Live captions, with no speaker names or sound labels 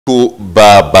Ku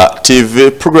Baba TV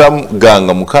program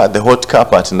ganga muka the hot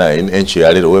cup at 9 enchi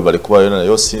yalero webale kuba yona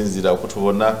yosinzira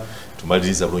okutubona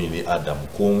tumaliriza bulungi ni Adam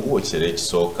Kungu ekire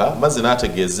ekisoka maze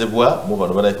nategezebwa mu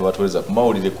bano balaika batweza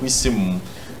kumawulire kwisimu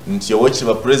nti owechi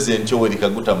ba president Yoweri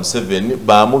Kaguta Museveni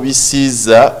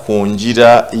bamubisiza ku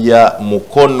njira ya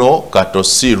Mukono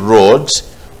Katosi Road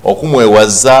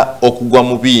okumwewaza okugwa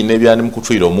mu biine byani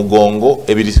mukutwira omugongo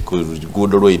ebiri ku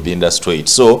luguudo lw'Idinda Street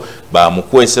so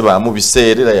bamukwese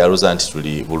bamubiseerera yaloza nti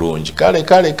tuli bulungi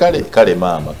kale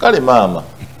mama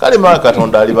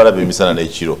Katonda ali balabe emisana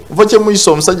n'ekiro uva kye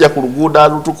muyiso omusajja ku luguudo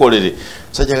alutukolere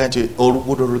musajja nti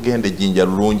oluguudo lugende jinja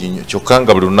lulungi nnyo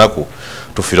kyokanga buli lunaku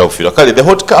tufira kale the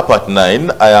hot cup at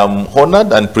 9 I am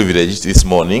honored and privileged this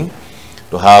morning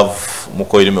to have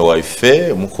mukoirime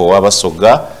waife muko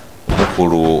wabasoga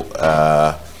mukulu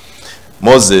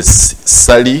Moses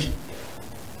Sali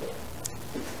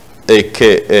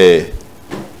aka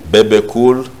Bebe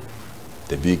Cool,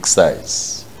 the big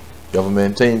size. You have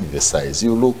maintained the size.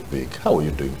 You look big. How are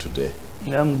you doing today?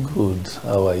 I'm good.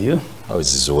 How are you? How is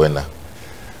Zuena?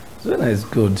 Zuena is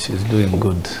good. She's doing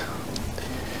good.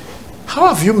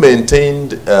 How have you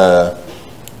maintained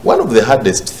one of the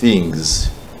hardest things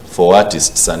for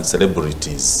artists and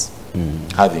celebrities,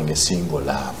 having a single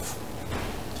love?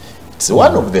 It's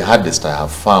one of the hardest I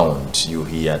have found. You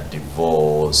hear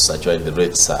divorce, actually the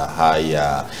rates are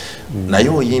higher. Na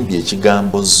yo yimbi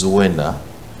ekigambo Zuena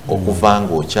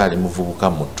okuvanga okyali muvubuka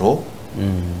muto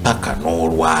paka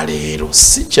n'olwaleero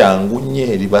si kyangu nnyo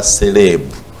eri ba celeb.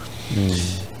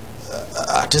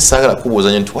 Ate sagala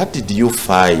kubuuza nti what did you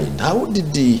find? How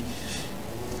did he?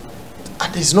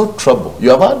 And there's no trouble. You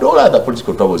have had all other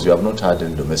political troubles. You have not had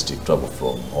any domestic trouble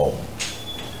from home.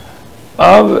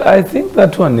 I think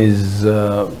that one is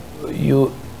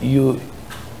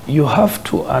you have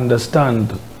to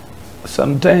understand.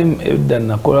 Sometime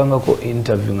nakolangako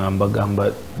interview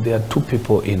ngamba there are two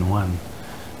people in one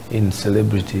in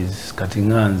celebrities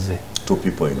katinganze. Two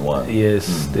people in one.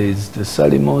 Yes, there is the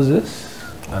Sally Moses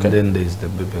and then there is the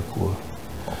Bebe Cool.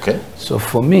 Okay. So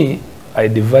for me, I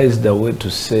devised a way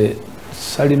to say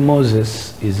Sally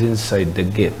Moses is inside the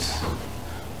gate.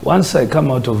 Once I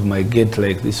come out of my gate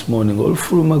like this morning, then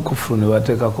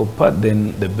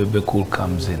the Bebe Cool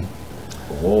comes in.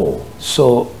 Oh.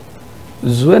 So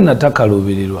Zuena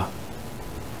takalubirirwa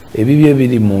ebibye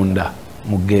ebiri munda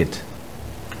mu gate.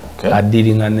 Okay.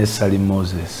 Adiringa ne Sally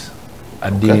Moses.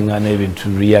 Adiringa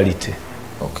n'ebintu reality.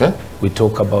 Okay. We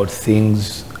talk about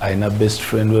things. Aina best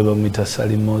friend we bamita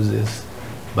Sally Moses.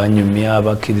 Banyumya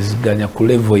abakiriziganya ku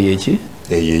level yeki.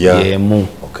 Yemu.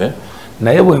 Okay.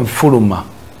 Naye bwe nfuluma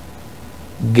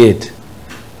gate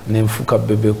nenfuka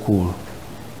Bebe Cool.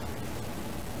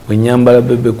 Wenyambala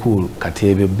Bebe Cool kati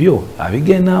ebyo byo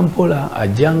abigenda mpola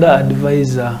ajanga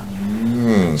advisor.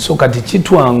 So kati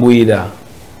kitwangwira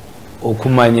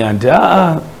okumanya nti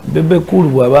Bebe Cool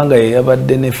bwabanga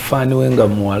yabadde ne fani wenga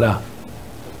muwala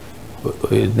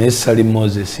ne Sally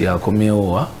Moses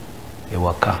yakomyewo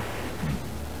ewaka.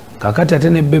 Kakati ate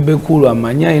ne Bebe Cool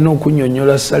amanya alina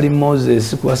okunyonyola Sally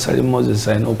Moses kuba Sally Moses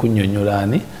alina okunyonyola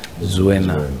ani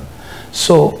Zuena.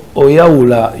 So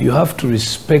oyawula, you have to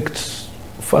respect.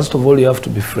 First of all, you have to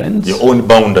be friends. Your own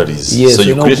boundaries. Yes, so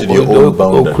you created your own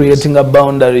boundaries. Creating a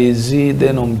boundaries,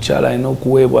 then omchala ino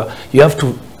kuwebwa. You have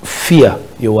to fear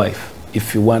your wife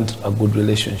if you want a good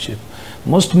relationship.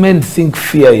 Most men think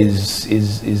fear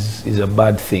is a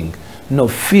bad thing. No,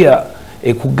 fear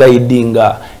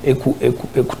ekugaidinga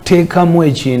ekutekamu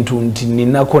ekintu nti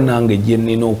ninako nange je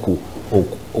nina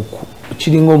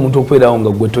kiringa omuntu okwerawo nga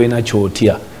gwe toyina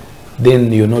kyotya,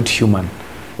 then you're not human.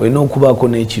 Olina okubaako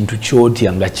n'ekintu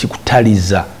kyotya nga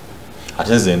kikutaliza.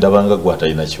 Ate nze ndabanga gwe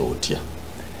atalina kyotya.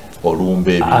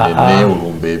 Olumba ebinene,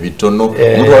 olumba ebitono.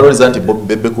 Omuntu walowooza nti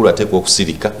Bebe Cool ateekwa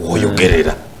okusirika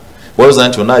w'oyogerera. Walowooza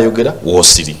nti onaayogera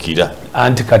w'osirikira.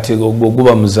 Anti kati ogwo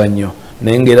guba muzannyo.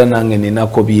 Naye ng'era nange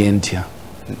ninako byentya.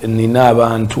 Nina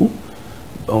abantu,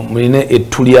 nina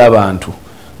ettu ly'abantu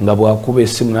nga bwakuba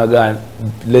essimu naga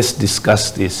let's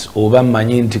discuss this. Oba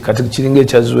mmanyi nti kati kiringa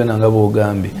ekya Zuena nga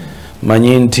bw'ogambye.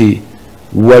 Manyi nti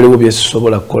waliwo bye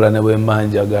sisobola kukola ne bwe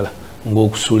mmanjagala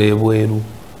ng'okusula ebweru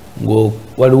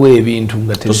waliwo ebintu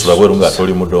nga tosula bweru nga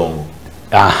toli mudongo.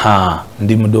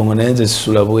 Ndi mudongo naye nze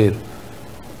sisula bweru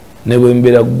ne bwe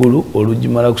mbeera ggulu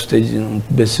olugimala ku stage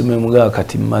nkube essimu emugaa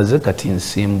kati mmaze kati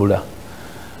nsimbula.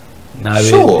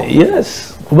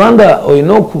 Yes, kubanga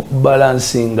olina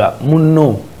okubalansinga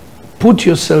munno. Put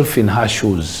yourself in her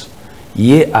shoes.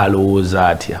 Ye alowooza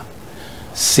atya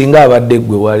singa abadde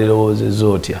gwe walirowoozezza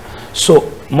otya. So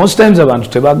most times abantu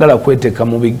tebaagala kweteeka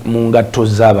mu ngatto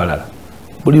z'abalala.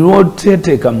 Buli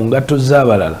lw'oteeteeka mu ngatto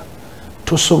z'abalala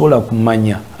tosobola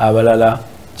kumanya abalala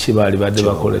kibali badde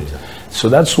bakola. So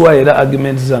that's why era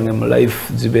arguments zange mu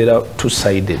life zibeera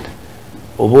two-sided.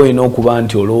 Oba olina okuba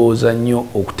nti olowooza nnyo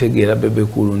okutegeera Bebe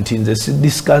Cool nti nze si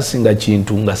discussinga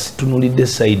kintu nga situnulidde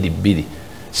side bbiri.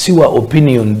 Siwa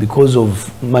opinion because of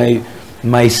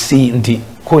my see nti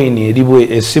coin eribwe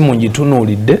esimu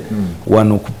ngitunulidde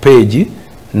wano ku page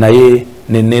naye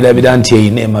nenerabira nti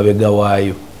eyina emabega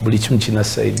waayo. Buli kimu kina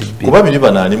side bbiri. Kuba biri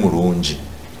banaani mulungi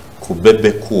ku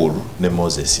Bebe Cool ne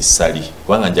Moses Sali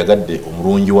kubanga njagadde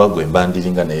omulungi wagwe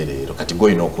mbandiringa naye leero kati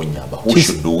goyina okunyamba. Who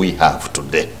should we have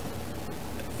today?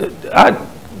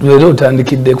 Leero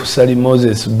otandikidde ku Sali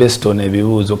Moses based on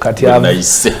ebibuuzo kati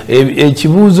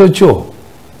ekibuuzo kyo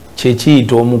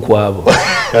kyekiyita omu kwabo.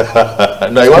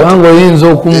 Kubanga oyinza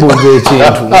okumbuuza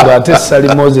ekintu ng'ate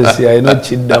Sali Moses yalina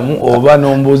okiddamu oba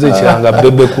n'ombuuza ekiranga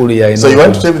Bebe Cool yalina. So you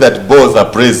want to tell me that both are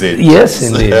present? Yes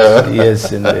indeed.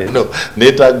 Yes indeed. No,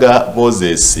 neetaaga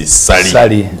Moses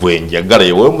Sali gwe njagala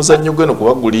yewe omuzannyo gweno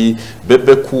kuba guli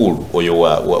Bebe Cool oyo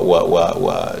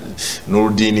wa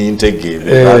Nurdini Ntege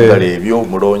bagala ebyo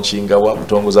mulonkinga wa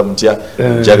mutongoza mutya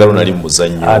njagala nali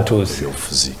muzannyo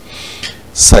byofuzi.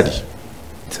 Sali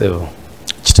Sebo.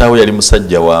 Kitaawe yali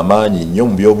musajja wa maanyi nnyo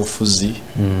mu byobufuzi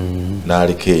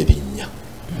n'aleka erinnya.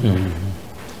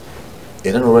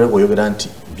 Era n'olwali bw'oyogera nti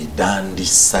Bidandi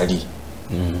Sali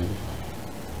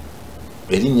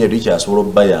erinnya likyasobola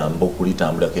obbayamba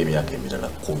okulitambulako emyaka emirala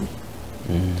 10.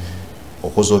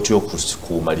 Okoze otya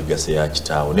okukuuma ligase ya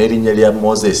kitaawe n'erinnya lya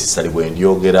Moses Sali bwe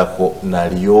ndyogerako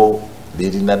nalyo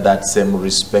lirina that same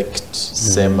respect,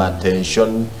 same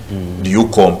attention. Do you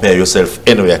compare yourself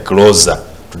anywhere closer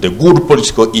to the good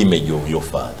political image of your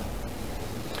father?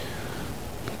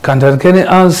 Can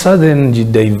answer then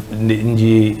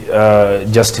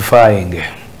justifying?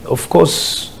 Of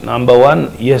course, number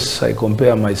one, yes, I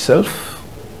compare myself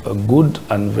good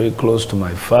and very close to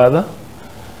my father,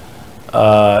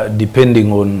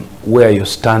 depending on where you're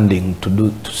standing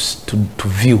to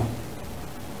view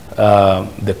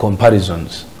the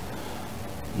comparisons.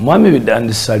 Mwami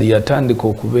Bidandi Sali yatandika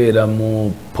okubeera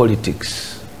mu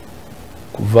politics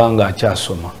kuvanga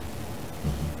akyasoma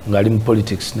ngali mu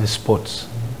politics ne sports.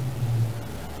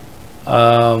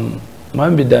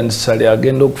 Mwami Bidandi Sali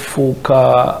agenda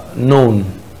okufuuka known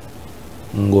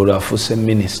ng'olwo afuuse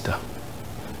minister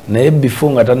naye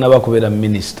before nga tannaba kubeera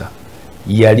minister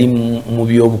yali mu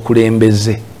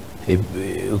byobukulembeze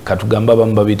katugamba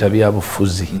abamu babiyita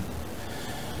byabufuzi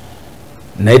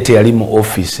naye teyali mu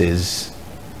offices.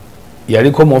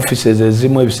 Yaliko mu offices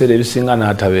ezimu ebiseera ebisinga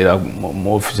n'atabeera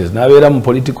mu offices n'abeera mu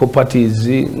political parties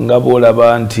nga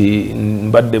bw'olaba nti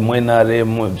mbadde mu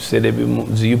NRM ebiseera ebimu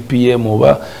zi UPM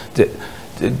oba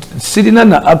sirina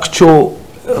na actual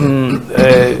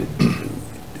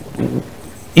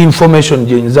information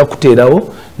gye nyinza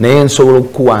kuteerawo naye nsobola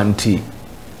okukuwa nti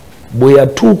bwe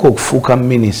yatuuka okufuuka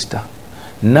minisita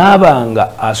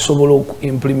n'abanga asobola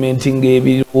okuimplementinga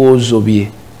ebirowoozo bye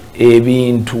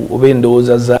ebintu oba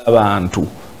endowooza z'abantu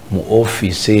mu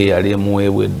ofiisi eyali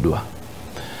emuweebweddwa.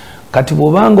 Kati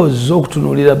bw'obanga ozze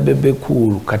okutunuulira Bebe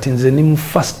Cool kati nze ni mu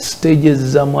first stages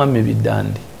za Mwami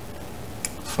Bidandi.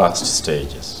 First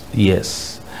stages?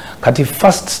 Yes. Kati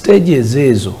first stages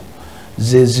ezo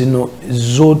ze zino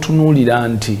z'otunuulira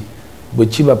nti bwe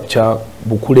kiba kya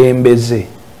bukulembeze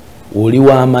oli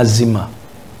w'amazima,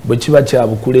 bwe kiba kya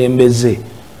bukulembeze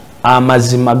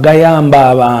amazima gayamba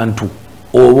abantu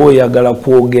oba oyagala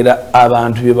kwogera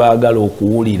abantu bye baagala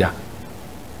okuwulira.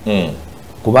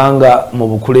 Kubanga mu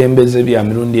bukulembeze bya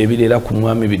mirundi ebiri era ku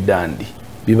Mwami Bidandi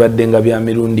bibadde nga bya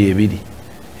mirundi ebiri.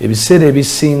 Ebiseera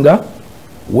ebisinga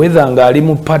whether nga ali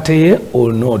mu party ye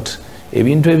or not,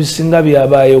 ebintu ebisinga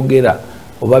byaba ayogera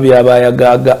oba byaba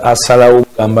ayagaaga asalawo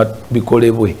gamba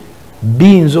bikolebwe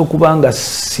biyinza okuba nga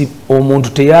si omuntu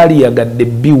teyali yagadde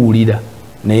biwulira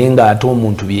naye ng'ate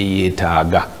omuntu bye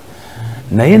yeetaaga.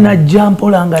 Naye najja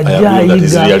mpola nga ajja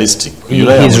He's realistic. He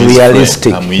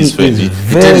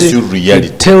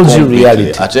tells you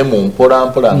reality. Ate mu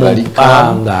mpola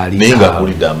ng'ali nenga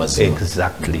kulidde amazima.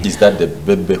 Exactly. Is that the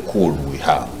Bebe Cool we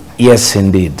have? Yes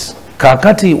indeed.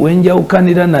 Kakati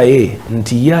wenjawukanira naye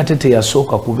nti ye ate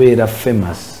teyasooka kubeera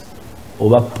famous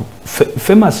oba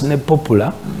famous ne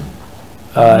popular.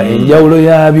 Enjawulo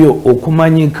yabyo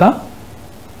okumanyika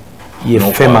ye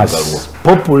famous.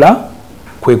 Popular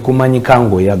kwe kumanyika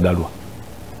ng'oyagalwa.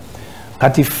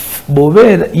 Kati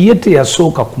bobeera ye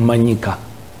teyasooka kumanyika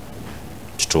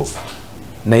kituufu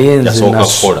naye nze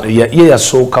ye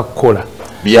yasooka kukola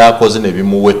byakoze ne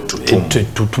bimuwa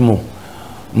ettutumu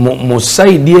mu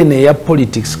side eno eya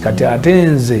politics. Kati ate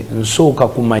nze nsooka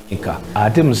kumanyika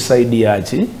ate mu side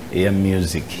yaki eya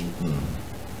music.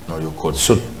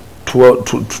 So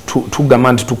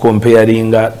tugamba nti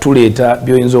tukomparinga tuleeta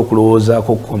byoyinza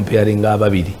okulowoozaako okukomparinga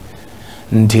ababiri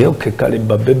nti okay kale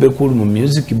Bebe Cool mu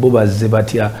music bo bazze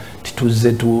batya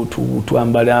tituze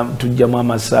twambala tujjamu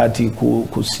amasaati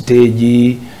ku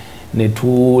stage ne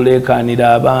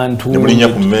tulekanira abantu ne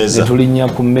tulinya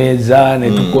ku mmeeza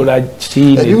ne tukola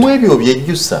ki ebimu ebyo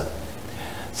byejjusa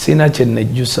sina kye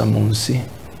nejjusa mu nsi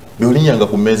byolinyanga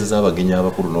ku mmeeza z'abagenyi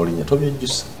abakulu n'olinya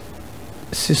tobyejjusa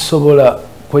sisobola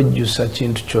kwejjusa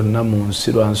kintu kyonna mu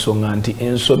nsi lwa nsonga nti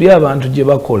ensobi abantu gye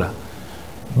bakola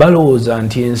balowooza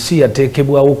nti ensi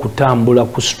yateekebwawo kutambula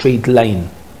ku straight line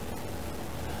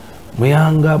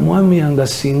mwami yanga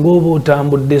singa oba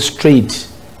otambudde straight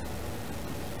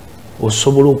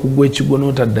osobola okugwa ekigo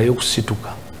n'otaddayo kusituka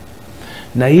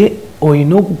naye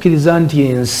olina okukkiriza nti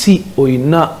ensi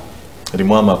olina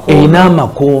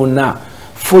amakoona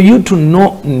for you to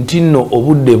know nti nno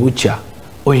obudde bukya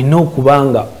olina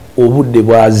okubanga obudde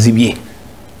bwazibye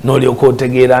n'olyoka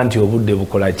otegeera nti obudde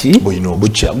bukola ki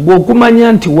bukya gwe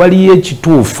okumanya nti waliyo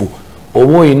ekituufu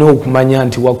oba olina okumanya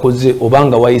nti wakoze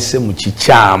obanga wayise mu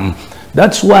kikyamu.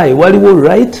 That's why waliwo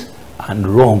right and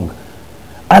wrong.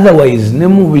 Otherwise ne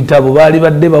mu bitabo baali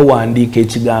badde bawandiika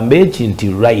ekigambo eki nti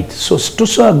right. So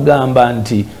tusobola kugamba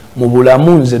nti mu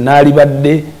bulamu nze naali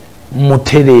badde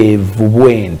mutereevu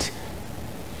bwenti.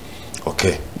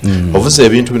 Okay. Ovuze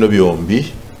ebintu bino byombi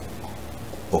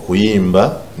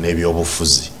okuyimba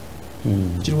n'ebyobufuzi.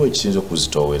 Kiriwo ekisinza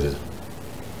okuzitoowerera.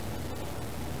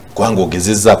 Kwanga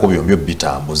ogezezzaako byombi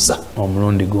bitambuza.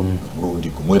 Omulundi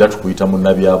gumu. Era tukuyita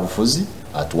munnabyabufuzi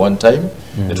at one time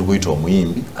ne tukuyita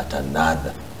omuyimbi at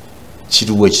another.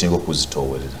 Kiriwo ekisinga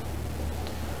okuzitoowerera.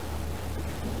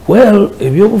 Well,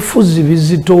 ebyobufuzi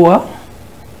bizitowa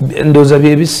ndooza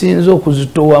bye bisinza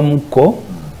okuzitowamuko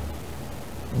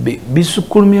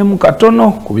bisukulumyemu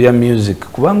katono ku bya music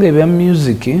kubanga ebya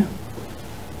music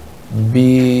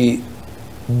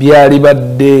byali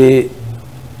badde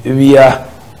bya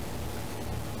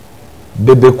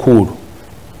Bebe Cool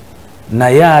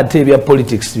naye ate ebya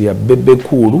politics bya Bebe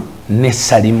Cool ne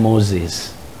Sally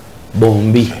Moses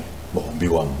bombi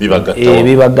wamu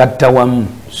bibagatta wamu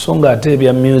so nga ate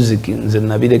ebya music nze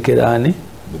nabirekera ani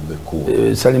Bebe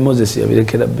Cool Sally Moses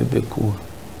yabirekera Bebe Cool.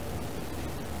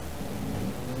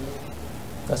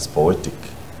 That's poetic.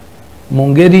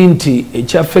 Mungeri nti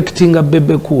ekyafectinga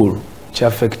Bebe Cool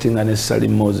kyafectinga ne Sally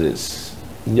Moses.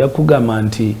 Nja kugamba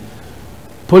nti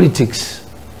politics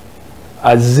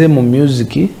azze mu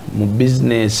music, mu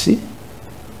business,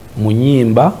 mu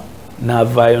nyimba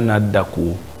n'avaayo n'adda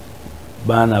ku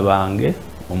baana bange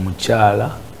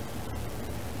omukyala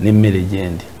n'emmere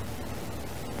gyendi.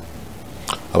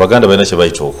 Abaganda balina kye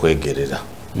bayita okwegerera.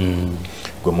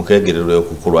 Gwe mukegerero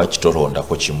okukolwa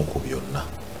kitolondako kimu ku byonna.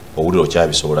 Owuliro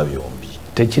kyabisobola byombi.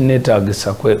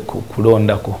 Tekineetaagisa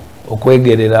kulondako.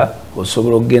 Okwegerera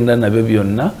osobola okugenda nabyo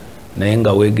byonna naye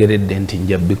nga weegeredde nti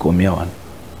nja bikomya wano.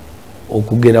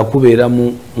 Okugera kubeera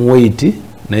mu weight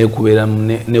naye kubeera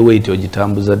ne weight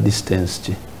ogitambuza distance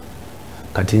ki.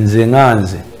 Kati nze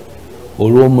nganze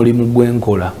olw'omulimu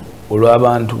gwenkola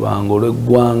olw'abantu bange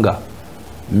olw'eggwanga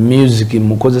music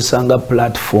mukozesanga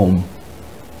platform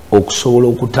okusobola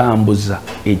okutambuza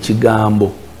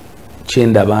ekigambo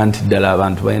kyendaba nti ddala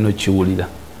abantu balina okiwulira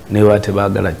naye baba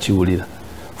tebaagala kiwulira.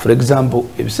 For example,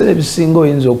 ebiseera ebisinga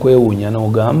oyinza okwewuunya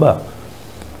n'ogamba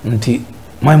nti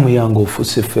mwami yange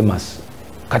ofuuse famous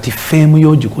kati feemu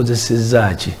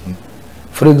y'ogikozesezza ki?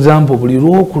 For example, buli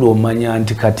lwokula omanya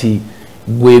nti kati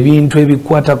gwe ebintu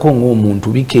ebikwatako ng'omuntu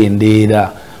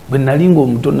bikendeera. Bwe nali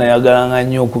ng'omuto nayagalanga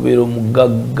nnyo okubeera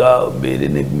omugagga obeere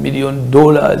ne $1 million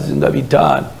nga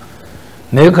 5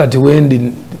 naye kati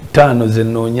wendi 5 ze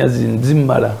noonya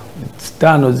zimala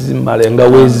 5 zimala nga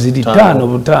weeziri 5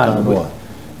 $5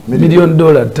 $1 million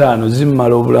 5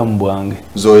 zimala obulamu bwange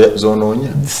zonoonya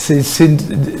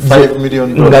 $5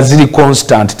 million nga ziri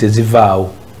constant tezivaawo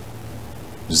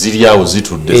ziri awo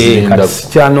zitudde zirinda kati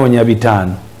sikyanoonya 5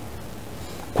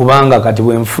 kubanga kati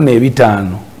bwe nfuna 5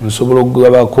 nsobola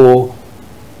okugabako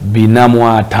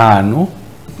 4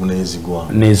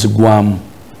 nezigwamu.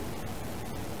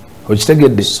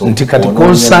 Okitegedde nti kati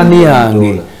konsani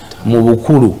yange mu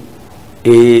bukulu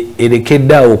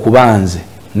erekedde awo kuba nze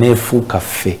neefuuka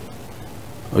ffe.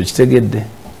 Okitegedde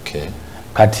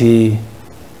kati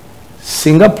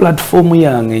singa platform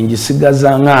yange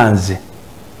njisigaza nganze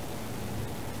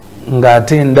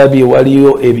ng'ate ndabye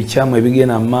waliyo ebikyamu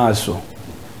ebigenda mu maaso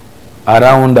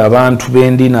around abantu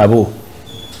bendi nabo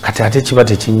kati ate kiba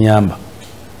tekinyamba.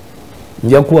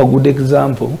 Nja kuwa good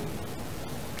example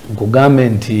nkugambe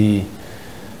nti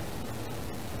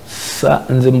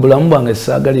nze mbulamu bwange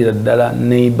saagalira ddala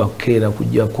neighbor kukeera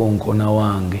kujjako nkona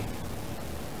wange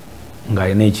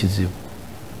ng'alina ekizibu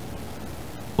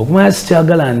okumanya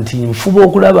sikyagala nti nfuba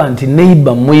okulaba nti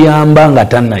neighbor muyamba nga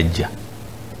tannajja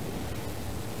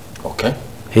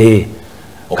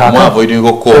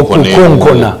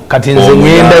okukonkona kati nze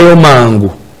ngendayo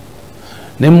mangu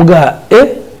nemuga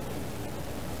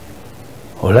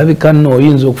olabika nno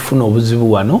oyinza okufuna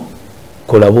obuzibu wano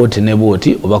kola bwoti ne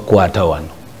bwoti oba kwata wano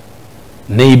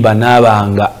neighbor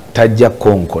n'abanga tajja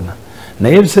konkona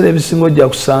naye ebiseera ebisinga ojja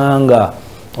kusanga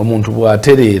omuntu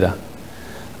bw'atereera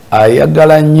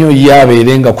ayagala nnyo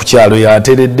yabeere nga ku kyalo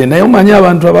yateredde naye omanyi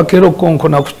abantu abakeera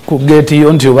okukonkona ku geeti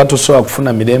yo nti oba tosobola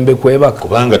kufuna mirembe kwebaka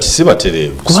kubanga si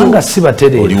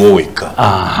batereevu oliwo wekka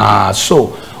so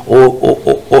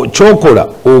kyokola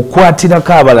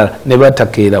okwatirako abalala ne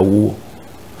batakeera wuwo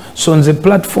so nze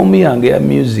platform yange ya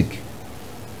music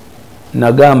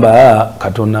nagamba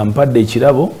Katonda mpadde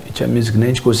ekirabo ekya music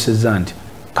n'ekikozeseza nti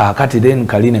kaakati then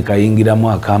kali ne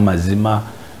kayingiramu akamazima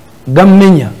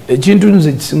gammenya ekintu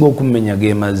nze kisinga okummenya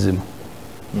ge mazima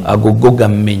agogo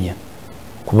gammenya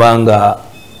kubanga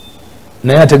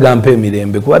naye ate gampa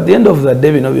emirembe kuba at the end of the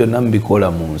day bino byonna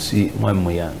mubikola mu nsi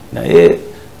mwemu yange naye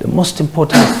the most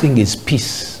important thing is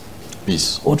peace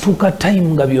otuuka time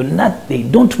nga byonna they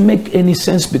don't make any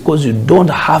sense because you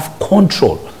don't have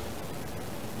control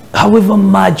however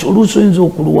much oluusi oyinza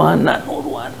okulwana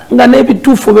nga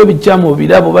n'ebituufu oba ebikyamu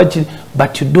obirabo bakiri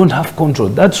but you don't have control.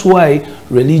 That's where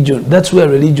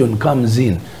religion comes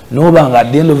in. Nobanga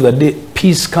at the end of the day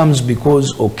peace comes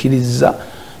because okiriza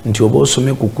nti oba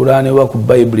osome ku Qur'ani oba ku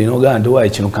Bible noga nti wa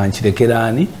kino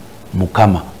kankirekerani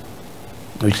mukama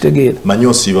okitegeera manyi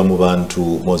osiiba mu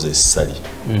bantu Moses Sali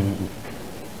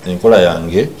enkola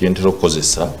yange gyentera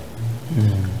okukozesa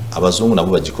abazungu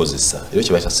nabo bagikozesa era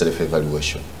kibayita self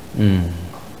evaluation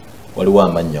waliwo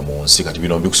amanya mu nsi kati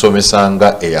bino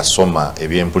bikusomesanga eyasoma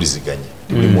ebyempuliziganya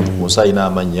buli muntu ku nsi alina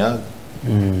amanya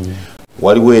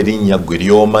waliwo erinnya gwe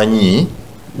lyomanyi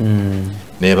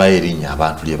neba erinnya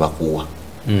abantu lye bakuwa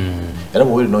era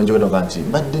bwe linonjogera nti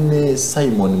mbadde ne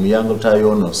Simon Muyango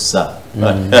tayonosa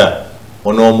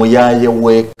ono omuyaye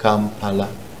w'e Kampala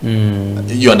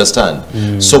you understand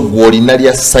so gwolina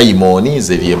lya Simon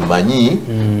ze lyemmanyi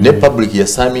ne public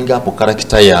yasaminga apo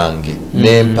character yange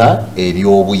nempa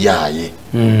eryobuyaye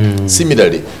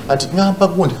similarly anti ngamba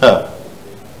gunda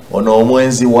ono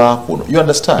omwenzi wakuno you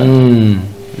understand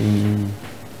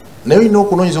naye ino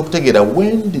okunonyeza okutegeera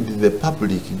when did the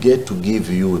public get to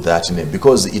give you that name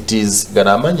because it is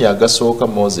ganamanya agasooka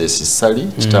Moses Sali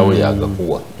kitawe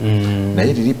yagakuwa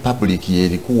naye liri public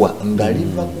yerikuwa nga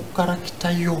liva ku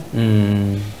character yo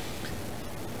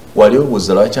wali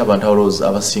obuuza lwaki abantu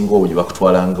abasinga obungi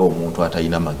bakutwalanga omuntu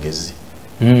atalina magezi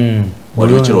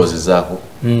wali okirowoozezaako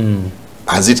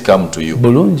has it come to you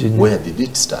where did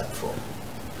it start from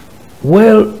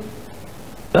well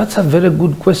that's a very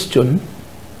good question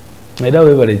era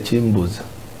webale kimbuuza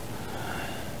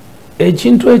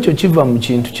ekintu ekyo kiva mu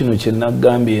kintu kino kye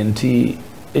nagambye nti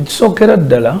ekisookera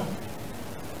ddala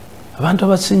abantu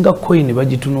abasinga coin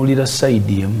bagitunuulira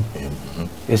side emu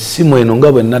essimu eno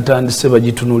nga bwe natandise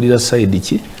bagitunuulira side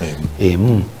ki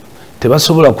emu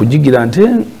tebasobola kugigira nti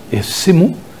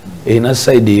essimu erina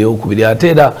side ey'okubiri ate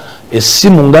era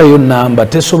essimu nga yo namba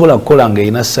tesobola kukola nga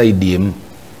erina side emu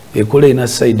ekola erina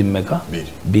side mmeka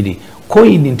bbiri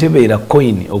coin ntebeera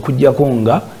coin okujjako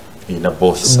nga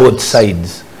both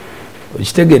sides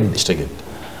okitegedde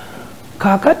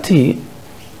kaakati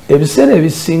ebiseera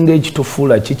ebisinga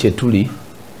ekitufuula ki kye tuli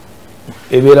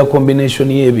ebeera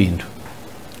combination y'ebintu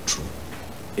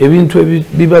ebintu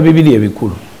biba bibiri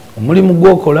ebikulu omulimu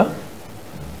gwokola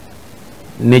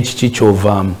ne kiki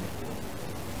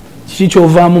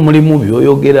kyovaamu mulimu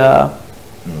byoyogera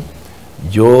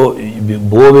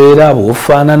bwobeera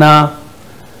bwofaanana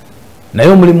naye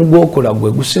omulimu gwokola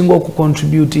gwe gusinga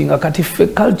okucontributinga kati ffe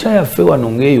culture yaffe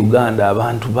wano ng'Uganda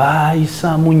abantu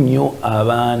baayisaamu nnyo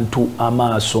abantu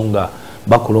amaaso nga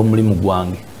bakola omulimu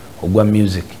gwange ogwa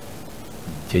music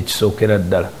kyekisookera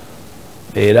ddala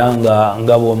era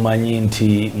nga bwomanyi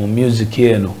nti mu music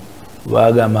eno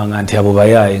bagambanga nti abo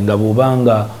bayaaye nga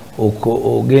bwobanga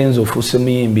ogenza ofuuse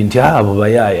muyimbi nti abo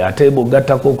bayaaye ate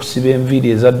bwogattako okusiba enviiri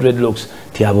eza dreadlocks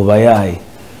nti abo bayaaye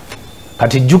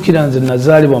kati jjukira nze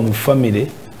nazaalibwa mu famire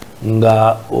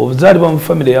nga ozaalibwa mu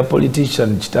famire ya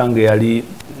politician kitange yali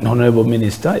honorable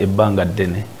minister ebbanga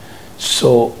ddene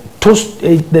so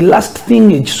the last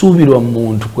thing ekisuubirwa mu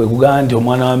muntu kwe kugamba nti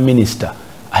omwana wa minister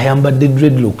ayambadde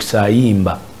dreadlocks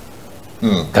ayimba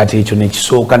kati ekyo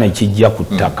nekisooka nekijja ku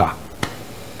ttaka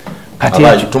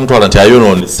kati tumutwala nti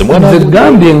ayononese mwana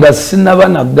gambye nga sinaba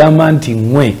nagamba nti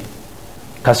ngwe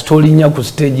kasita olinnya ku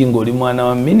stage ng'oli mwana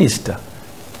wa minister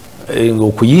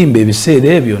okuyimba ebiseera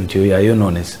ebyo nti oyo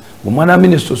ayononese omwana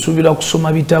minisita osuubira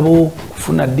kusoma bitabo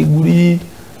kufuna diguli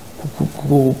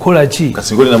kukola ki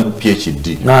kasingoli na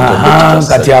PhD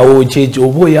kati awo kyekyo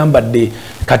oba oyambadde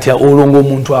kati olwo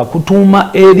ng'omuntu akutuuma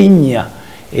erinnya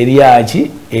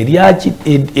eryaki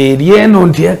eryeno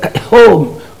nti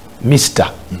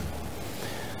mister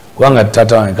kubanga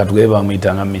taata wange katugebe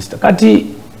bamuyitanga mister kati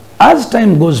as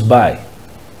time goes by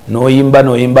noyimba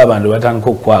abantu batandika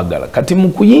okukwagala kati mu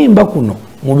kuyimba kuno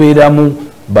mubeeramu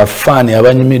bafaani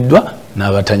abanyumiddwa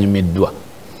n'abatanyumiddwa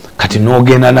kati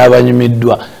n'ogenda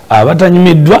n'abanyumiddwa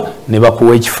abatanyumiddwa ne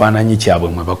bakuwa ekifaananyi kyabwe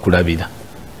mwe bakulabira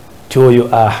tyoyo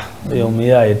oyo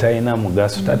omuyaaye talina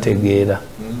mugaso tategeera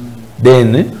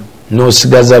then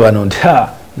n'osigaza bano nti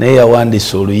naye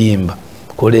yawandiisa oluyimba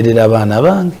kolerera abaana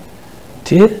bange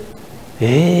ti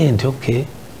nti okay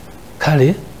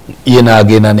kale ye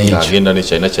n'agenda n'ekyo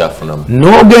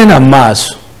n'ogenda mu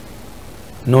maaso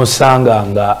n'osanga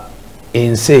nga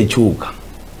ensi ekyuka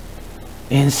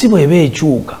ensi bw'eba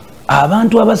ekyuka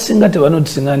abantu abasinga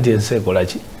tebanotisinga nti ensi ekola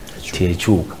ki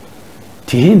tekyuka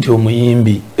nti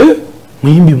omuyimbi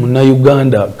muyimbi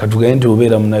munnauganda katugende nti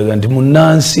obeera munnauganda nti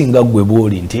munnansi nga ggwe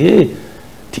bwoli nti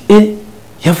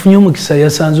yafunye omukisa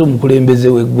yasanze omukulembeze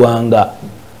w'eggwanga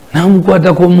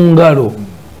n'amukwatako mu ngalo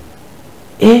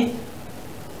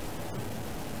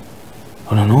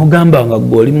ono n'ogamba nga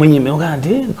ggwe oli muyimbi ogamba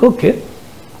nti okay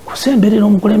kusemberera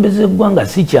omukulembeze w'eggwanga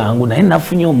si kyangu naye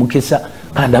nafunye omukisa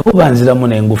kandabo banziramu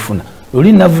nengufuna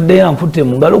luli navuddeyo ankutte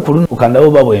mu ngalo ku luno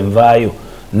kandabo ba bwenvaayo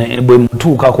bwe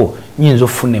mutuukako nyinza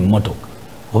okufuna emmotoka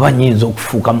oba nyinza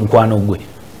okufuuka mukwano gwe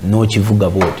n'okivuga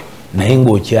bwotyo naye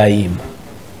ng'okyayimba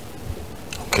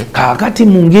kaakati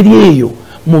mu ngeri eyo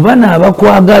mu bana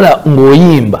abakwagala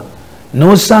ng'oyimba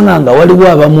n'osanga nga waliwo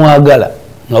abamwagala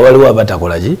nga waliwo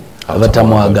abatakola ki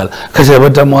abatamwagala kasi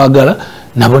abatamwagala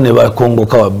nabo ne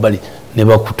bakongoka wabbali ne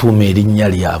bakutuuma erinnya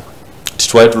lyabwe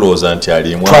twali tulowooza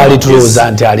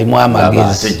nti alimu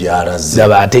amagezi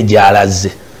laba ate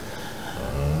gy'alazze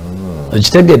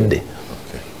okitegedde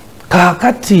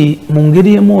kaakati mu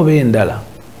ngeri emu oba endala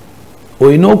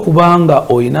olina okuba nga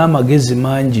olina amagezi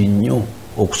mangi nnyo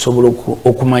okusobola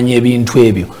okumanya ebintu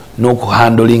ebyo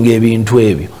n'okuhandolinga ebintu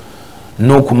ebyo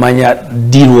n'okumanya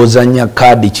diri ozanya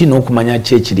kaadi ki n'okumanya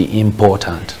ki ekiri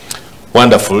important.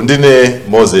 Wonderful. Ndine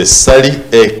Moses Sali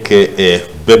aka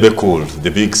Bebe Cool, the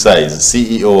big size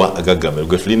CEO wa Agagame.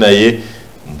 Gwetulina ye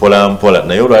mpola mpola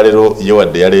naye olwalero ye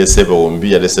wadde yalese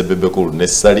bombi yalese Bebe Cool ne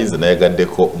Sali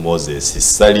zinayagadeko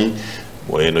Moses Sali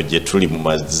weno gye tuli mu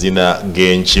mazina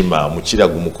g'enkima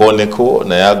mukiragu mukoneko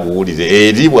naye aguwulire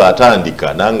eri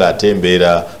bw'atandika nange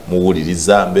atembeera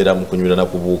muwuliriza mbeera mukunyumira na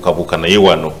kubuukabuuka naye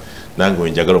wano nange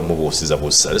wenjagala omubuusiza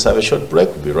buusiza. Let's have a short break.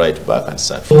 We'll be right back and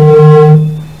start.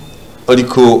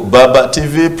 Oliko Baba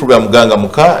TV program ganga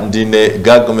muka ndine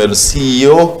Gagomero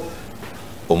CEO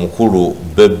omukulu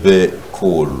Bebe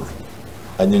Cool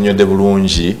anyonyode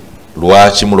bulungi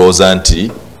lwaki mulooza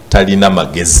nti talina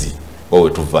magezi owe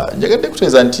tuva njagadde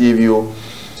kuteeza nti ebyo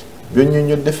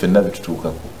byonyonyodde ffenna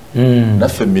bitutuukako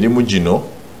naffe emirimu gino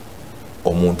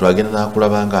omuntu agenda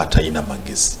n'akulabanga atalina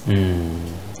magezi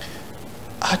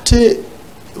ate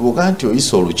bwoga nti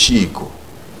oyisa olukiiko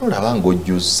olaba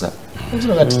ng'ojjuza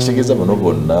nti kitegeeza bano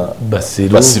bonna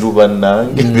basiru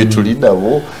bannange betuli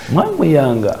nabo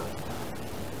mwamuyanga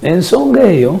ensonga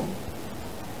eyo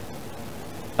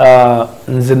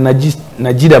nze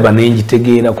nagiraba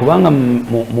nenjitegeera kubanga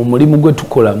mu mulimu gwe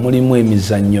tukola mulimu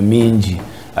emizannyo mingi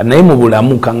naye mu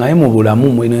bulamu kangaye mu bulamu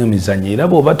mulina emizannyo era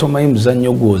bw'oba tomanyi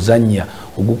muzannyo gw'ozannya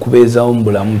ogukubeezawo mu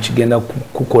bulamu kigenda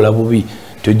kukola bubi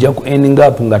tojja ku ending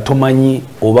up nga tomanyi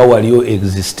oba waliyo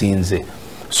existinze.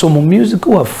 So mu music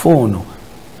waffe ono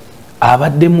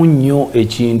abaddemu nnyo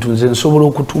ekintu nze nsobola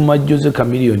okutuuma Jose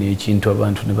Chameleone ekintu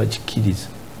abantu ne bakikkiriza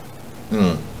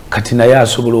kati naye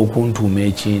asobola okuntuuma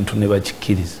ekintu ne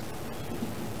bakikkiriza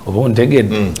oba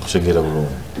ontegedde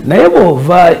naye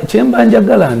bw'ova kyemba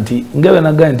njagala nti nga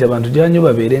nagambye nti abantu gyanyo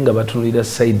babeere nga batunulira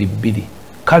sayidi bbiri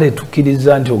kale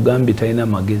tukkiriza nti ogambye talina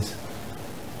magezi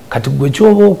kati gwe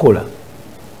kyoba okola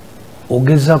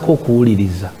ogezako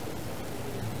okuwuliriza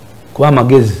kuba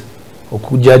amagezi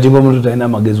okujajinga omuntu talina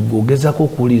amagezi gwogezako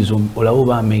okuwuliriza olaba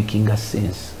oba making a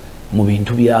sense mu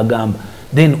bintu byagamba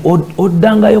then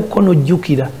oddangayo ko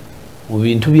nojjukira mu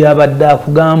bintu byabadde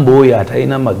akugamba oyo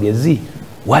atalina magezi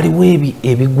waliwo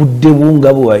ebiguddewo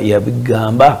nga bwe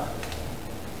yabigamba.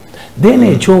 Then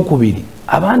ekyokubiri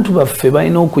abantu baffe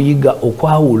balina okuyiga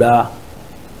okwawula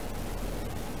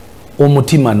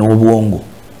omutima n'obwongo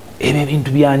ebyo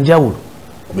ebintu byanjawulo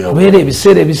kubeera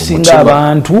ebiseera ebisinga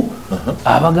abantu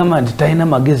abagamba nti talina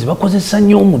magezi bakozesa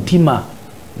nnyo omutima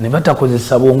ne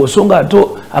batakozesa bwongo so nga ate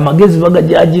amagezi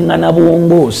bagajajinga na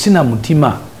bwongo sina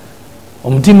mutima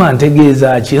omutima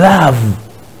ntegeeza ki love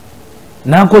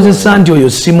nakozesa nti oyo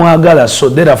simwagala so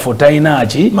therefore talina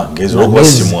ki magezi oba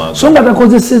simwagala so nga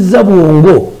takozesezza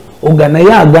bwongo oga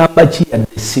naye agamba ki yadde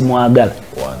simwagala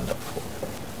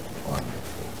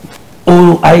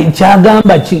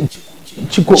kyagamba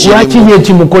lwaki ye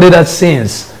kimukolera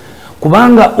sense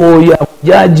kubanga oyo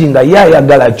jaji nga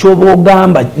yayagala kyoba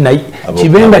ogamba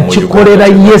kibe nga kikolera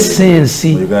ye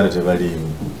sensi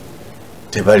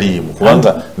tebaliimu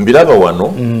kubanga mbiraba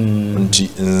wano nti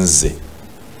nze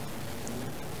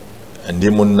ndi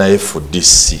munnaye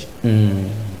FDC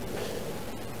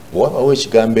wabawo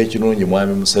ekigambo ekirungi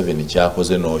mwami Museveni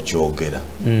kyakoze n'okyogera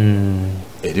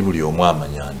eri buli omu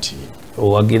amanya nti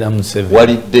owagira Museveni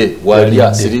walidde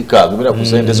walya sirika agumira ku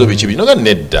sente zo biki bino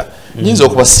nedda nyinza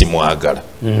okuba simwagala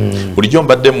bulijjo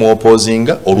mbadde mu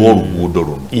opposinga olw'oluguudo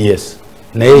luno yes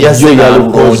naye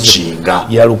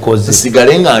yalukoze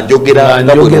sigale nga njogera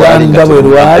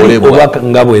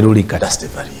nga bwe luli kati. That's the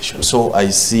variation. So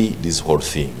I see these whole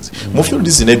things. Mu field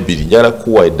zino ebbiri njala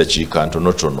kuwa eddakiika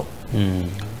ntonotono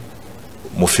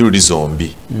mu field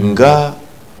zombi nga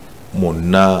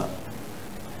muna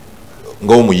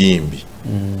ng'omuyimbi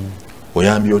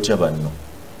oyambye otya banno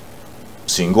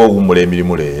singa owummula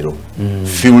emirimu leero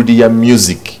field ya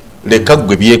music leka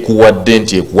gwe byekuwadde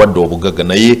nti ekuwadde obugagga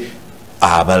naye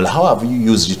how have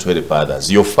you used it to help others?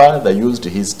 Your father used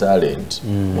his talent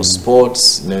mu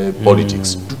sports ne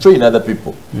politics to train other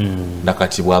people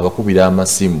nakati bw'abakubira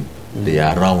amasimu they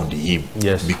are around him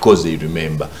because they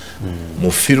remember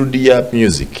mu field ya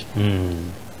music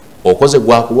okoze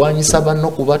gwakulwanyisa banno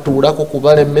kubatuulako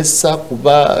kubalemesa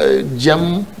kuba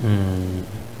jam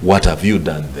what have you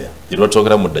done there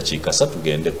irwatogera mu ddakiika 3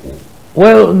 tugende ku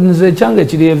well nze kyange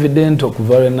kiri evident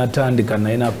okuva lwe natandika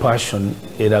naye na passion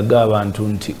eraga abantu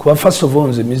nti kuba first of all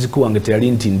nze music wange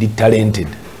teyali nti ndi talented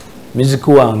music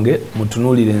wange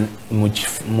mutunulire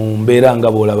mu mbeera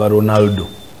nga bw'olaba Ronaldo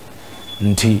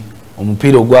nti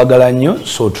omupiira ogwagala nnyo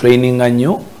so traininga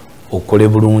nnyo okole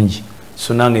bulungi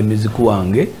so nange music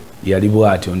wange yali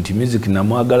bwatyo nti music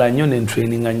namwagala nnyo ne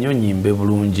traininga nnyo nyimbe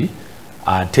bulungi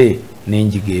ate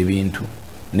nenjiga ebintu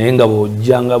naye nga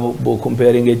bw'ojjanga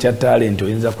bw'okomparing ekya talent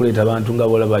oyinza kuleeta abantu nga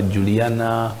bw'olaba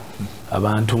Juliana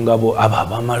abantu nga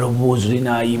abamaloboozi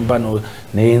linayimba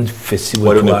naye ffe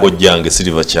sibwekojjange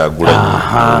Silver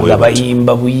Kyagulanyi nga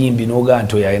bayimba buyimbi n'ogaa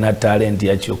nti oyo alina talent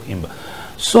yakyokuyimba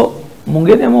so mu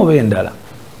ngeri emu oba endala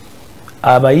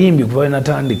abayimbi kuva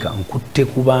wenatandika nkutte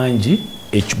ku bangi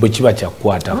bwe kiba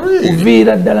kyakukwatako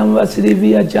kuviira ddala mu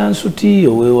Basiliviya Kyansuti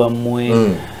owewammwe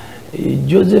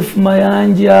Joseph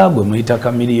Mayanja gwe muyita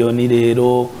Kamiliyoni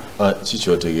leero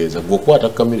kikyotegeeza gweokwata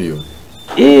Kamiliyoni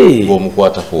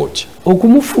gweomukwata kootya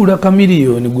okumufuula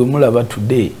Kamiliyoni gwe mulaba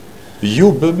today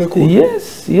you Bebe Cool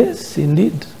yes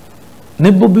indeed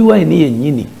ne Bobi Wine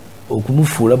yennyini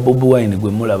okumufuula Bobi Wine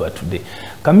gwe mulaba today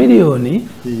Kamiliyoni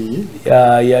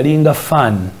yalinga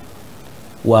fan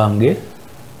wange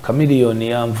Kamiliyoni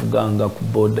yanvuganga ku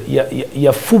boda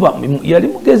yafuba yali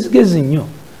mugezigezi nnyo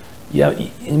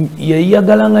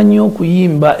yayagalanga nnyo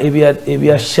okuyimba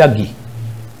ebya Shaggy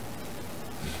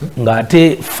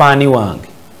ng'ate faani wange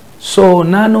so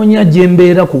nanoonya gye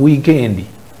mbeera ku weekend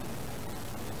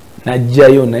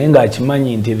najjayo naye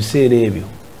ng'akimanyi nti ebiseera ebyo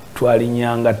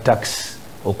twalinyanga taxi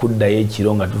okuddayo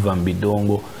ekiro nga tuva mu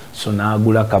Bidongo so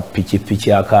naagula ka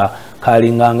pikipiki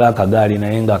kalinganga akagaali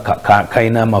naye nga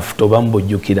kalina amafuta oba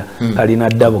mbojjukira kalina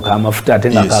ddabo k'amafuta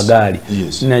ate nga kagaali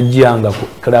najjanga ku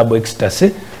club ecstasy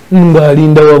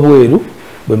ng'alinda wabweru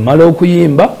bwe mmala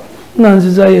okuyimba nga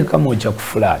nzizaayo ekamwokya ku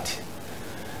flat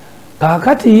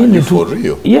kaakati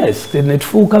ne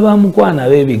tufuuka bamukwana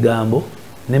ab'ebigambo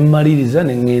ne mmaliriza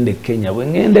ne ŋŋenda e Kenya bwe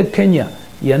ŋŋenda e Kenya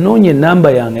yanoonya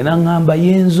ennamba yange n'aŋŋamba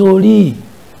yenzooli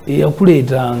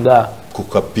eyakuleetanga ku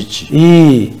kapiki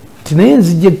ti naye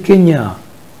nzijja e Kenya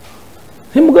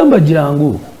ne mugamba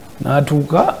jangu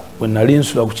n'atuuka bwe nali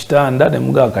nsula ku kitanda ne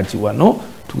mugamba kati wano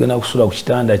tugenda kusula ku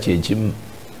kitanda kyekimu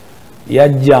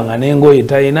yajjanga n'engoye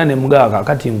talina ne mugamba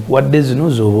kakati nkuwadde zino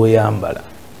z'oba oyambala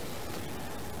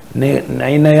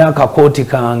nayinayo akakooti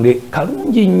kange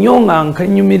kalungi nnyo nga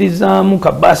nkanyumirizaamu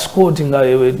ka basikooti nga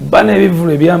bana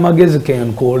ebivulu ebyamagezi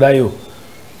kenkoolayo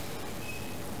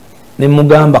ne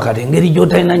mugamba kati engeri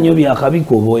gy'otalina nnyo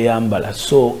byakabika oba oyambala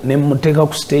so ne muteeka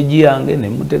ku stage yange ne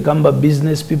muteeka mu ba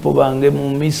business people bange mu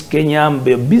Miss Kenya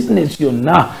mbe business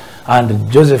yonna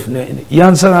and Joseph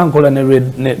yansala nkola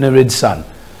ne Red Sun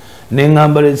ne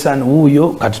ngamba Red Sun wuuyo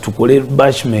kati tukole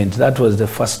bashment that was the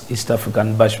first East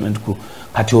African bashment crew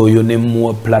kati oyo ne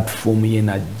muwa platform ye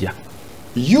najja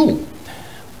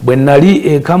bwe nali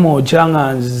ekamwokya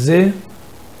nga nze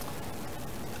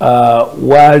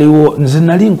waliwo nze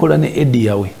nali nkola ne Eddie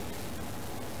yawe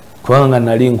kubanga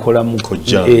nali nkola mu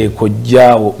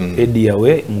kojjaawo Eddie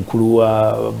we mukulu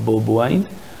wa Bobi Wine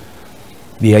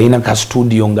byalina ka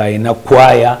studio ng'alina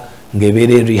kwaya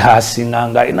ng'ebeera rehearsinga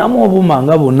ng'alinamu obuma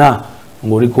nga buna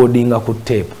ng'orecordinga ku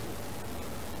tape.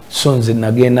 So nze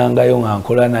nagendangayo nga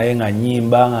nkola naye nga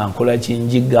nnyimba nga nkola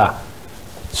kinjiga.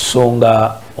 So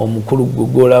nga omukulu gwe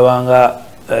gw'olabanga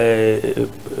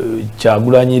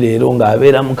Kyagulanyi leero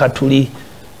ng'abeera mu katuli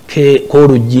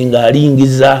k'oluggi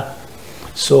ng'alingiza.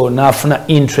 So nafuna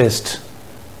interest.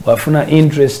 Wafuna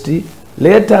interest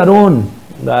later on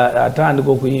nga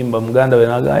atandika okuyimba muganda we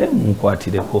nagaye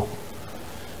munkwatireko.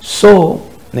 So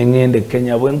nengende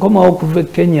Kenya bwe nkomawo okuva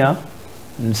Kenya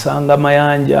nsanga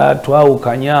Mayanja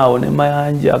twawukanyaawo ne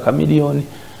Mayanja Kamiliyoni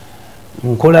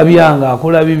nkola byanga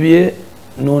akola bibye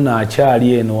nona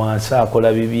akyali eno wansi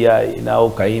akola bibye nawo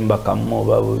kayimba kamu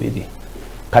oba bubiri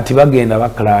kati bagenda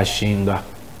bakrashinga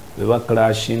bwe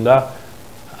bakrashinga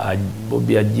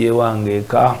Bobi ajje wange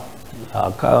eka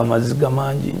akawa maziga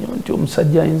mangi nnyo nti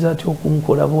omusajja ayinza atya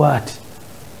okunkola bw'ati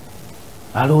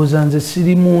alowooza nze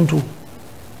siri muntu.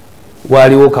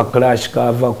 Waliwo ka crash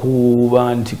kava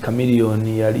kuba nti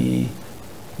Kamiliyoni yali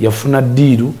yafuna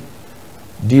diiru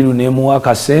nemuwa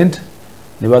akasente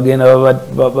ne bagenda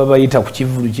babayita ku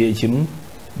kivulu kyekimu.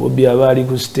 Bobi aba ali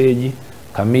ku stage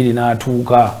Kamili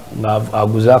n'atuuka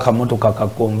ng'aguza akamotoka ka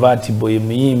convertible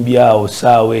muyimbi awo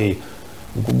saawa eyo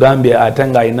nkugambye ate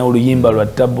ng'alina oluyimba lwa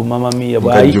Tabu Mama Mia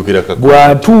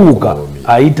bw'atuuka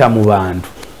ayita mu bantu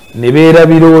ne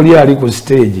beerabira oli ali ku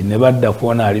stage ne badda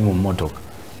kuona ali mu mmotoka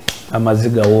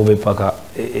amaziga wobe paka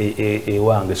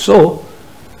ewange. So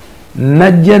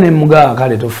najja ne mugaa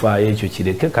kale tofaayo ekyo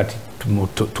kireke kati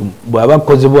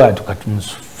bw'abakoze bwatu kati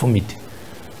musfumite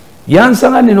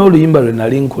yansanga nina oluyimba lwe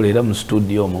nali nkolera mu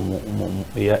studio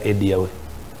ya Eddie we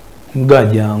mugaa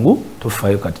jangu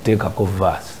tofaayo kati teekako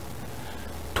verse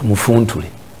tumufuntule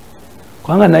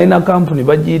kubanga nalina kampuni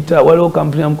bagiyita waliwo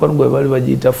kampuni ya mukwano gwe bali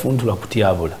bagiyita Funtula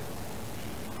Kutyabula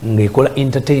ng'ekola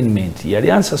entertainment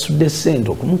yali ansasudde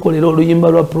ssente okumukolera oluyimba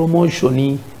lwa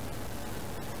promotion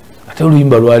ate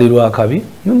oluyimba lwali lwakabi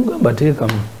nemugamba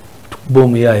teekamu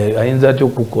bomu yaye ayinza atya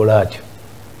okukola atyo.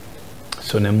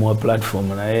 So nemuwa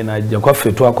platform naye najja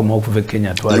kwaffe twakoma okuva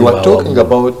Kenya twali. You were talking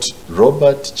about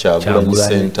Robert Kyagulanyi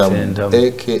Ssentamu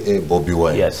aka Bobi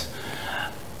Wine. Yes.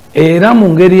 Era mu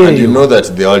ngeri eyo. And you know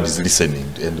that the world is listening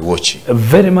and watching.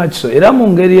 Very much so. Era mu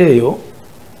ngeri eyo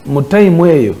mu time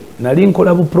eyo nali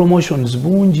nkola bu promotions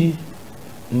bungi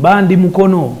mba ndi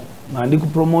mukono nga ndi ku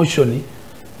promotion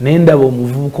nendaba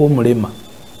omuvubuka omulema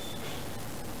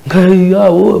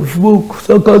ngayawo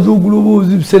kusakaza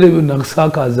ogulubuuzi biseera byonna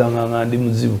kusakazanga nga ndi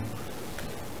muzibu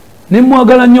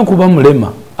nemwagala nnyo kuba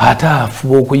mulema ate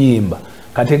afuba okuyimba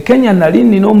kati Kenya nali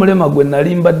nina omulema gwe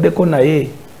nali mbaddeko naye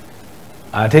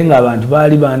ate nga abantu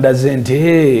baali bandaze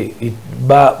nti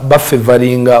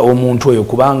bafevaringa omuntu oyo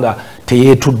kubanga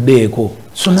teyeetuddeeko.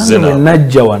 So nange bwe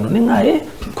najja wano nengaye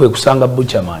kwe kusanga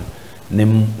Buchaman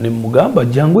ne mugamba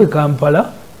jangu e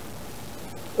Kampala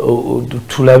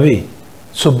tulabe.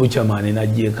 So Buchaman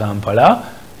najja e Kampala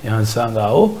yansanga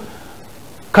awo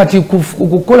kati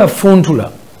kukola Funtula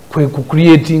kwe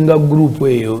kucreatinga group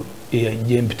eyo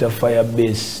gyempita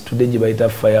Firebase tudde gye bayita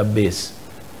Firebase.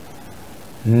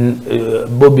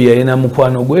 Bobi yalina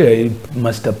mukwano gwe yali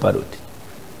Master Parrot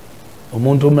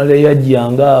omuntu omulala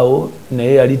yajjanga awo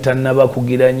naye yali tannaba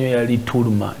kugira nnyo yali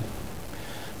Toolman.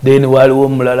 Then waliwo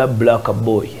omulala Black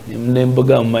Boy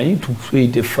nembuga manyi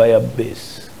tuyite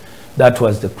Firebase. That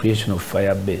was the creation of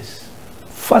Firebase.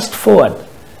 Fast forward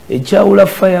ekyawula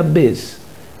Firebase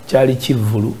kyali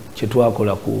Kivulu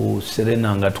kyetwakola ku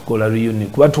Serena nga tukola reunion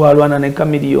kuba twalwana ne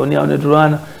Kamiliyoni awo ne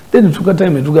tulwana then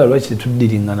tukatime tugala lwaki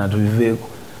tuddiringana tubiveeko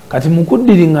kati mu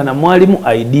kuddiringana mwalimu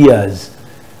ideas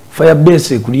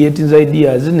Firebase creating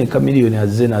ideas ne Kamiliyoni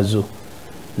azze nazo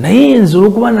naye nze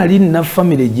olwokuba nali nina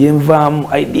family gyenvaamu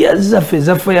ideas zaffe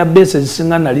za Firebase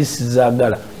zisinga nali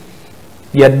sizaagala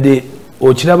yadde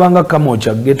okirabanga kamo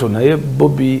kya ghetto naye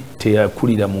Bobi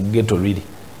teyakulira mu ghetto liri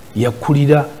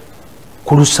yakulira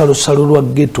ku lusalosalo lwa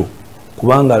ghetto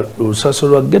kubanga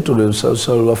olusalosalo lwa ghetto lwe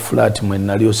lusalosalo lwa flat mwe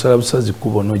nali osala busazi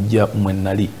kubo nojja mwe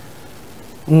nali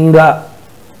nga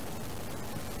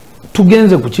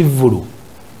tugenze ku Kivulu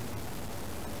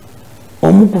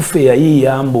omukufe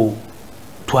yayiyambo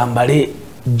twambale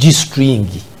G-string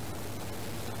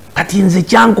kati nze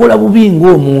kyankola bubi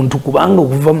ng'omuntu kubanga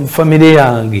okuva mu famire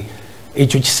yange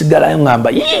ekyo kisigalayo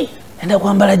ngamba enda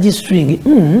kwambala G-string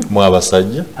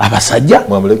abasajja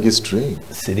mwambale G-string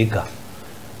sirika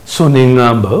so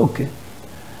nengamba okay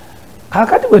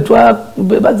kakati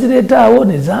bwe bazireeta awo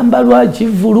ne zambalwa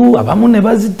Kivulu abamu ne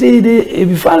baziteere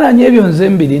ebifaananyi ebyo nze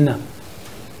mbirina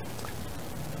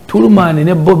Tulumani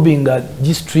ne Bobi nga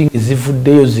G-string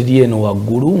zivuddeyo ziri eno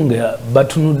waggulu nga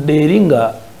batunudde eri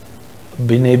nga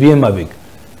bino ebyemabega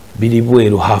biri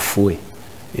bweru halfway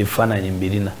ebifaananyi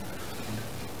mbirina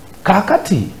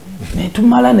kaakati ne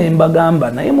tumala ne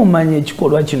mbagamba naye mumanye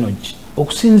ekikolwa kino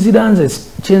okusinziira nze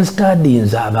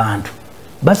kyensikadinze abantu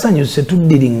basanyuse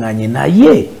tuddiriŋŋanye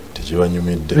naye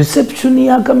reception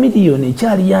ya kamiliyoni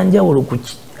ekyali yanjawulo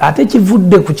ate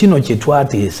kivudde ku kino kye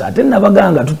twateesa ate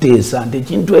nabaganga tuteesa nti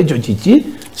ekintu ekyo kiki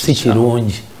si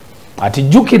kirungi ati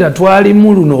jjukira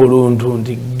twalimu luno oluntu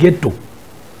nti geto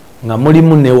nga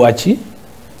mulimu ne waki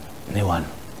ne wano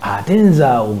ate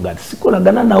nzaawo nga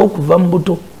sikolagana nawo kuva mu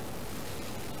buto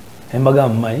embaga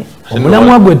mumanyi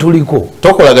omulamwa gwe tuliko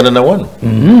tokolagana na wano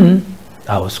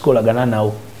awo sikolagana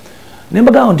nawo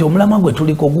nembaga nti omulamwa gwe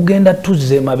tuliko gugenda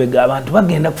tuzze emabega abantu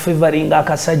bagenda kufevaringa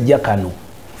akasajja kano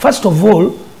first of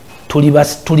all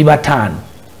tuli bataano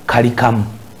kali kamu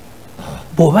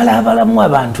bw'obalabalamu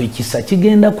abantu ekisa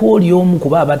kigenda kwoli omu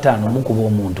kuba abataano mukuba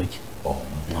omuntu ki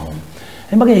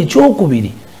embaga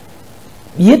ekyokubiri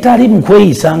ye tali mu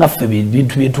kweyisa nga ffe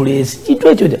bintu byetuleesi kintu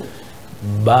ekyo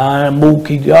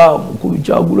bambukira mukulu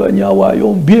Kyagulanyi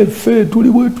awayombi effe tuli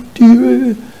bwe tuti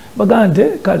baga nti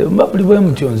kale mbabuli bwe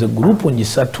mutyonze gurupu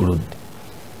ngisatuludde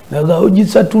naga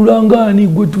ogisatulangani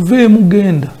gwe tuveemu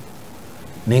genda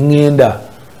neŋŋenda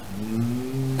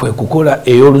kwe kukola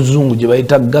ey'oluzungu gye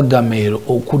bayita gagamero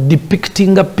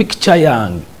okudepictinga picture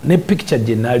yange ne picture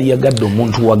gye naali yagadde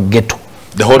omuntu wa ghetto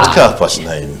the hot campus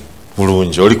 9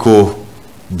 mulungi oli ku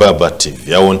Baba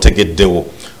TV awo ntegeddewo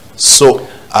so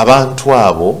abantu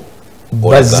abo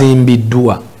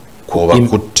bazimbiddwa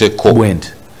obakutteko bwenti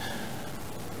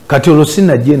kati olwo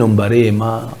sinajja eno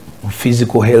mbareema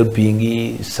physical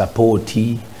helping support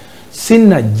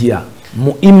sinajja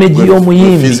mu image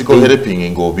y'omuyimbi physical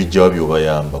helping ng'obijja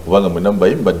wabyobayamba kubanga mwena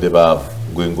mubayimbi badde baavu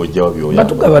gwe ng'ojja wabyoyamba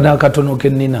batugaba n'akatono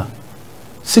kennina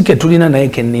si ke tulina naye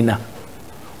kennina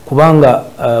kubanga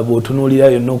bw'otunuulira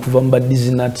yonna okuva mu ba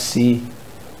Disnuts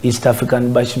East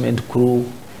African Bashment Crew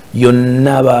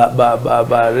yonna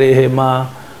barehema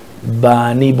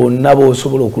baani bonna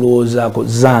b'osobola okulowoozaako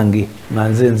zange nga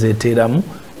nze nzeeteeramu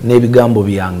n'ebigambo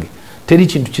byange teri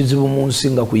kintu kizibu mu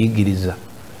nsi nga kuyigiriza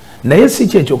naye si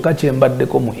kyekyoka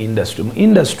kyembaddeko mu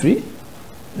industry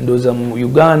ndooza mu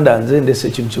Uganda nze ndese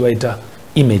ekintu kyebayita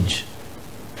image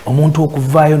omuntu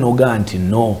okuvaayo noga nti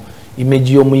no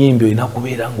image y'omuyimbi olina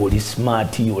kubeera ng'oli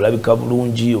smart olabika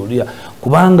bulungi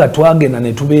kubanga twagenda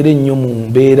ne tubeera ennyo mu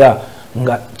mbeera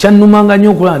nga kyannumanga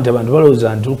nnyo okulaba nti abantu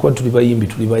balowooza nti tulikuba tuli bayimbi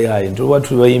tuli bayaaye tulikuba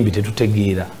tuli bayimbi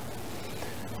tetutegeera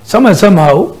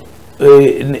somehow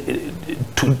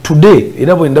today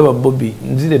era bwe ndaba Bobi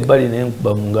nzire ebbali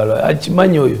nenkuba mu ngalo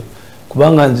akimanyi oyo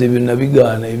kubanga nze byonna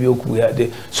bigaana ebyokubwate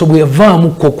so bwe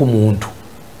yavaamuko ku muntu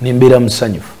nembeera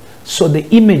musanyufu so the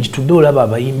image today olaba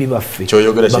abayimbi baffe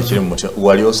kyoyogera kyekiri mu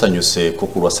wali osanyuseeko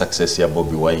ku lwa success ya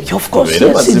Bobi Wine of course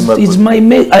yes, it's my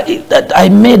I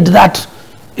made that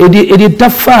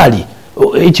ery'ettafaali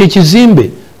ekyo ekizimbe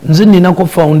nze ninako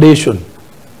foundation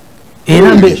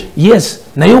era yes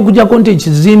naye okujjako nti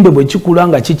ekizimbe bwe kikula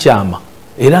nga kikyama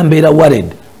era mbeera worried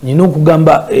nina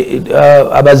okugamba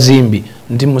abazimbi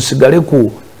nti musigale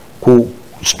ku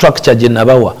structure gye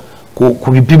nabawa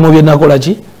ku bipimo bye nakola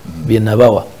ki bye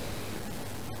nabawa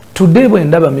today bwe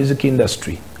ndaba music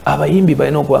industry abayimbi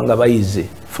balina okuba nga bayize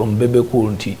from Bebe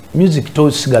Cool nti music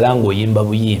tosigala ng'oyimba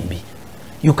buyimbi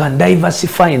you can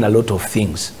diversify in a lot of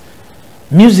things.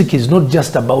 Music is not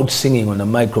just about singing on a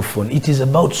microphone. It is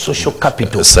about social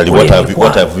capital. Sorry,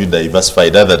 what have you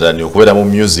diversified other than your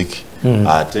music?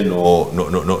 Ate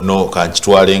no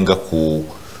kanchitwalenga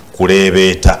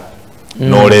kulebeeta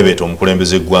no lebeeta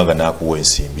omukulembeze gwanga nakuwa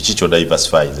ensimbi kicho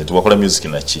diversify nti wakola music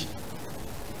nachi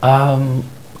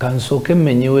kansooke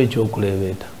mmenyewo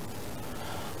ekyokulebeeta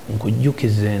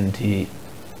nkujjukize nti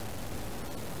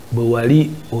bwe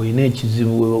wali olina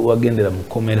ekizibu wagendera mu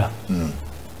komera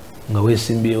nga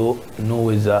weesimbyewo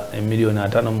noweza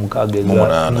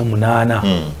 $5,600,000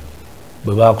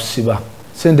 bwe bakusiba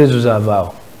sente ezo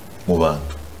zaavaawo mu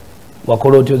bantu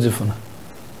wakola otyo zifuna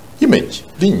image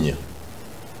linnya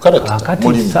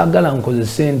kati saagala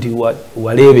nkozese nti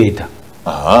waleebeeta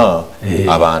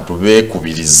abantu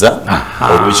beekubiriza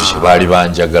olwekyo kye baali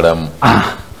banjagalamu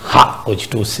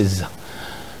okituusizza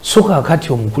so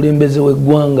kaakati omukulembeze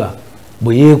w'eggwanga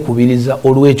bwe yeekubiriza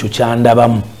olw'ekyo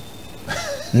kyandabamu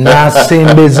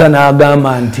n'asembeza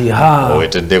n'agamba nti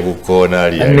owetedde ku koona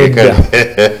nedda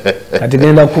kati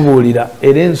genda kubuulira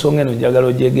era ensonga eno njagala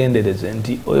ogyegendereze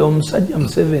nti oyo omusajja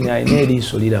Museveni alina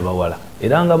eriiso lirabawala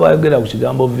era nga bayogera ku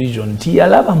kigambo vision nti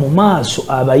yalaba mu maaso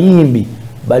abayimbi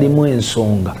balimu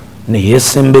ensonga ne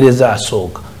yeesembereza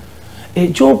asooka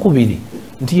Ekyokubiri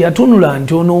nti yatunula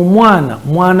nti ono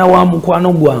mwana wa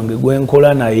mukwano gwange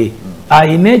gwenkola naye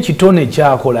ayina ekitone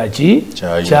kyakola ki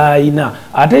kyayina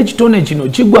ate ekitone kino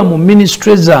kigwa mu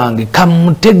ministry zange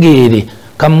kamutegeere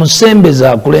kamusembeze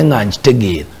akule nga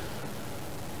nkitegeera.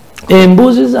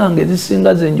 Embuuzi zange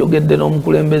zisinga zenjogedde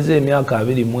n'omukulembeze emyaka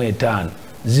 25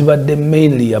 zibadde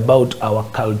mainly about our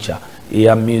culture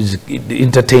ya music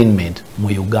entertainment mu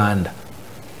Uganda.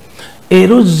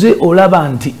 Era zze olaba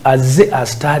nti azze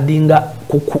astadinga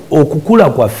okukula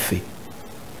kwaffe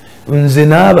nze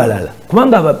n'abalala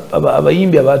kubanga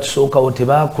abayimbi abatusookawo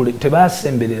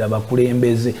tebasemberera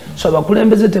bakulembeze, so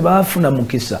abakulembeze tebaafuna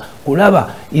mukisa kulaba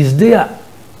is there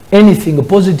anything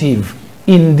positive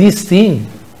in this thing.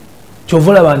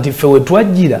 Kyova olaba nti ffe we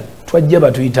twajja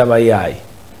batuyita bayaayi.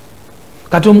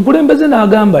 Kati omukulembeze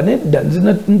n'agamba nedda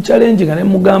nzina challenge nga ne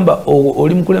mugamba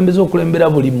oli mukulembeze okulembera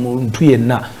buli muntu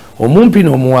yenna, omumpi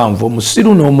n'omuwanvu,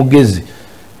 omusiru n'omugezi,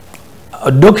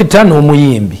 dokita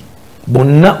n'omuyimbi,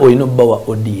 bonna olina obbawa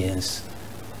audience.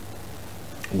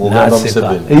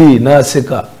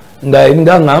 N'aseka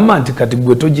nga ngamba nti kati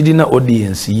gwe togirina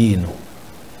audience yiino.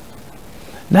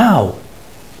 Now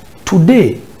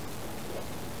today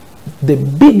the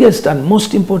biggest and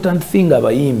most important thing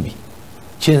abayimbi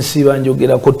kyensiba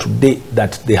njogerako today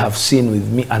that they have seen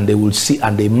with me and they will see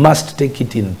and they must take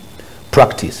it in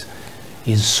practice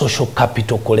is social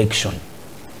capital collection.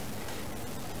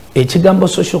 Ekigambo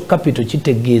social capital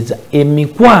kitegeeza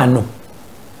emikwano,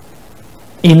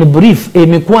 in brief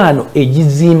emikwano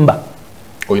egizimba.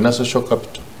 Oyina social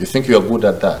capital. You think you are good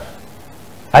at that?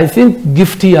 I think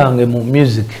gift yange mu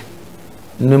music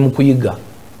ne mu kuyiga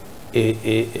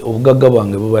obugagga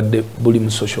bwange bubadde buli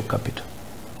mu social capital.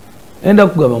 Enda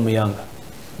kugamba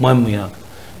mwami muyanga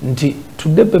nti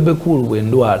tudde Bebe Cool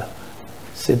bwendwala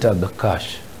setaga cash,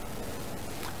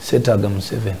 setaga mu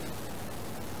 7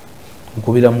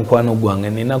 nkubira mukwano gwange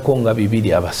ninako nga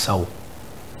 2 abasawo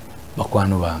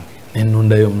bakwano bange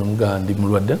nenundayo mugandi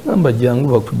mulwadde ngamba jangu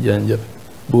bakujjanjabe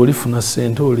bwolifuna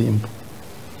sente olimba.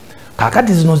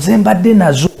 Kakati zino zembadde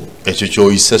nazo ekyo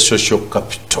kyoyise social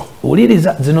capital.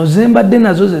 Uliriza zino zembadde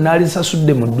nazo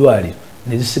zenalisasudde mu ddwaliro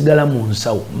nezisigala mu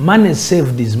nsawo. Money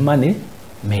saved is money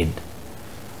made.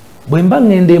 Bwemba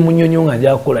ngende munyonyo nga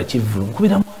jakola kivulu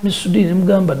nkubira mwami Sudiri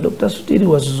nemugamba Dr. Sudiri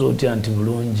wasuzo otya anti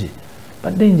bulungi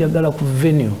badde njagala ku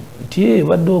venue nti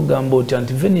badde ogamba otya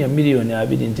anti venue ya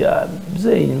 $2,000,000 nti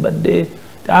zeyi badde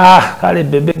kale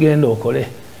Bebe genda okole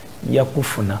nja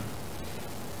kufuna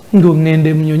ngo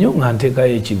ngende munyonyo nga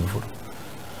ntekayo ekivulu.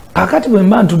 Kakati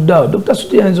bwemba ntuddawo Dr.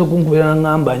 Sudiri ayinza okunkubira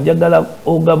ngamba njagala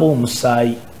ogaba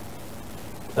omusaayi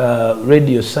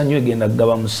radio sanyu egenda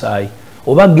kugaba musaayi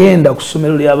oba genda ku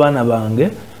ssomero ly'abaana bange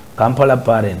Kampala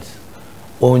parents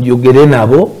onjogere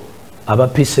nabo aba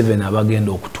P7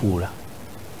 abagenda okutuula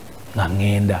nga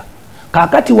ngenda.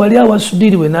 Kakati wali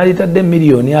awasudiri we nalitadde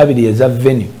 $2,000,000 eza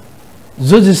venue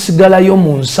zo zisigalayo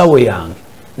mu nsawo yange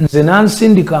nze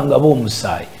nansindikanga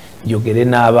b'omusaayi njogere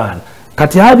n'abaana.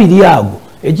 Kati abiri ago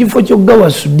ekifo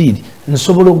ky'okugawa Sudiri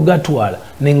nsobola okugatwala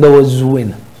nengawa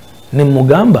Zuwena ne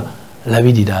mugamba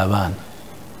labirira abaana.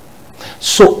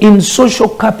 So in social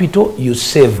capital you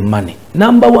save money.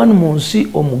 Number 1 munsi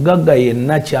omugagga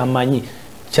yenna kyamanyi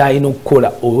kyalina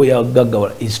okukola oba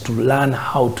yagaggawala is to learn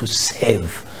how to save,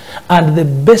 and the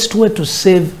best way to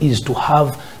save is to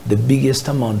have the biggest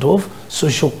amount of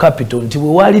social capital. Nti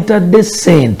bwe walitadde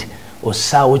sente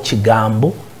osaawo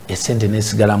kigambo esente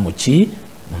nesigala muki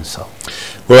munsawo.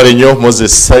 Wali nnyo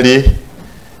Moses Sali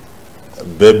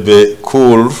Bebe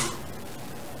Cool.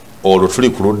 Olwo tuli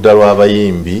ku ludda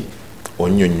lw'abayimbi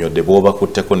onnyonnyodde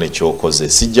bw'obakutteko nekyokoze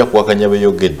sijja kuwakanya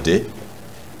beeyogedde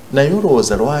naye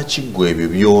olowooza lwaki gwe ebyo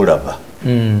byolaba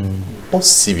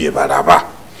si bye balaba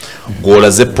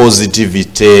gw'olaze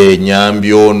positivity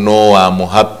nyambi ono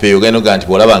amuhappe ogenda ogaa nti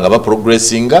bw'olaba nga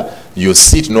baprogressinga you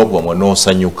sit n'okubamwa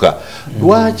n'osanyuka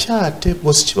lwaki ate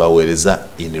bosi kibaweereza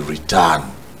in return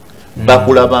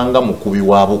bakulabanga mukubi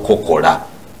wa bukokola?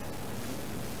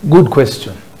 Good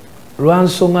question.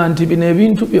 Lwansonga nti bino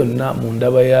ebintu byonna mu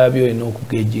ndaba yaabyo ena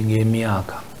okugejinga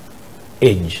emyaka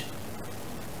age,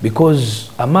 because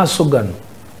amaaso gano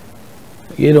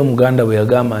era omuganda bwe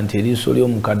yagamba nti eriiso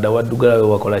ly'omukadde waddugala we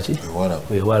wakola ki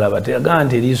wewalaba, teyagamba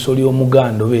nti eriiso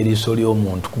ly'omuganda oba eriiso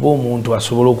ly'omuntu kuba omuntu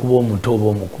asobola okuba omuto oba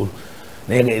omukulu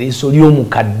naye eriiso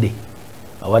ly'omukadde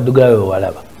awaddugala we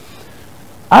wewalaba.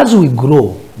 As we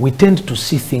grow we tend to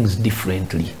see things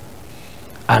differently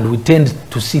and we tend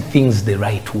to see things the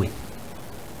right way.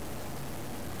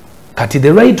 Kati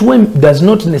the right way does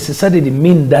not necessarily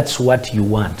mean that's what you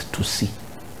want to see,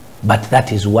 but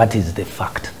that is what is the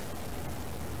fact.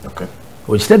 Okay.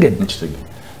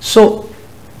 So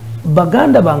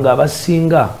baganda bange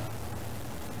abasinga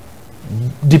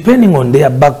depending on their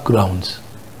backgrounds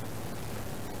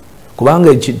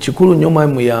kubanga kikulu nnyo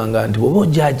mwami Muyanga nti bw'oba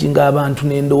ojajinga abantu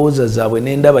n'endowooza zaabwe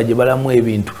n'endaba gye balamu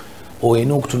ebintu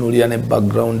olina okutunuulira ne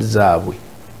background zaabwe.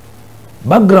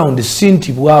 Background si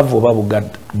nti bwavu oba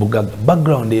bugagga,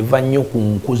 background eva nnyo ku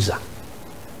nkuza.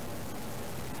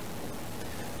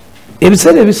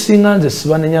 Ebiseera ebisinga nze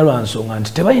sibanenya lwa nsonga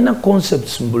nti tebalina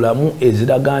concepts mu bulamu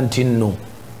eziraga nti nno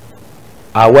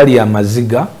awali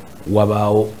amaziga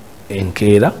wabaawo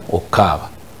enkeera okukaaba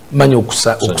manyi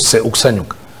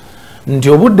okusanyuka nti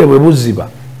obudde bwe buziba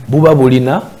buba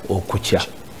bulina okukya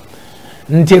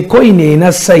nti ekoyini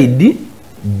erina sayidi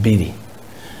bbiri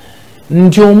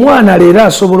nti omwana leero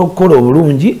asobola okukola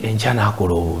obulungi enkya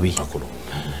n'akola obubi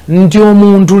nti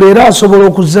omuntu leero asobola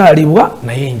okuzaalibwa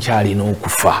naye enkya alina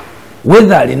okufa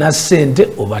whether alina ssente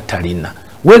oba talina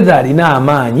whether alina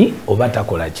amaanyi oba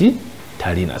takola ki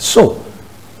talina. So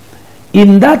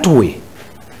in that way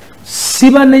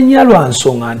sibanenya lwa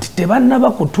nsonga nti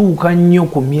tebannaba kutuuka nnyo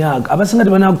ku myaka abasinga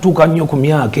tebannaba kutuuka nnyo ku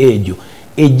myaka egyo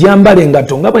ejjambala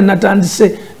engatto nga bwe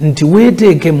natandise nti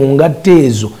weeteeke mu ngatto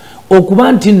ezo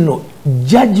okuba nti nno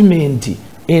judgment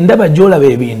endaba gy'olaba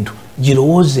ebintu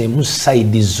girowoozeemu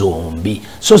sayidi zombi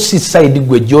so si sayidi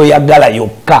gwe gy'oyagala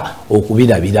yokka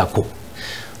okubirabirako.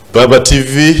 Baba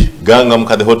TV ganga mu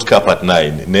the hot cup at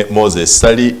 9 ne Moses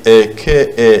Sali aka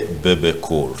Bebe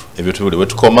Cool ebyo tubuli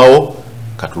wetukomawo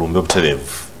katulumbe buterevu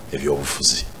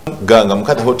ebyobufuzi ganga mu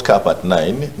the hot cup at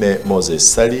 9 ne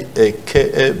Moses Sali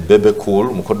aka Bebe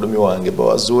Cool mukodomi wange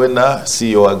bawazuwena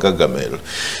CEO wa Gagamel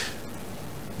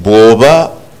bwoba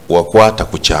wakwata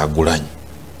ku Kyagulanyi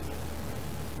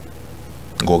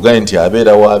ngoga nti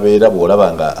abeera wabeera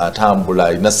bwolaba nga atambula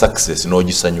alina success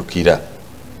n'ogisanyukira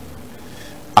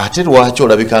ate lwaki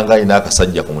olabikanga alina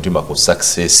akasajja ku mutima ku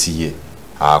success ye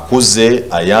akuze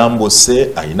ayambuse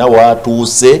alina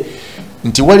waatuuse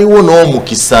nti waliwo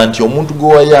n'omukisa nti omuntu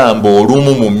gwe wayamba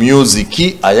olumu mu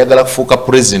music ayagala kufuuka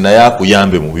president naye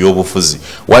akuyambe mu byobufuzi.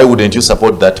 Why wouldn't you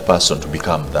support that person to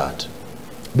become that?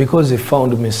 Because he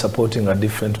found me supporting a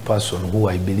different person who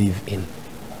I believe in.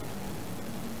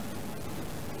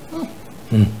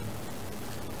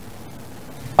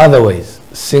 Otherwise,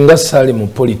 singa sali mu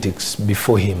politics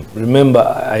before him. Remember,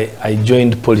 I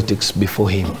joined politics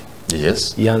before him.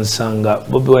 Yes. Ensonga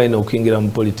Bobi Wine okingira mu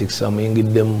politics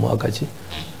amuyingidde mu mwaka ki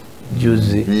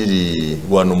juzi biri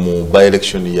wano mu by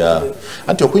election ya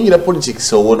anti okwingira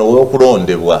politics owono we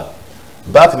okulondebwa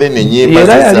back then enyimba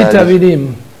yali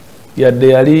tabirimu yadde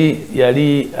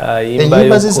yali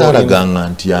imba zisaraganga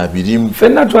nti abirimu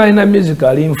fenna twalina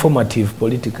musical informative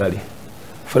politically.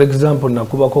 For example,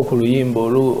 nakubako ku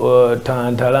luyimbo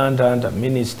tanta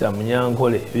minister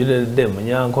Munyankole birede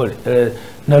Munyankole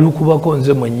nalukubako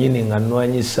nze mwennyini nga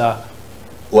nnwanyisa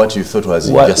what you thought was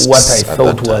injustice. What I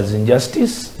thought was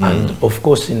injustice. And of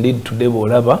course indeed today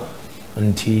bolaba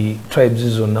nti tribes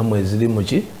zonna mwe ziri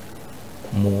muki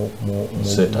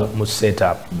mu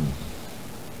setup.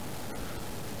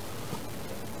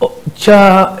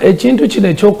 Cha ekintu kino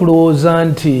ekyokulowooza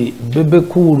nti Bebe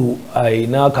Cool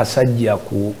ayina akasajja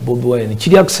ku Bobi Wine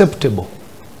kiri acceptable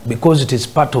because it is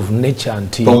part of nature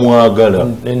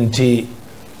nti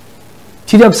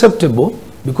kiri acceptable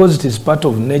because it is part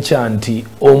of nature nti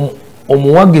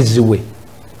omuwagizi we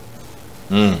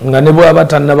nga ne bw'aba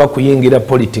tannaba kuyingira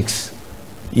politics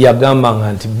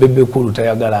yagamba nti Bebe Cool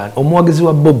tayagala omuwagizi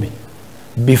wa Bobi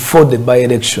before the by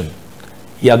election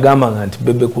yagamba nti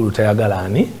Bebe Cool tayagala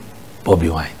ani Bobi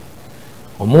Wine.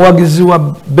 Omuwagizi wa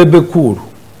Bebe Cool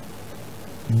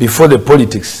before the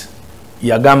politics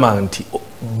yagamba nti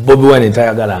Bobi Wine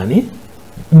tayagala ani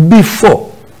before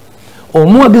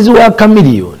omuwagizi wa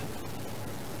Chameleon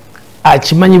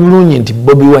akimanyi bulungi nti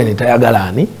Bobi Wine tayagala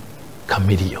ani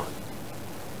Chameleon.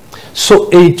 So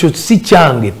ekyo si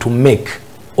kyange to make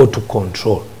or to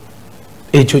control.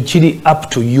 Ekyo kiri up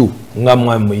to you nga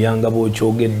mwami Muyanga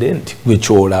bw'okyogedde nti gwe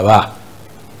kyolaba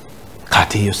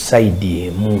kati eyo side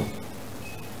emu.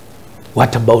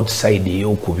 What about side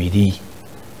ey'okubiri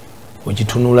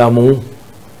ogitunulamu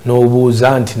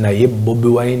n'obuuza nti naye Bobi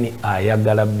Wine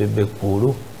ayagala Bebe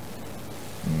Cool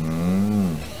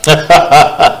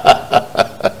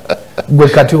gwe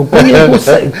kati okoyireyo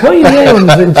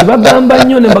nze nkibagamba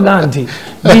nnyo ne mbaga nti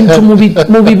bintu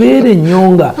mu bibeere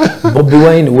nnyo nga Bobi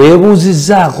Wine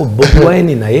weebuuzizzaako Bobi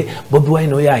Wine naye Bobi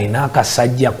Wine oyo alina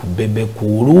akasajja ku Bebe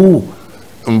Cool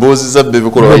mbuuzizza Bebe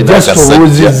Cool alina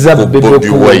akasajja ku Bobi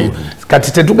Wine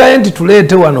kati tetugaye nti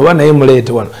tuleete wano oba naye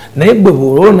muleete wano naye gwe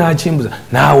bw'olwo n'akimbuza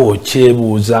naawe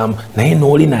okyebuuzaamu naye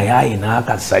n'oli naye alina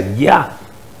akasajja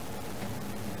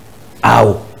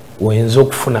awo wenza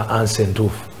okufuna ansa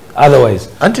entuufu otherwise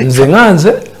nze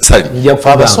nganze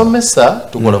abasomesa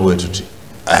tukola bwe tuti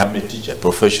I am a teacher,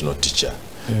 professional teacher.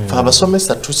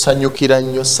 Abasomesa tusanyukira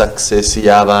nnyo success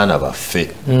y'abaana baffe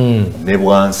ne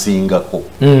bwansingako.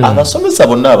 Abasomesa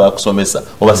bonna abakusomesa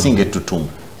obasinga ettutumu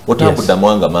otambudda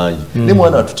mwanga mangi ne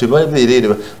mwana watu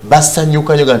tebabeerere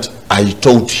basanyuka nnyo nti I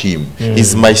taught him,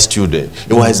 is my student,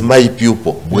 he was my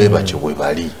pupil. Bwe bakyo bwe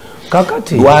bali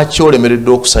kakati lwaki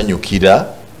olemeredde okusanyukira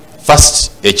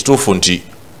first ekituufu nti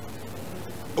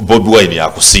Bobi Wine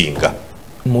yakusinga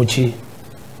muki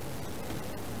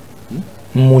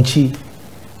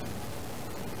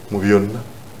mu byonna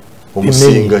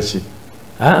omusinga ki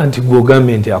anti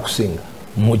gwogambye nti akusinga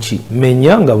muki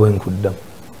menya nga bwe nkuddamu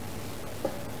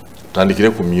tandikire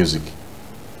ku music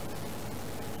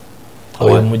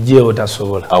oyo mugyeewo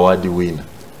tasobola award winner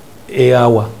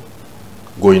eyawa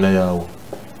goyina yawo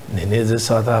neneze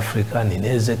South Africa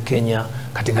neneze Kenya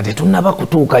kati nga tetunnaba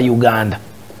kutuuka Uganda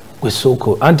gwe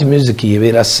soko anti music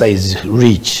yebeera size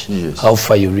reach how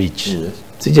far you reach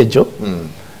si kyekyo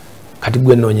kati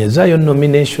gwe noonyezaayo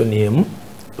nomination emu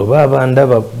oba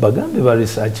abandaba bagambe ba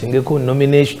researchingeko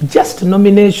nomination just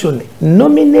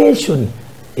nomination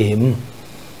emu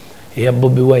eya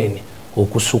Bobi Wine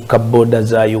okusukka boda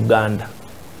za Uganda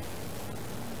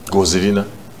gozirina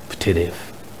butereevu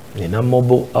nina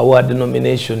Mobile Award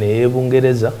nomination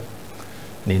ey'Ebungereza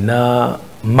nina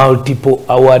multiple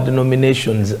award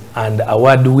nominations and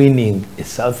award winning in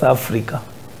South Africa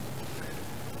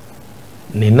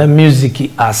nina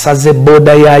music asaze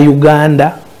boda ya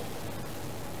Uganda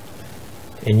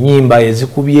enyimba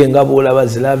ezikubye nga bwolaba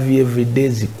zilavi everyday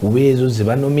zikuba ezo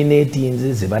ziba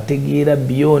nominatinze zibategeera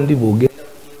beyond bwogenda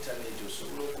ku internet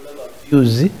osobola okulaba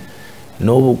views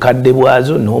n'obukadde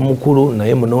bwazo n'omukulu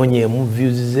naye munoonyeemu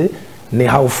views ze ne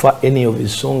how far any of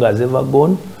his song has ever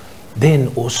gone then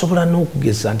osobola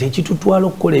n'okugeza nti ekitutwala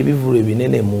okukola ebivulu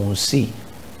ebinene mu nsi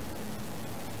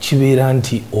kibeera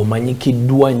nti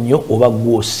omanyikiddwa nnyo oba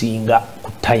gwosinga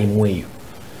ku time eyo.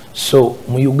 So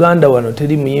mu Uganda wano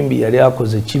teri muyimbi yali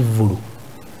akoze kivulu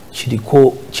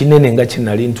kiriko kinene nga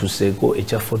kinali ntuseeko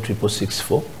ekya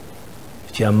 4664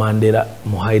 kya Mandela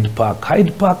mu Hyde Park.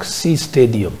 Hyde Park Sea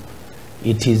Stadium,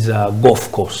 it is a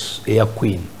golf course eya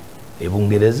Queen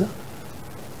Ebungereza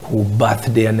ku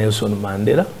birthday ya Nelson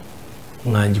Mandela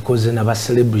nga ngikoze n'aba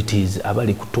celebrities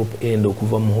abali ku top end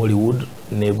okuva mu Hollywood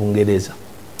ne Ebungereza.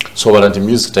 So balanti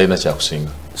music talina kyakusinga.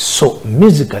 So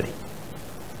musically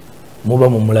muba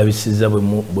mumulabisiza bwe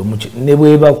ne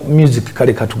bweba music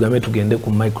kale katugambe tugende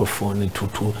ku microphone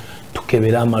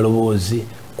tukebera amaloboozi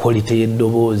quality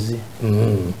y'eddoboozi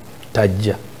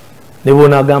tajja ne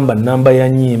bona gamba namba ya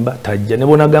nyimba tajja ne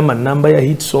bona gamba namba ya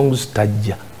hit songs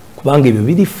tajja kubanga ebyo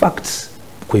biri facts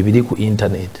kwe biri ku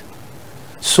internet.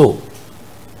 So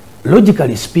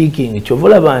logically speaking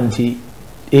chovola banti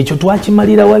ekyo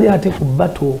twakimalira wali ate ku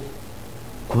battle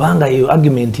kubanga iyo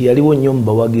argument yaliwo nnyo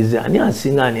mbawagizi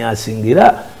ani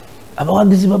asingira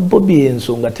abawagizi ba Bobi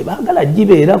Ensonga tebagala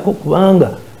gibeerako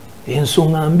kubanga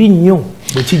ensonga mbi nnyo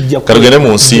bwekijja kalugende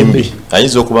mu nsimbi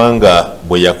ayinza okubanga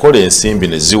bwe yakola ensimbi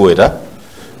ne ziwera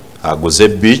aguze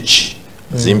beach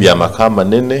zimbi amakamba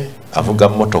nene avuga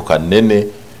motoka nene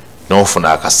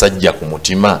n'ofuna akasajja ku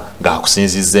mutima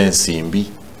ng'akusinzizza ensimbi.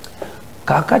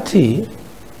 Kakati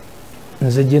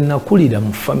nze gye nakulira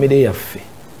mu famire yaffe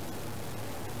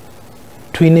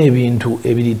tulina ebintu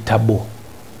ebiri tabo.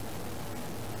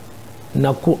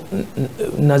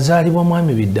 Nazaalibwa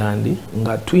mwami Bidandi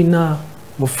nga tulina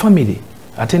mu famire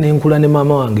ate nenkula ne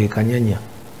maama wange Kanyanya.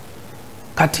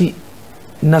 Kati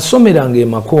nasomeranga e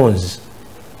Makonzi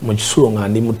mu Kisulo nga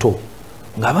ndi muto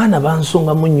ng'abaana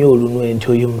bansongamu nnyo olunwe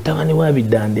nti oyo mutabani wa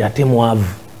Bidandi ate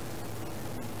mwavu.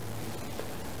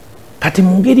 Kati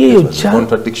mungeri eyo cha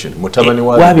contradiction mutabani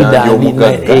wa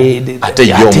Bidandi ate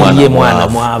ye mwana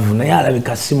mwavu naye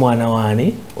alabika si mwana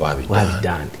wani wa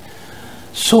Bidandi.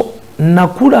 So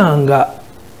nakulanga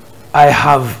I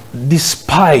have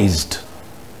despised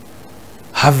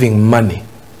having money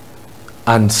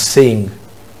and saying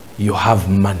you have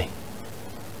money.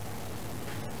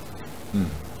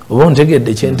 Oba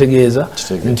ntegedde kyentegeeza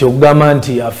nti okugamba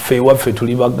nti affe waffe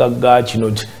tuli bagagga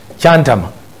kino kyantama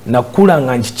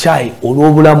nakulanga nkikyayi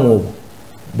olw'obulamu obwo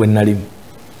bwe nalimu.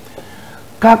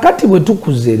 Kaakati bwe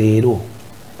tukuze leero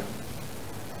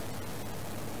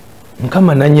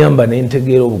Mukama nanyamba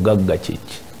nentegeera obugagga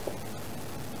kiki.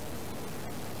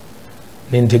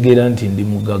 Nentegeera nti ndi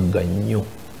mugagga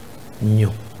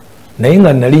nnyo naye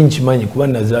nga nali nkimanyi kuba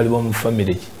nazaalibwa mu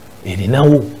famire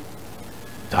erinawo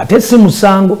ate si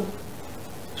musango.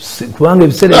 kubanga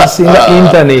ebiseera ebisinga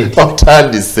internet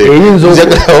otandise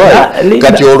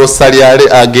kati olosalyale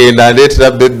agenda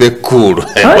aleetera Bebe Cool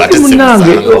ati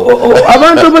munange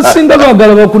abantu abasinga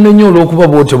baagala bakunenya olw'okuba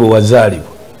bwotyo bwe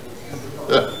wazaalibwa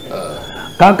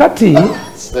kakati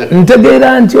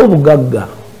ntegeera nti obugagga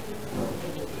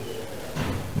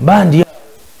bandi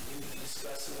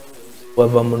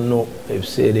wava muno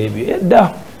ebiseera ebyo edda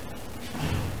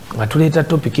nga tuleeta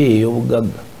topiki eyo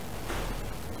ey'obugagga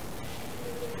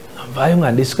nvaayo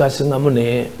nga ndisikasingamu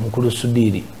ne mukulu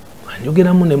Sudiri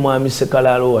anjogeramu ne mwami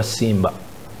Sekalaalo wa Simba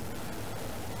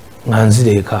nga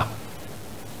nzira eka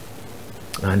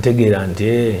nga ntegeera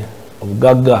nti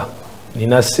obugagga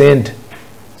nina sente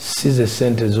si ze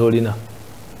sente z'olina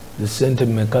ze sente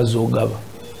mmeka z'ogaba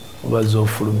oba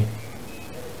z'ofulumya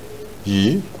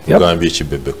ugambye eki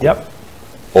Bebe Cool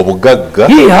obugagga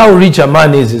how rich a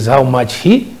man is how much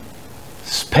he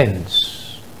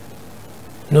spends,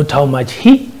 not how much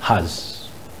he has.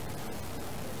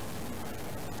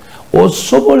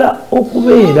 Osobola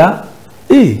okubeera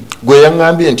gwe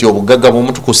yangambye nti obugagga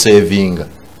bw'omuntu kusevinga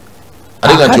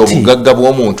ate nti obugagga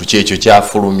bw'omuntu kyekyo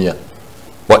kyafulumya.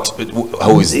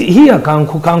 How is it? Here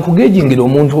kankugejingira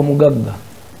omuntu omugagga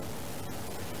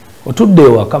otudde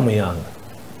ewaka muyanga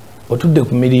otudde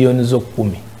ku miliyoni zo 10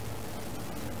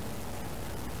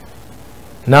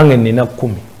 nange nina 10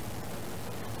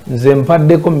 nze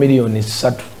mpaddeko miliyoni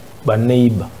 3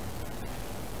 baneiba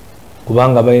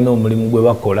kubanga balina omulimu gwe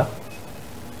bakola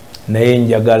naye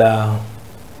njagala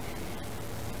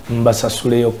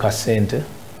mbasasuleyo kasente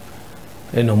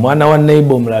eno mwana wa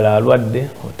neiba omulala alwadde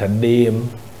otaddeyemu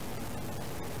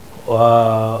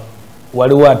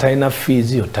waliwo atalina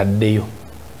fees otaddeyo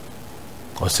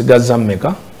osigaza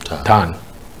mmeka 5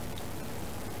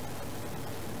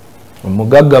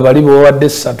 omugagga bali bowadde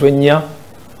 3 4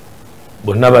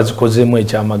 bonna bazikozeemu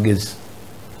ekyamagezi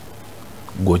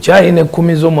gokyayina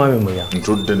 10 z'omwami muya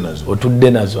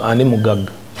otudde nazo ani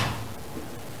mugagga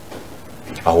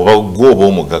awo bagwoba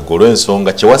omugagga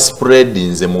olw'ensonga kyewa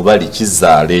spreadinze mubali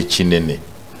kizaala ekinene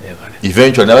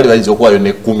eventually nabali bayinza okuwayo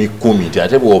ne 10 nti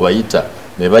ate bw'obayita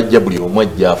ne bajja buli omu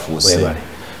ajja afuuse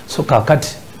so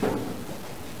kakati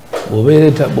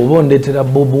bw'oba ondeetera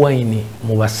Bobi Wine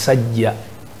mu basajja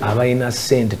abalina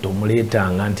sente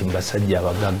tomuleetanga nti mbasajja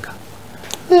abagagga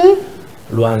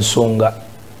lwa nsonga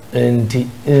nti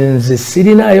nze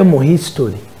sirinayo mu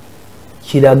history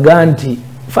kiraga nti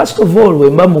first of all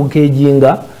wemba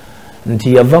mukejinga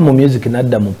nti yava mu music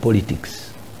nadda mu politics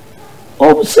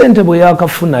obusente bwe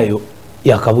yakafunayo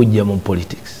yakabujja mu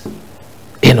politics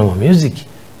eno mu music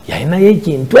yalinayo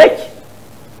ekintu eki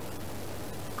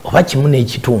oba kimu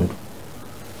n'ekitundu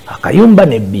akayumba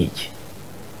ne biiki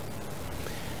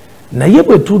naye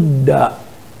bwe tudda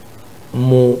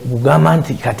mu kugamba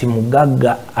nti kati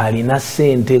mugagga alina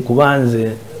sente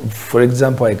kubanze for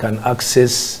example I can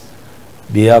access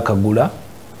byakagula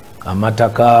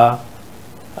amataka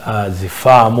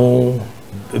zifaamu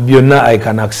byonna I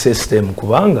can access them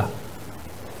kubanga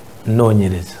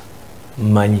noonyereza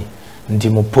mmanyi nti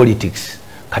mu politics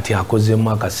kati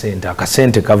akozemu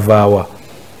akasente kavaawa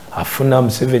afuna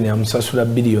Museveni amusasula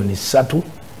biliyoni 3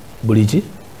 buliki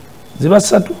ziba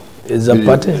 3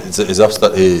 ezapate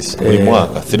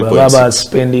baba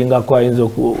spendingako ayinza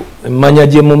mmanya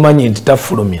gye mumanyi nti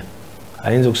tafulumya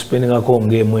ayinza okuspendingako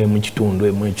ng'emu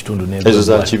ekitundu ezo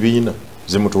za kibiina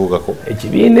zimutuukako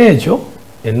ekibiina ekyo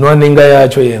ennwaninga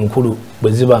yakyo yenkulu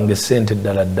bwe zibanga essente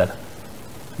ddala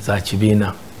za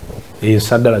kibiina eyo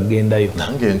sagala gendayo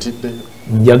nange ntiddeyo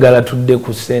njagala tudde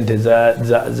ku sente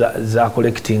za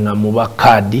collectinga mu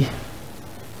bakaadi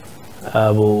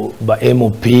abo ba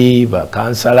MP ba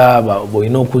kansala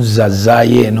boina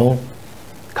okuzzazaayo eno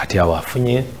kati awo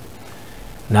afunye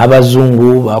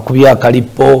n'abazungu bakubye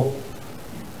akalipo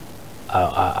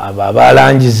abo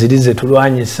abalangi ziri ze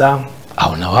tulwanyisa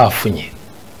awo nawo afunye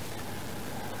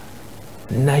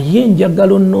naye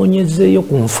njagala onnoonyezeeyo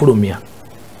ku nfulumya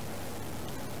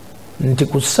nti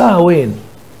ku ssaawa eno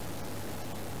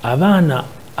abaana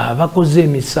abakoze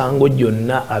emisango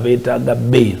gyonna abeetaaga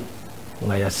bail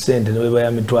nga ya sente nebweba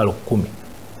ya mitwalo 10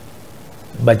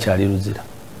 bakyali luzira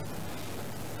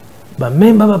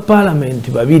bamemba ba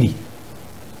palamenti 2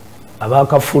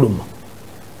 abakafuluma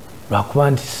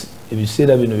lwakuba nti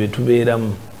ebiseera bino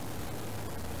byetubeeramu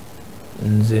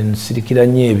nze nsirikira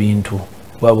nnyo ebintu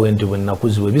kuba bwe nti bwe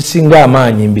nnakuziwe bisinga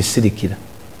amaanyi mbisirikira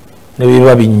ne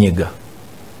biba binnyega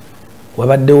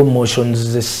wabaddewo motions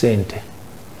z'essente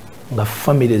nga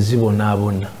famire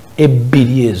zibonaabona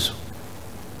 2 ezo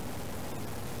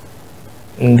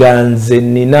nga nze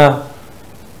nina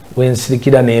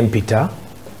wensirikira n'empita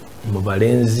mu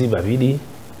balenzi 2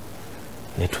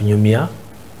 ne tunyumya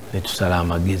ne tusala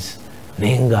amagezi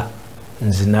nenga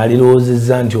nze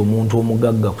naliroozezza nti omuntu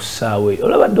omugagga ku ssaawa eyo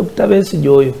olaba Dr. Besigye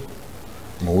oyo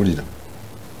muwulira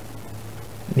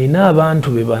nina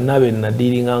abantu be bana be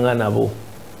nadiringanga nabo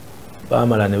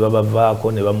baamala ne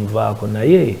babavaako ne bamuvaako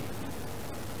naye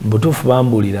mbutuufu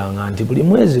bambuuliranga nti buli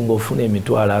mwezi ng'ofuna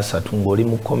 $30,000 ng'oli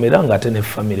mu kkomera ng'ate ne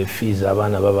family fees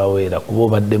abaana babaweera kuba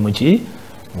obadde muki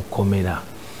mu kkomera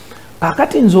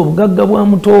kakati nze obugagga bwa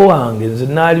muto wange nze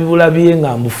naali bulabye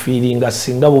nga mbufiiringa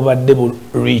singa bubadde bu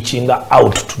reaching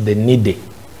out to the needy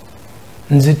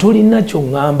nze tulina kyo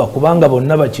ŋŋamba kubanga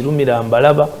bonna bakirumira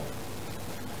mbalaba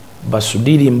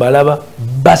basudiri mbalaba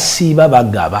basiiba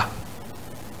bagaba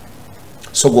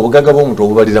so obugagga bw'omuntu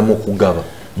obubalira mu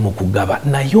kugaba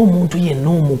naye omuntu yenna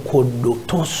omukoddo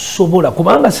tosobola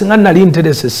kubanga singa nali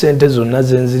nterese sente zonna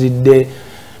zenziridde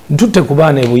ntute ku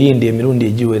baana ebuyindi emirundi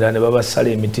egiwera ne babasala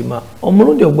emitima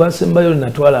omulundi ogwasembayo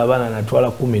natwala abaana natwala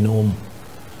 11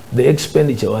 the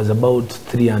expenditure was about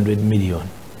 300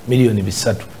 million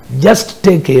bisatu just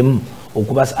take him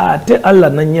okubasa ate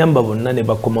Allah nanyamba bonna ne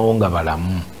bakomawo nga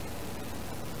balamu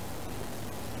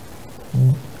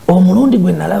omulundi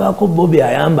gwe nalabako Bobi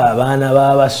ayamba abaana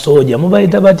b'abasoja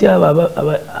mubayita batya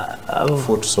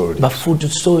foot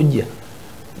soldier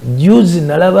juzi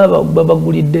nalaba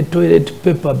babagulidde toilet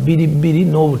paper 2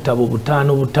 n'obutabo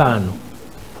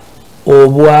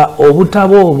 5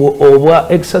 obutabo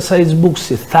obwa exercise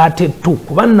books 32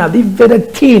 kuba nali very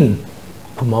keen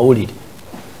ku mawulire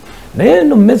naye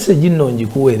no message nno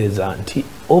ngikuweereza nti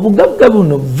obugagga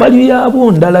buno value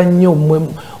yabwo ndala nnyo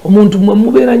omuntu mwe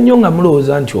mubeera nnyo nga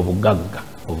mulowooza nti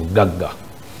obugagga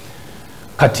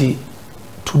kati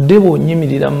tudde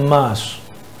bw'onnyimirira mu maaso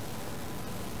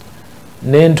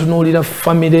nentunuulira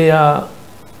famire ya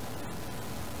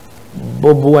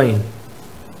Bobi Wine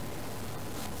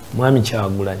mwami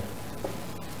Kyagulanyi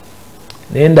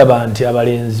nendaba nti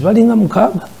abalenzi balinga 6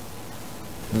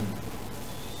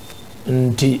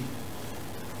 nti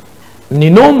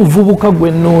nina omuvubuka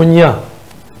gwe nnoonya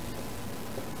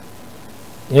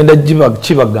ngenda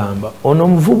kibagamba ono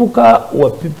omuvubuka wa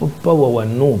People Power wa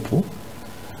Nuupu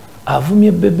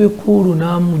avumye Bebe Cool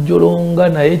n'amujolonga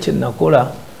naye kye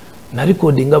nakola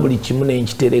nalikodinga buli kimu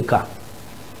nenkitereka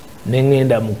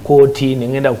nengenda mu kooti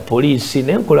nengenda ku poliisi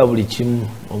nenkola buli kimu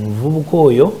omuvubuka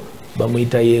oyo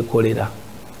bamuyita yeekolera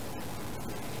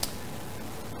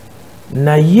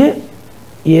naye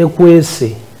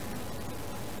yeekwese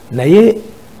naye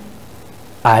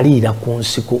aliira ku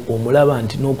nsiko omulaba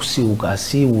nti n'okusiiwuka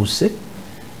asiiwuuse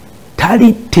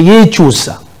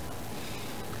teyeekyusa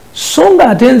so nga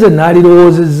ate nze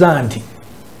naalirowoozezza nti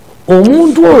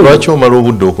omuntu oyo lwaki omala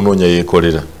obudde okunoonya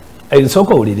yeekolera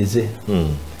nsooka owulirize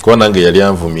kuba nange yali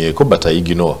anvumyeko but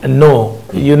ignore no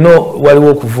you know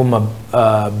waliwo okuvuma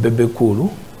Bebe Cool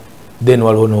then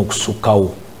waliwo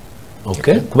n'okusukkawo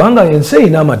okay kubanga ensi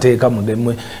erina amateeka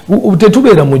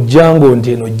tetubeera mu jjango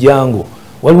nti eno jjango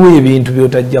waliwo ebintu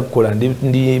byotajja kukola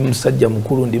ndi musajja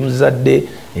mukulu ndi muzadde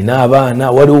nina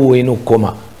abaana waliwo weina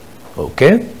okukoma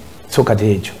okay so kati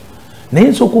ekyo naye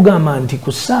nso okugamba nti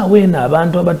ku ssaawa eno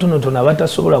abantu abatonotono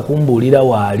abatasobola kumbuulira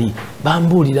waali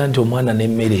bambuulira nti omwana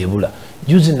n'emmere ebula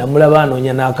juzi namulaba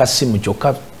anoonya n'akasimu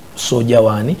kyokka soja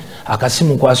waani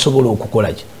akasimu kwasobola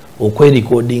okukola ki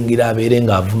okwerikodingira abeere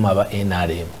ng'avuma aba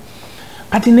NRM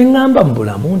kati ne ŋŋamba mu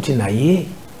bulamu nti naye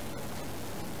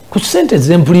ku ssente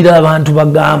zempulira abantu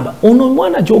bagamba ono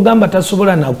omwana kyogamba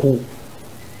tasobola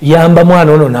nakuyamba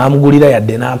mwana ono n'amugulira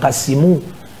yadde n'akasimu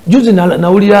juzi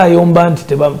nawulira ayomba nti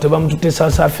tebamutute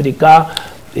South Africa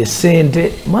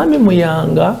esente mwami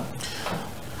muyanga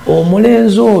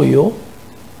omulenzi oyo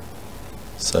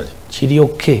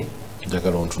kiryoke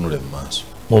njagala ontunule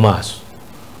mu maaso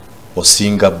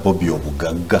osinga Bobi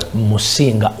obugagga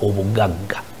musinga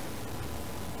obugagga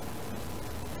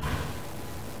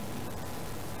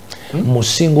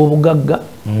musinga obugagga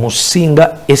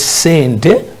musinga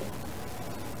essente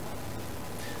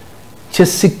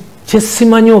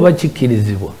kyesimanyi oba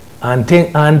kikkirizibwa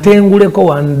antenguleko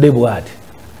wande bwati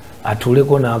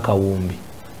atuuleko n'akawumbi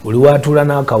buli waatuula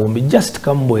n'akawumbi just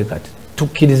kamubwe kati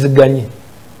tukkiriziganye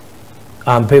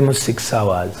ampeemu 6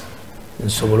 hours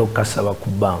nsobola okukasaba ku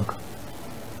banka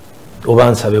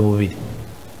oba nsabe bubiri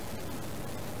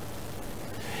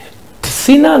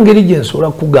sina ngeri gye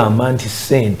nsobola kugamba nti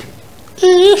ssente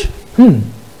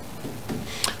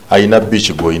ayina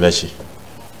biiki gw'oyina ki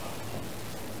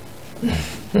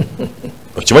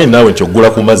okimanyi naawe nti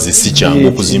oggula ku mazzi si kyangu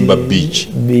okuzimba biiki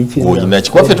gw'oyina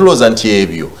ki kwaffe tulowooza nti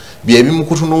ebyo byebimu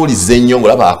kutunuuliza ennyo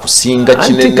ng'olaba akusinga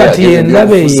kinene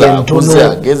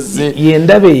ageze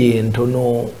yendaba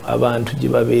eyentono abantu gye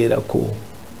babeerako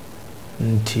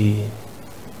nti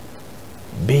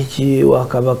bichi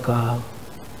wakabaka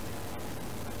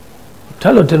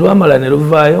talo terwamala ne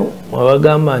luvaayo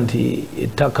wabagamba nti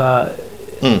ettaka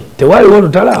tewaliwo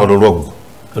olutala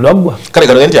olwaggwa kale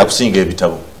kano nti akusinga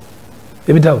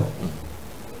ebitabo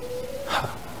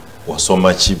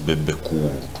wasoma ki Bebe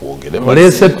Cool twogere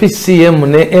olese PCM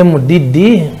ne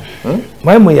MDD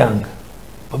mwaye muyanga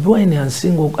Bobi Wine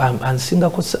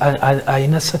ansinga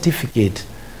ayina certificate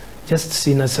just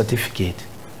sina certificate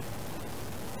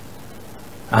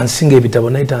ansinga ebitabo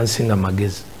naita ansinga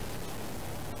magezi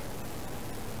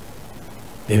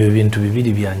ebyo bintu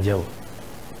bibiri byanjawo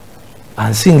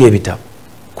ansinga ebitabo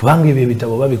kubanga ebyo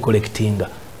ebitabo babi collectinga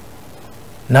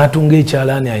natunga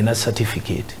ekyalaani ayina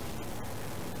certificate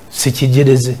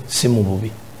sikijereze si mu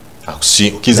bubi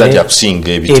ukiza nti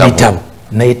akusinga ebitabo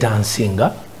naita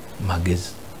ansinga magezi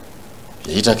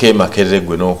yayitako emakerere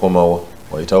gwe n'okomawo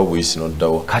wayitawo buyisi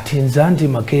n'oddawo kati nza nti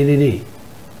makerere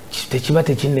tekiba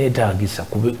tekineetaagisa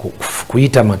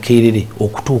kuyita makerere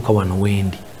okutuuka wano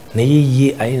wendi naye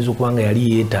ye ayinza okubanga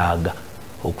yali yeetaaga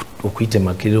okuyita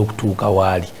makerere okutuuka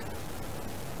waali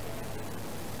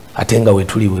ate nga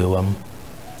wetuli wewamu.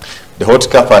 The Hot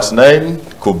Cup at 9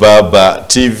 Kubaba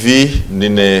TV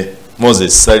nine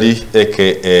Moses Sali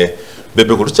aka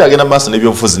Bebe Cool tukyagenda maaso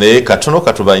n'ebyobufuzi naye katono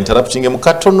katuba interrupting mu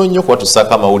katono nnyo kwa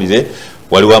tusaka amawulire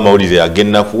waliwo amawulire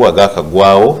agennaku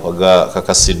agakagwawo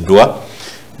agakakasiddwa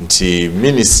nti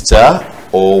minisita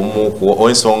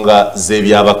ow'ensonga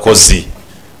z'ebyabakozi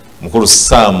mukulu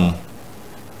Sam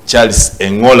Charles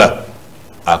Engola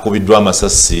akubiddwa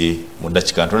amasasi mu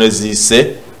ddakiika ntono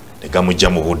eziyise ne gamujja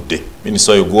mu budde.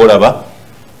 Minisita oyo gw'olaba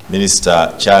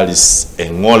Minister Charles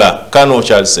Engola, Kano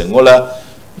Charles Engola,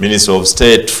 Minister of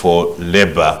State for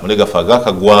Labour. Mulegafa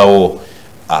agakagwawo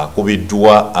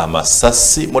akubiddwa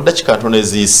amasasi mu ddakiika ntono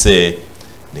eziyise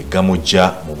ne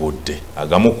gamujja mu budde.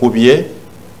 Agamukubye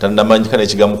tannamanyika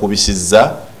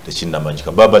n'ekigamukubisizza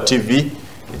tekinnamanyika. Baba TV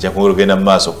ejja kugenda mu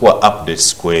maaso kuwa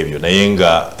updates ku ebyo naye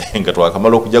nga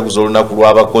twakamala okujaguza olunaku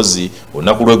lw'abakozi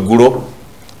olunaku lw'eggulo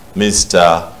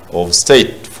Minister of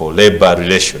State for Labour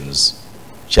Relations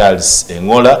Charles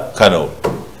Engola Kano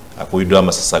akubiddwa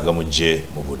amasasi agamujje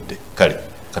mu budde. Kale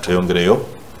katweyongereyo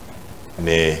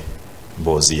ne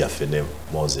mboozi yaffe ne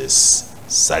Moses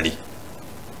Sali.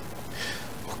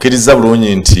 Okkiriza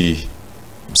bulungi nti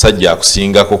musajja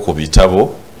akusingako ku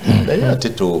bitabo naye ate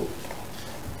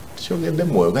kyogedde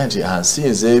mwoyo nti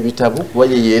ansinze ebitabo kuba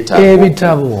ye yeetaaga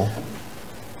ebitabo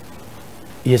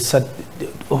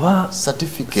oba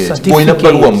certificate boyina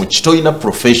baluwa mu kitoyina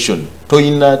profession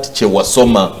toyina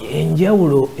kyewasoma.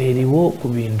 Enjawulo eriwo ku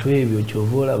bintu ebyo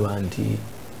kyova olaba nti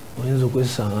oyinza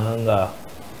okwesanga nga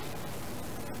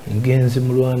ngenzi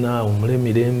mulwana omule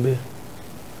mirembe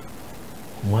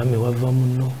omwami wava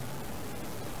muno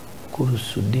kulu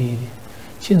Sudiri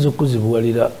kiyinza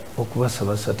okuzibuwalira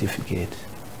okubasaba certificate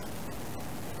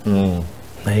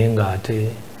naye nga ate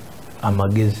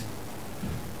amagezi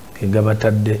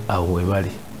gegabatadde awo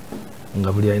webali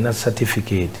nga buli alina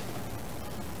certificate.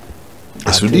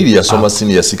 Sudiri yasoma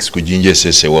senior 6 ku Jinja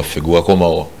SSA waffe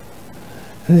gwakomawo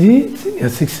senior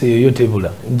 6 eyo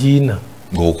tebula njiina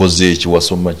ng'okoze eki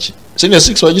wasoma ki senior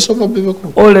 6 wagisoma Bebe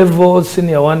Cool O level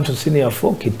senior 1 to senior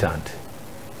 4 kitante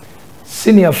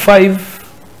senior 5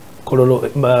 Kololo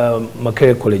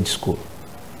Makere College School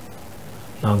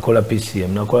nankola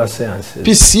PCM nakola sciences.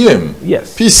 PCM?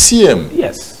 Yes. PCM?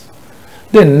 Yes.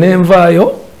 Then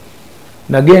nenvaayo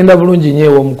nagenda bulungi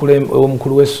nnyo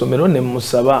omukulu w'essomero ne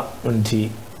musaba nti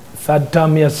third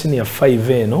term ya senior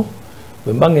 5 eno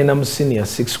bwe mba ngenda mu senior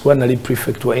 6 kuba nali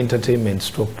prefect wa entertainment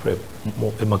stroke prep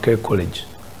mu Makere College.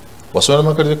 Wasomera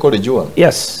Makere College wa?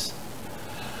 Yes.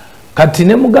 Kati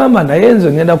ne mugamba naye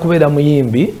nze ngenda kubeera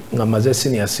muyimbi nga maze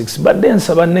senior 6 badde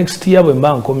nsaba next year bwe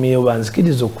mba nkomyeyo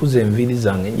banzikiriza okukuza enviiri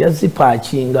zange nja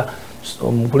zipaakinga.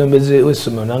 Omukulembeze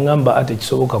w'essomero n'angamba ate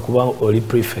kisoboka kuba oli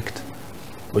prefect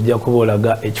ojja kuba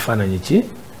olaga ekifaananyi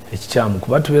ekikyamu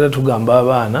kuba tubeera tugamba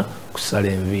abaana kusala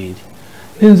enviiri.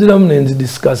 Nenziramu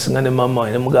nenzidiscussinga ne maama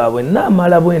wange ne mugamba bwe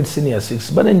naamala bwe nti senior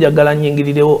 6 bade njagala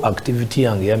nyingirirewo activity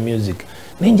yange ya music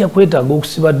nenja kwetaaga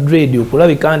okusiba dread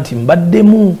okulabika nti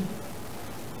mbaddemu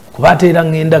kuba ate era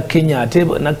ngenda Kenya ate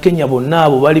na Kenya bonna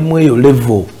abo balimu eyo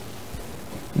level.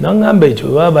 Nangamba ekyo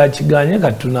baba bakiganye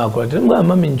kati tunaakola temugamba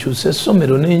mami nkyusa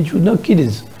essomero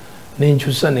nakkiriza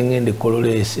nenkyusa nengende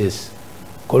Kololo SS.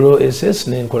 Kololo SS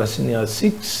nenkola senior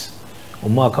 6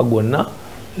 omwaka gwonna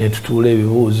netutuula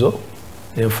ebibuuzo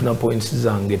nenfuna points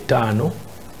zange 5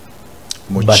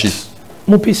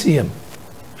 mu PCM.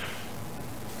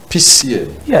 PCM?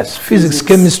 Yes, physics,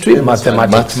 chemistry,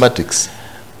 mathematics.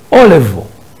 O level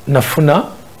nafuna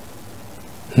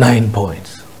 9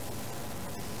 points.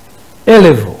 A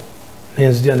level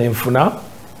nenzija nenfuna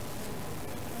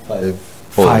 5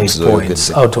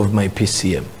 points out of my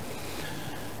PCM.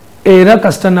 Era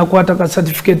kasita nakwata ka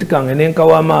certificate kange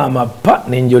nenkawa maama pa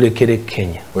nenjolekere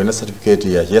Kenya. When a certificate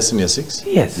ya senior 6?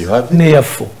 Yes. You have them? Near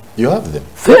 4. You have them?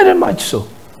 Very much so.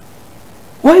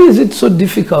 Why is it so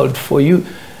difficult for you?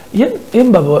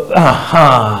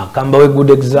 Kamba a good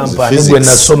example.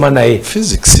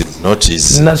 Physics is not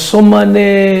easy. Nasoma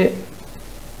ne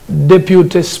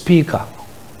deputy speaker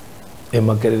in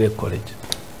Makerere College.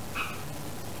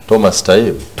 Thomas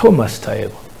Taib. Thomas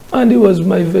Taib. And he was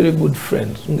my very good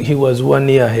friend. He was 1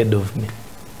 year ahead of me.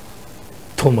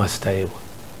 Thomas Taib.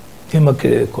 In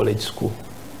Makerere College School.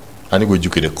 And he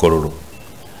educated Kororo.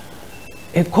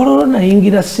 A Kororo na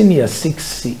ingira senior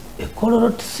 6. A Kororo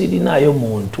tisirina ayo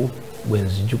muntu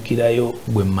gwenzijukirayo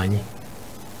gwemmanyi.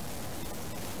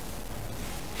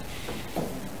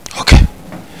 Okay.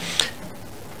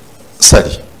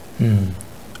 Sali.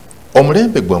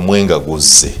 Omulembe gwa mwenga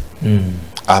guzze.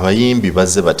 Abayimbi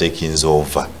bazze batekinze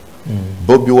over.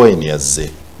 Bobi Wine yazze.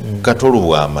 Katolu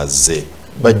bwamazze.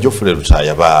 Bajjofule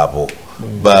Lutaya baabo.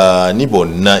 Bani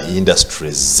bonna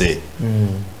industries ze.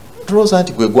 Tulowooza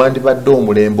nti gwe gwandibadde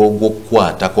omulembe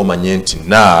ogw'okukwatako manye nti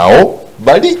naawo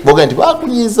bali boga nti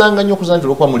bakunyizanga nnyo okuza nti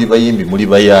olwokuba muli bayimbi muli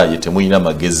bayaaye temulina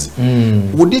magezi.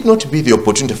 Would it not be the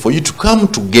opportunity for you to come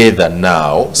together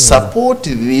now, support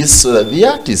this so that the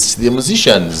artists, the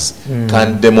musicians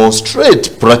can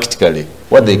demonstrate practically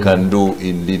what they can do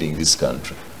in leading this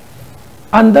country?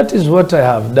 And that is what I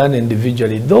have done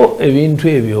individually. Though ebintu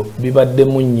ebyo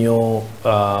bibaddemu nnyo,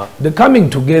 the coming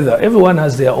together, everyone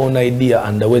has their own idea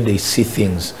and the way they see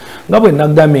things. Nga bwe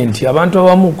nagambye nti abantu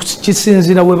abamu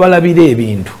kisinzira we balabira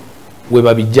ebintu we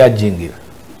babijjajingira.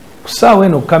 Ku ssaawa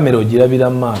eno kamera ogirabira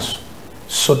mu maaso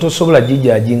so tosobola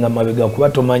gijajinga mabega kuba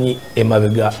tomanyi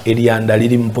emabega eryanda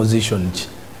liri mu position ki.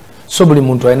 So buli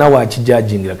muntu alina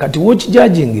wakijajingira. Kati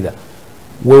wokijajingira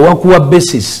we wakuwa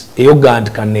basis eyoga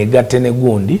nti kanegatte ne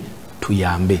gundi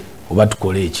tuyambe oba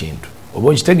tukole ekintu oba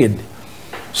okitegedde.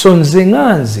 So nze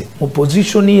nganze mu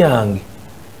position yange,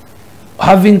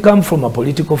 having come from a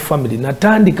political family,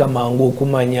 natandika mangu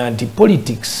okumanya nti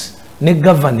politics ne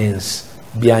governance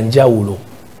byanjawulo,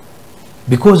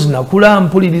 because nakula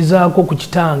mpulirizaako ku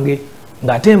kitange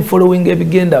ng'ate following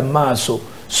ebigenda maaso.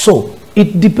 So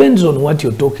it depends on what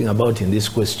you're talking about in this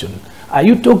question. Are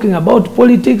you talking about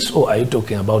politics or are you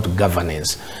talking about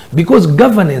governance? Because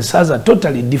governance has a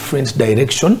totally different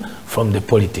direction from the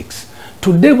politics.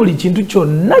 Today, buli kintu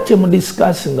kyonna kye mu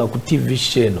discussinga ku TV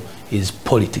channel is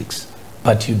politics,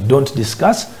 but you don't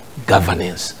discuss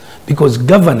governance, because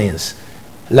governance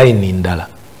line ndala.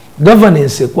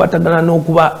 Governance ekwatagana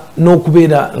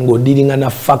n'okubeera ng'odiringa na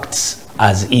facts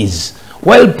as is,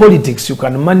 while politics you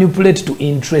can manipulate to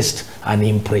interest and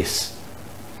impress.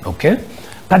 Okay?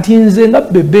 Kati nze nga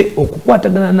Bebe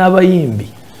okukwatagana n'abayimbi,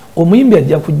 omuyimbi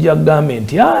ajja kujja agambe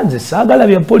nti nze saagala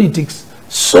bya politics,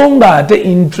 so nga ate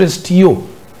interest yo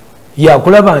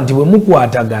yakulaba nti bwe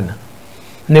mukwatagana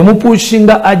ne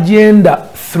mupushinga agenda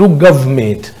through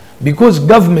government, because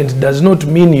government does not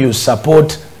mean you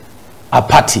support a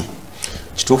party.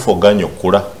 Kituufu oganya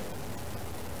okula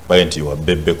baye nti you are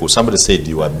Bebe Cool. Somebody said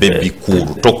you are Bebe Cool.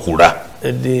 Tokula.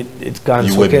 It can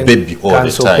you were baby all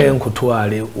the time.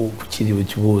 Kutwale ukiri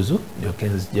wekibuzo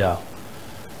njokenzi jao.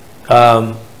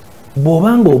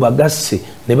 Bobanga obagasse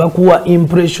ne bakuwa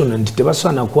impression nti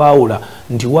tebasana kwawula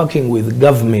nti working with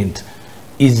government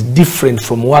is different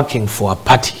from working for a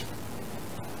party.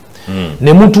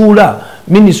 Ne mutula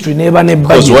ministry neba ne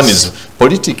budget. Because one is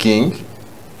politicking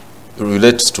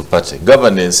relates to party.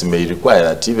 Governance may require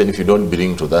that even if you don't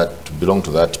belong to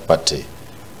that party,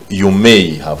 you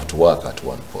may have to work at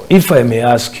one point. If I may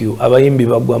ask you, abayimbi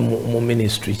bagwa mu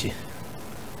ministry ki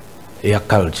ya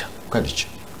culture.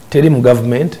 Teri mu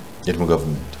government.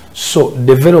 So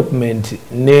development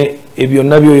ne ebyo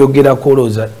nabyo yogera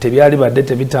koloza tebyali badde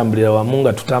tebitambulira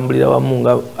wamunga tutambulira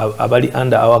wamunga abali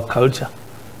under our culture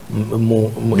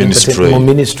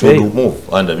ministry to move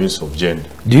under Ministry of Gender.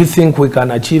 Do you think we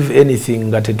can achieve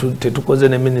anything that tetukoze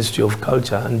ne Ministry of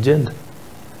Culture and Gender?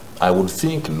 I would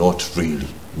think not really,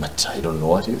 but I don't know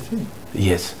what you think.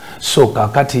 Yes. So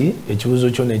kakati ekibuzo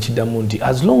kyo nekidamu nti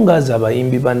as long as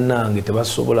abayimbi bannange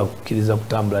tebasobola kukkiriza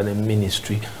kutambula ne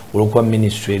ministry, olwokuba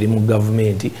ministry eri mu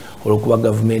government, olwokuba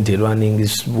government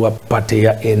erwaningibwa party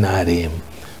ya NRM,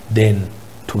 then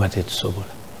tuba tetusobola.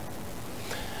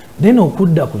 Then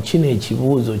okudda ku kino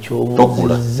ekibuuzo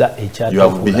ky'obuuzizza ekyatokula. You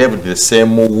have behaved the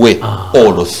same way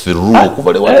all through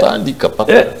okuva lewatandika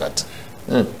paka kati.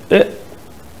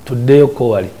 Tuddeyo ko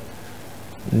wali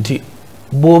nti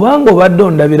bw'obanga obadde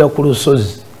ondabira ku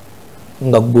lusozi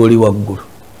nga gw'oli waggulu,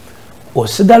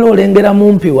 osigala olengera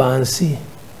mumpi wansi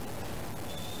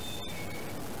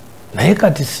naye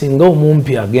kati singa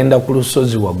omumpi agenda ku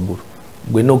lusozi waggulu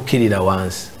gwe nokkirira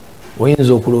wansi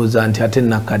oyinza okulowooza nti ate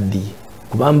nakaddiye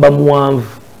kubamba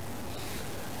muwanvu.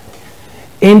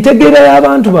 Entegeera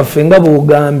y'abantu baffe nga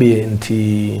bw'ogambye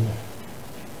nti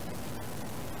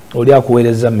oli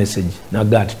akuweereza message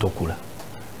naga ati tokula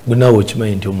gwe naawe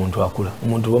okimanyi nti omuntu akula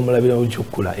omuntu bamulabira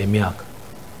okyokula emyaka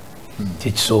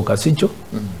kyekisooka si kyo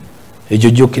ekyo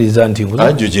jjokkiriza nti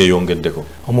ajo gyeyongeddeko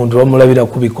omuntu bamulabira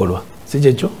ku bikolwa si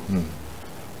kyekyo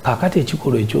kaakati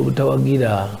ekikolwa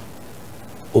ekyobutawagira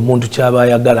omuntu kyaba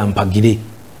ayagala mpagire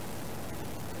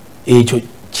ekyo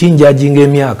kinjajinga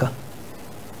emyaka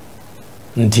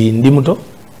nti ndi muto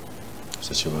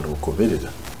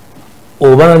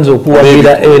obanza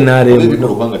okuwagira NRM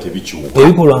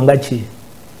ebikolwa nga ki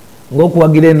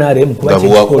ng'okuwagira NRM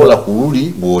kubawakola ku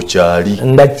luli bw'okyali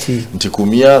nga ki nti ku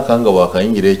myaka nga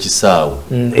wakayingira ekisaawe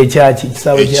ekyaki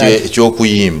kisaawe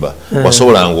ekyokuyimba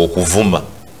wasobolanga okuvuma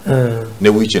ne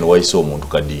wiiki eno wayise omuntu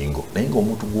kadingo naye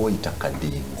ng'omuntu gw'oyita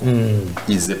kadingo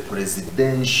is a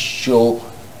presidential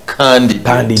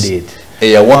candidate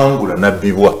eyawangula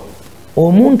nabbibwa.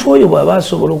 Omuntu oyo bw'aba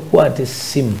asobola okukwata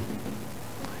essimu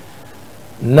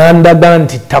nandaga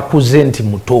nti takuze nti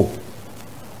muto,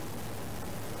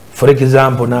 for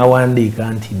example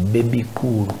n'awandiika nti Bebe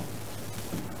Cool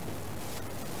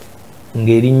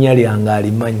ng'erinnya lyange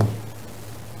alimanyi,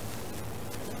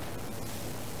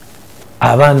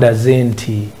 abandaze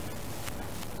nti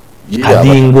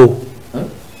kadingo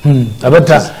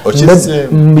abata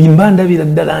mba ndabira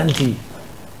ddala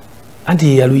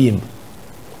nti yaluyimba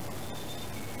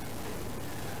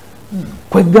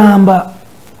kwegamba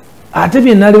ate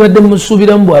bye nali badde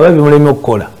musuubiramu bw'aba bimulemye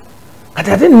okukola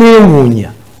kati ate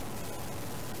neewuunya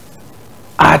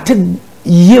ate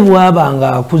ye bw'aba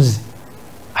nga akuze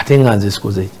ate nga nze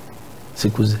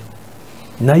sikuze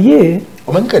naye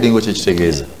omanyi kadingo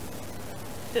kyekitegeeza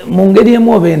mu ngeri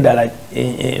emu oba endala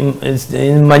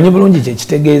manyi bulungi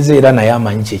kyekitegeeza era naye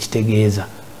amanyi kyekitegeeza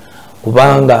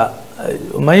kubanga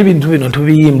omanyi ebintu bino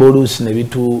tubiyimba oluusi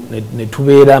ne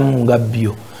tubeeramu nga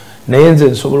byo naye nze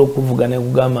nsobola okuvuga ne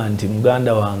kugamba nti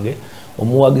muganda wange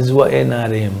omuwagizi wa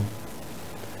NRM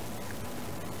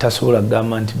tasobola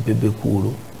kugamba nti Bebe Cool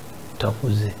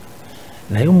takuze,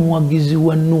 naye omuwagizi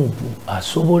wa Nuupu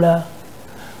asobola,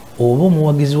 oba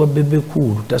omuwagizi wa Bebe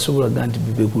Cool tasobola kugamba nti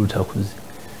Bebe Cool takuze,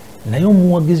 naye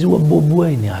omuwagizi wa Bobi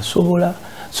Wine asobola.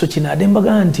 So kinaadde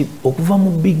mbaga nti okuva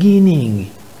mu beginning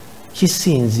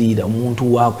kisinziira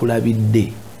omuntu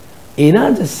wakulabidde, era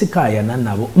nze sikaayana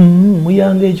nabo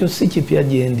muyanga ekyo si kipya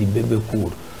gyendi Bebe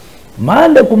Cool.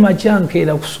 Mande ku makya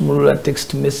nkeera kusumulula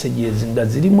text messages nga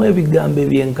zirimu ebigambo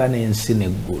ebyenkana ensi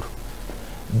n'eggulu.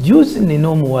 Juzi nina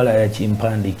omuwala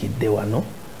yakimpandiikidde wano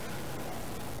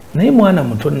naye mwana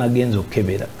muto nagenza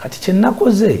okukebera kati kye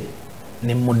nakoze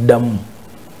ne muddamu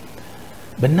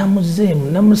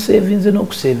benamuzeemu namusevinze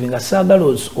n'okusevinga saagala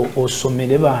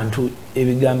osomere bantu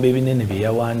ebigambo ebinene bye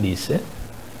yawandiise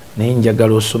naye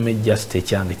njagala osome just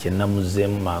ekyange kye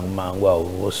namuzeemu mangu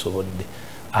awo osobodde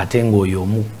ate ng'oyo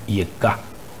omu yekka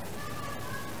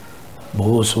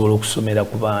bw'oba osobola okusomera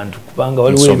ku bantu kubanga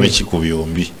waliwo ku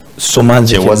byombi soma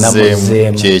nze kye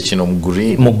namuzeemu kyekino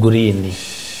mu green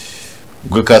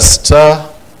gwe kasita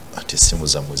ate essimu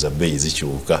zammwe za bbeeyi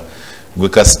zikyuka gwe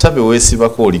kasita be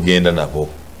weesibako oligenda nabo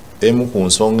emu ku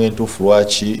nsonga entuufu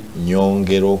lwaki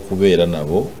nyongera okubeera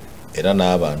nabo era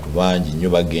n'abantu bangi nnyo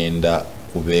bagenda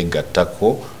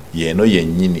kubeegattako yeeno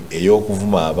yennyini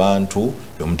ey'okuvuma abantu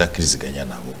bemutakkiriziganya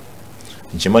nabo.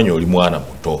 Nkimanyi oli mwana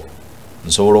muto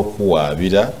nsobola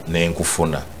okuwaabira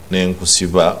n'enkufuna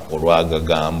n'enkusiba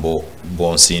olwagagambo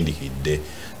g'onsindikidde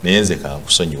naye nze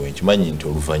kankusonyiwe nkimanyi nti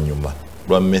oluvannyuma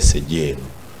lwa message eno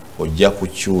ojja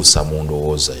kukyusa mu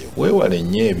ndowooza yo weewale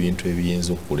nnyo ebintu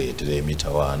ebiyinza okuleetera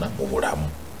emitawaana mu bulamu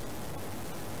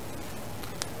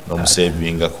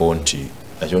n'omusebingako nti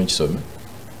nakyo nkisome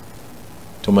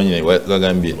tumanyi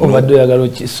wagambye obadde oyagala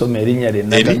okisoma erinnya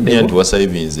erinnya nti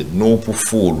wasaibinze Nuupu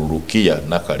Fool Rukia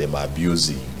Nakalema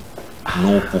abusing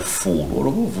Nuupu Fool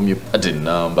olwoba ovumye pate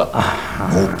namba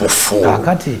Nuupu Fool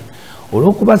kakati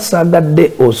olwokuba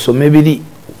saagadde osome biri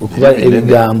okuba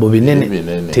ebigambo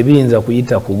binene tebiyinza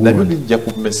kuyita ku gundi bijja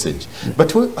ku message.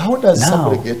 But how does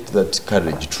somebody get that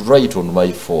courage to write on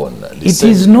my phone? It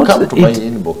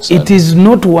is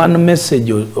not one message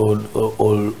or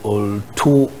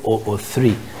two or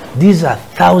three. These are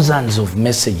thousands of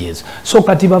messages. So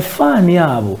kati bafaani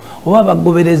abo oba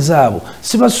bagobereza abo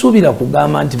sibasuubira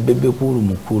kugamba nti Bebe Cool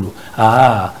mukulu.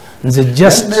 Nze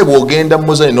just bw'ogenda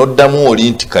muzanyi n'oddamu oli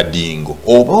nti kadingo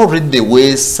oba already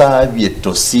weesaabye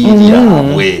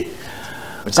tosiiryabwe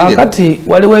kakati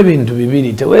waliwo ebintu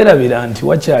bibiri teweerabira nti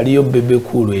wakyaliyo Bebe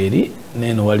Cool eri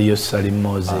neno waliyo Salim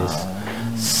Moses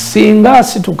singa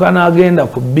asituka n'agenda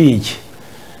ku beach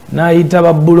n'ayita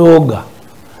babuloga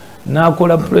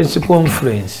n'akola press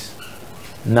conference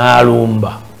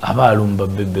n'alumba aba alumba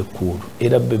Bebe Cool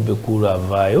era Bebe Cool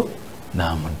avaayo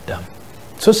n'amuddamu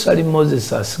so Salim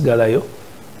Moses asigalayo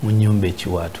mu nnyumba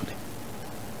ekiwaatule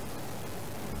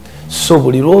so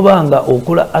buli lwobanga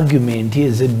okola argument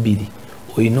ezebbiri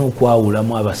olina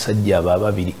okwawulamu abasajja abo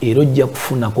ababiri era ojja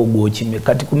kufunako gwokime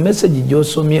kati ku message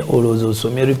gy'osomye olowooza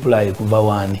osomye reply kuva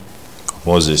waani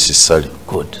Moses Sali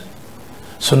good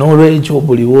so n'olwekyo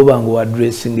buli lwobanga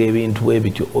oaddressinga ebintu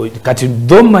ebityo kati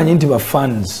dhomanyi nti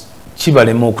bafans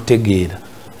kibalema okutegeera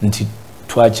nti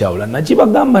twakyawula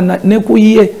nakibagamba ne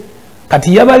kuye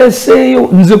kati yabaleseeyo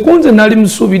nze kunze nali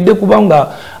musuubidde kubanga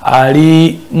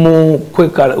ali mu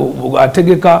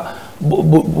ategeka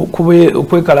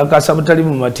kwekalakasa butali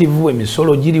bumativu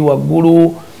emisolo giri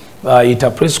waggulu ita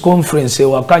press conference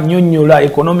ewaka nnyonnyola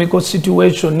economical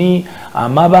situation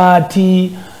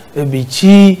amabaati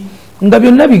biki nga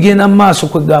byonna bigenda mu maaso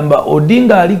kwegamba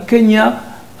Odinga ali Kenya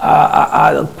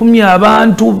akumya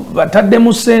abantu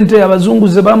bataddemu ssente abazungu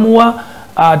ze bamuwa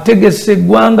ategese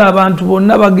eggwanga abantu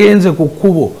bonna bagenze ku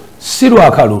kkubo si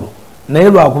lwakalulu naye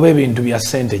lwakuba ebintu bya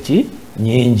ssente ki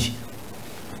nyingi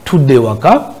tudde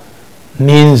waka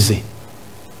ninze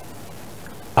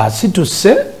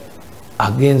asituse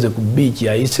agenze ku beach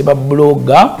ayise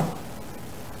babloga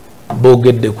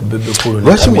bogedde ku Bebe Cool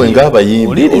lwaki mwenga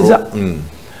abayimbi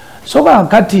so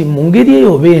kakati mu ngeri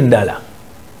eyo bendala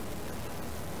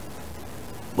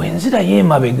bwenzira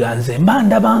yemabega nze mba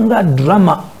ndabanga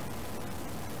drama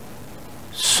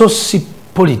so si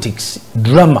politics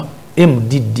drama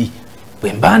MDD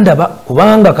bwe mba ndaba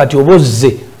kubanga kati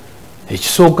obozze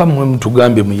ekisooka mmwe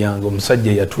mutugambye muyange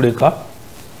omusajja yatuleka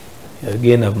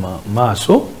yagenda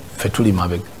maaso ffe tuli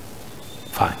mabega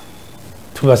fine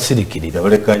tubasirikirira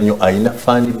yabaleka nnyo ayina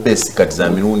fan base kati za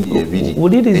mirundi ebiri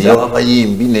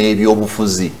ey'abayimbi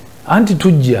n'ebyobufuzi anti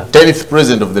tujja 10th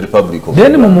president of the republic of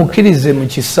then mumukkirize mu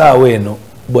kisaawe eno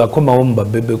bw'akomawo mu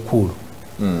Bebe Cool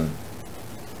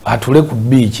atule ku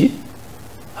beach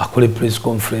akole press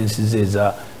conferences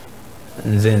eza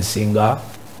nze nsinga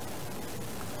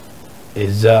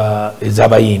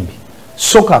ez'abayimbi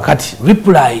so kakati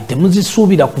reply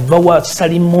temuzisuubira kuva wa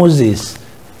Salim Moses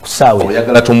kusaawe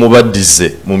oyagala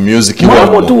tumubaddize mu music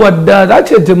mwamutuwa ddala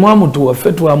ate temwamutuwa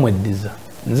ffe twamweddiza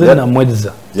nze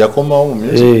namweddiza yakomawo mu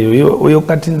music oyo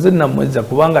kati nze namweddiza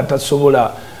kubanga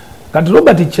tasobola kati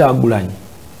Robert Kyagulanyi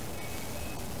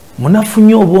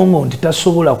munafunye obwongo nti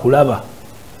tasobola kulaba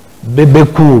Bebe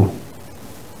Cool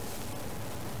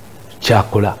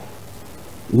kyakola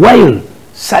while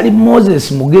Salim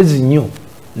Moses mugezi nnyo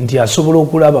nti asobola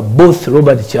okulaba both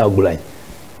Robert Kyagulanyi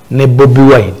ne Bobi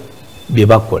Wine bye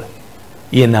bakola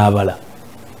ye n'abala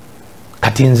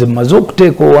kati nze mmaze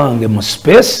okuteeka owange mu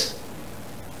space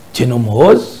General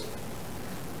Muhoozi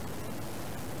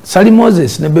Salim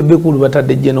Moses ne Bebe Cool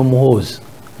batadde General Muhoozi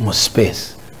mu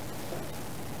space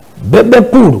Bebe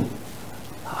Cool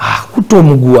akuta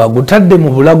omuguwa agutadde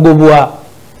mu bulago bwa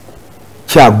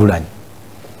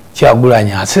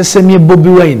Kyagulanyi asesemye Bobi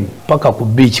Wine paka ku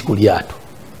beach ku lyato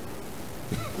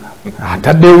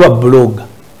ataddewa bloga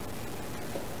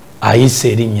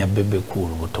ayise erinnya Bebe Cool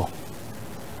buto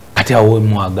kati awo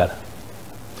mwagala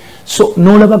so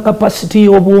n'olaba capacity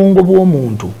y'obwongo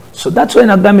bw'omuntu so that's why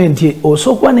nagambye nti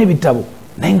osobola okuba n'ebitabo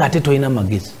naye ng'ate tolina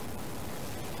magezi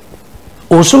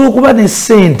osobola okuba ne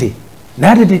ssente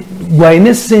naye ate gwalina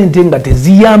essente nga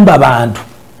teziyamba bantu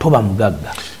toba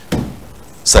mugagga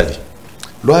Sali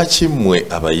lwaki mmwe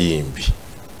abayimbi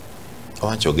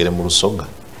owankyogere mu Lusonga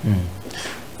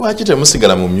lwaki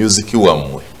temusigala mu music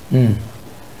wammwe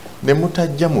ne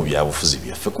mutajja mu byabufuzi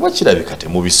byaffe kuba kirabika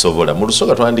temubisobola mu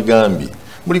Lusonga twandigambye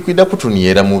muli kwida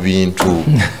kutuniyera mu bintu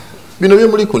bino bye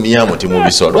muli kuniyamu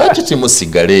temubisobola lwaki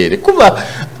timusigaleere kuba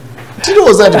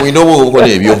tirowooza nti mulina obwokola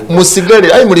ebyo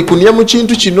musigale ayi muli kuniya mu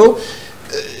kintu kino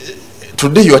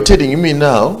today you are telling me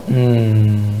now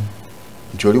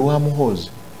nti oli wa Muhoozi.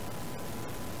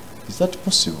 Is that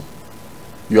possible?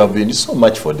 You have been so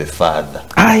much for the father.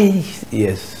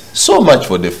 Yes. So much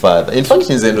for the father. In fact,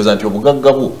 nze ndoza nti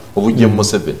obugaggabu obujje mu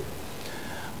Museveni.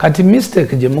 Kati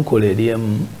mistake gye mukola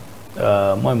eriemu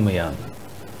mwami muyange.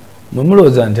 Mwe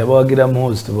mulowooza nti abawagira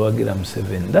Muhoozi tebawagira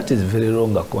Museveni. That is very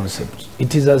wrong a concept.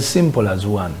 It is as simple as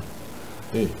one.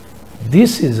 Hey.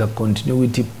 This is a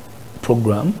continuity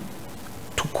program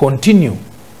to continue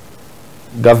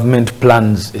government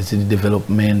plans as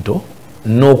developmental,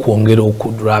 no kuongera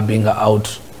okudrabbing out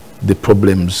the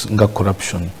problems nga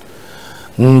corruption.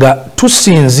 nga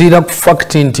tusinziira ku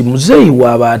fact nti muzeeyi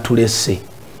waaba atulese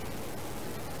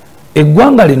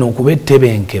eggwanga lino okuba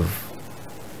ettebenkevu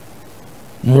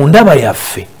mu ndaba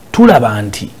yaffe tulaba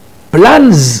nti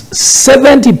plans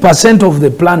 70% of the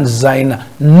plans zaina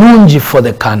nungi for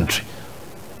the country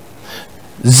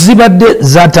zibadde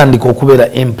zatandika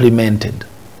okubeera implemented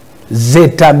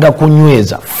zeetaaga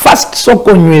kunyweza first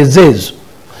soko nyweza ezo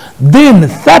then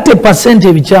 30%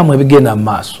 ebikyamu ebigenda mu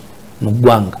maaso mu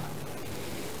ggwanga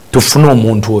tufune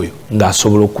omuntu oyo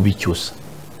ng'asobola okubikyusa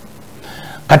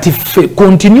kati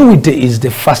continuity is the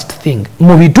first thing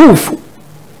mu bituufu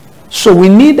so we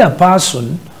need a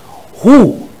person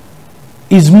who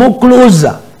is more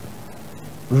closer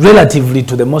relatively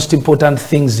to the most important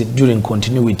things during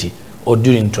continuity or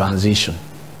during transition.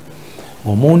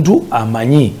 Omuntu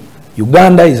amanyi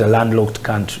Uganda is a landlocked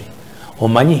country.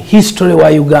 Omanyi history wa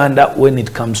Uganda when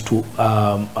it comes to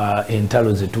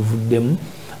entalo zetuvuddemu,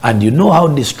 and you know how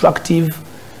destructive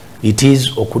it is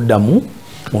okuddamu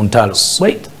mu ntalo.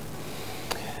 Right?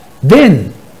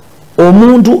 Then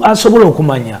omuntu asobola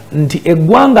okumanya nti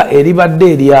eggwanga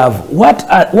eribadde eryavu,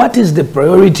 what is the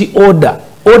priority order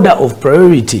of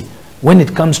priority when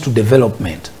it comes to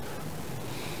development?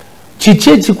 Kiki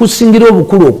ekikusingira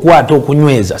obukulu okwata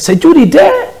okunyweza? Security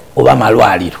oba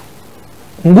malwaliro,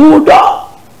 nguudo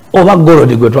oba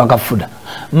golodi gwe twakafuda,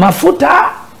 mafuta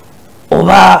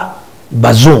oba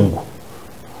bazungu?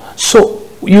 So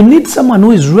you need someone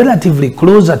who is relatively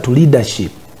closer to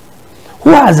leadership, who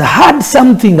has heard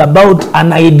something about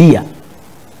an idea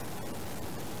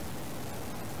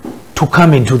to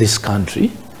come into this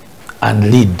country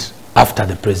and lead after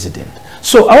the president.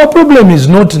 So our problem is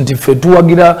not nti ffe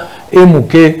tuwagira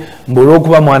MK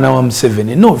mbolokuba mwana wa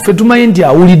Museveni. No, ffe tumanyi nti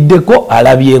awuliddeko,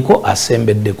 alabyeko,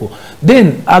 asembeddeko.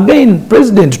 Then again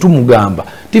president tumugamba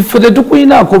ti ffe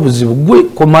tetukuyinaako buzibu, gwe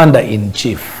commander in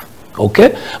chief. Okay?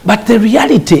 But the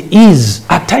reality is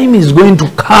a time is going to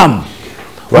come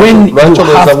when you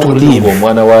have to leave.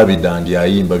 Omwana wa bidandi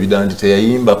ayimba, bidandi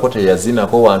teyayimba ko teyazina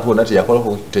ko wantu wonna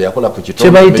teyakola ku kitondo.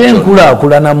 Kyebayite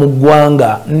enkulaakulana mu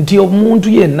ggwanga nti omuntu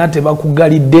yenna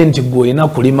tebakugalidde nti gw'olina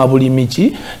kulima bulimi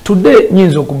ki. Today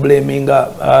nyinza okublaminga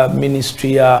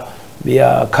ministry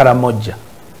ya Karamoja.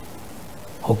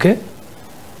 Okay?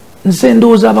 Nse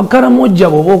ndowooza abakaramojja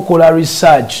bw'oba okola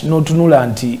research n'otunula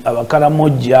nti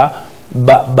abakaramojja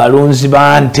balonzi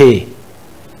bante.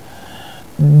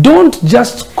 Don't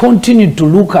just continue to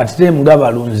look at them nga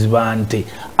balonzi bante.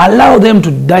 Allow them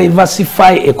to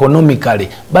diversify economically.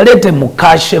 Balete mu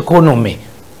cash economy.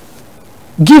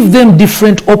 Give them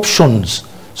different options.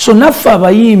 So naffe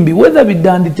abayimbi, whether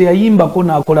bidandi teyayimbako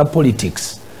n'akola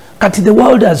politics, kati the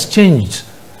world has changed.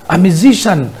 A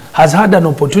musician has had an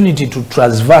opportunity to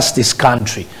traverse this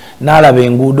country. Nalaba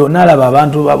enguudo, nalaba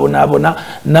abantu babonabona,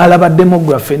 nalaba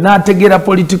demography, nategera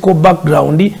political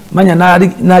background, manya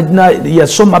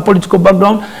yasoma political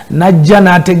background, najja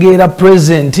nategera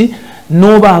present,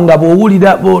 nobanga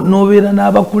bw'owulira nobeera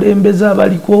n'abakulembeze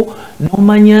abaliko,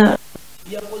 nomanya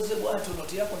yakoze bw'atyo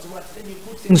noteyakoze bw'atyo, then you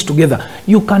put things together.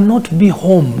 You cannot be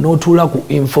home n'otuula ku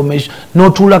information,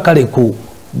 n'otuula kale ku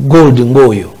gold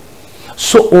ng'oyo.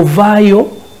 So ovaayo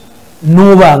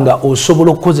nobanga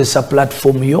osobola okukozesa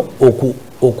platform yo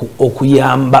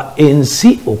okuyamba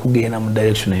ensi okugenda mu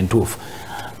direction entuufu.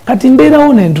 Kati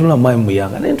mbeerawo n'entula mayi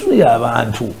muyanga n'entula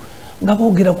abantu nga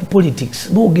boogera ku politics,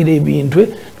 boogera ebintu,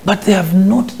 but they have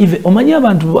not even, omanyi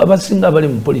abantu abasinga abali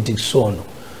mu politics ono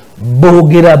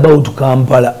boogera about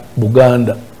Kampala,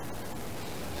 Buganda.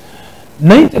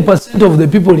 90% of the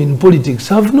people in politics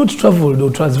have not traveled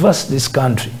or traversed this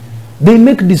country. They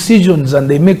make decisions and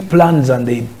they make plans and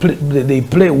they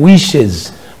play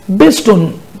wishes based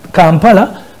on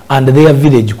Kampala and their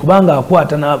village. Kubanga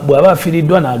akwata na bwaba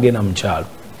afiriddwa n'agenda mu kyalo.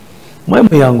 Mwe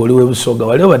muyango liwe Busoga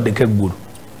wali obaddeko eggulu.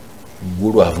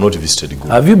 Gulu, I have not visited Gulu.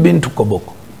 Have you been to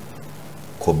Koboko?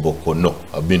 Koboko, no.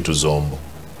 I've been to Zombo.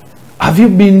 Have you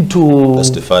been to... That's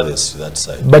the farthest, that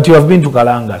side. But you have been to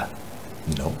Kalangala?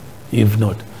 No. You've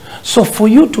not. So for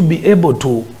you to be able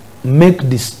to make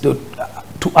this...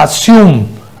 to assume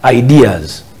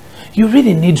ideas, you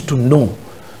really need to know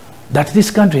that this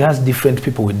country has different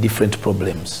people with different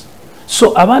problems.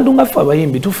 So abantu nga ffe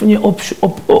abayimbi tufunye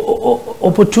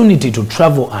opportunity to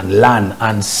travel and learn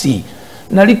and see.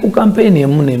 Nali ku campaign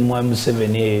emu ne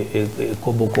Museveni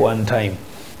Koboko one time.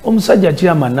 Omusajja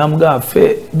chairman namugamba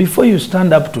ffe, before you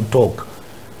stand up to talk,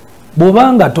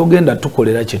 bw'obanga togenda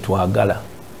tukolera kye twagala,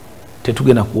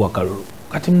 tetugenda kuwa kalulu.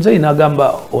 Kati mzee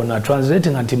nagamba ona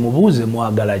translating anti mubuze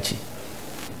mwagala ki.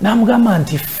 Namugamba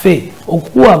nti ffe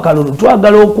okuwa kalulu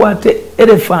twagala okwate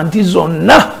elephant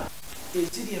zonna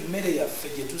eziri emmere yaffe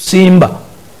gye tusimba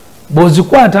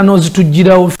bozikwata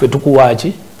n'ozitujjirawo ffe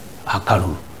tukuwaaki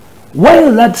akalulu.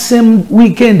 While that same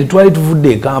weekend twali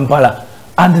tuvudde e Kampala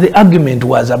and the argument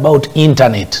was about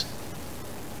internet.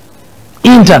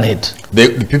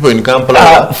 The people in Kampala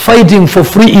are fighting for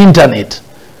free internet.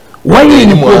 Why in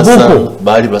Koboko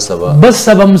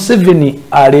basaba Museveni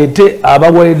alete aba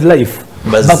wildlife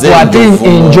bakwate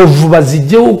enjovu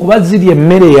bazijjewo kuba ziri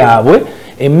emmere yaabwe,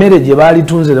 emmere gye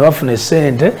baalitunze ne bafuna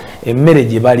essente, emmere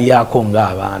gye baliyako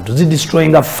ng'abantu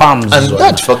destroying farms. And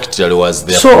that factory was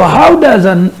there. So how does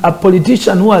a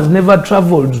politician who has never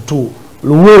travelled to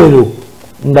Luweero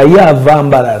nga yava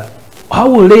Mbarara, how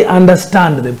will they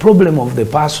understand the problem of the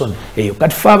person? Eyo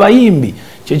kati fe abayimbi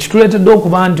kyekituleetedde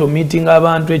okuba nti omeeting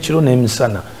abantu ekiro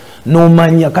n'emisana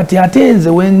n'omanya kati ate nze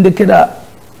wendekera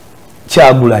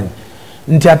Kyagulanyi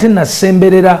nti ate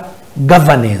nasemberera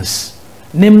governance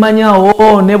nemmanya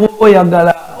ne bw'oba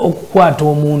oyagala okukwata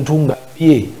omuntu nga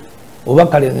bye oba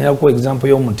kale ngerako example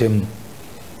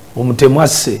y'omutemu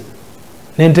asse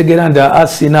nentegeera nti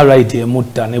asiina right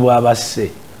emutta ne bw'aba asse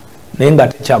naye nga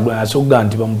Kyagulanyi asoga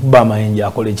nti bamukuba amayinja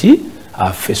akole ki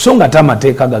affe so nga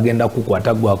tamateeka gagenda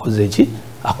kukwata gwakoze ki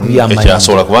akubya amayinja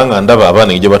ekyasobola kubanga ndaba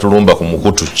abaana gye batulumba ku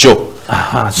mukutu kyo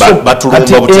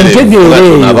batulumba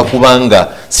butereevu abakubanga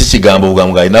si kigambo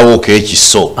bugambo alinawo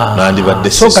ekiso nandibadde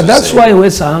so that's why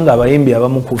wesanga abayimbi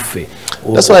abamu kuffe.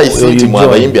 That's why I say to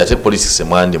Abayimbi at politics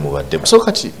semwandi mubadde. So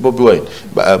kati Bobi Wine,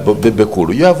 Bebe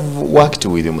Cool, you have worked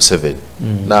with Museveni.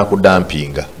 Na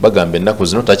kudampinga. Bagambe ennaku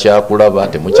zino takyakulaba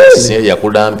temukyasiye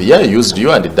yakudampi. Yeah, used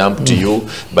you and dumped you.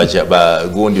 Ba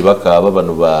gundi bakaba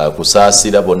bano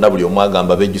bakusaasira bonna buli omu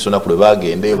agamba bejiso nakule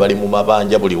bagende bali mu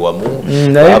mabanja buli wamu.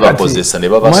 Abakozesa ne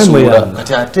babasuula.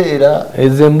 Kati ateera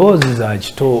ezemboozi za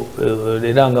kito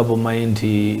era nga bomanyi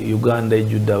nti Uganda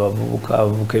ejjudde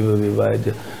abavubuka ebyo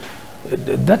byebaja.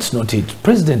 That's not it.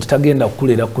 President tagenda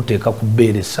kulera kuteeka ku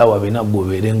bbeere sawa bena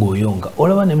gobeere ng'oyonga.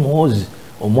 Olaba ne muhozi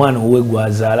omwana owe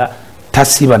gwazaala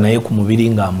tasiba naye ku mubiri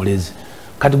ng'amulezi.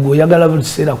 Kati gweoyagala buli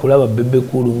kiseera kulaba Bebe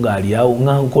Cool ng'ali awo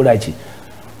nga nkola ki?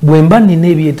 Bwe mba nina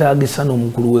ebyetaagisa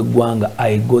n'omukulu w'eggwanga,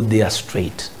 I go there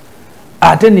straight.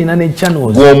 Ate nina ne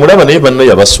channels. Gw'omulaba naye banna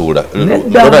yabasuula.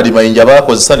 Ronald Mayinja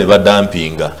baakozesa ne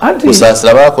badampinga.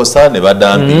 Kusaasira baakozesa ne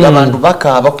badampinga. Abantu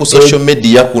bakaaba ku social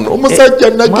media kuno. Omusajja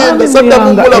nagenda sadda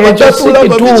mugula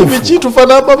batatulaba biki tufa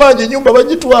n'amabanja ennyumba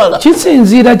bagitwala.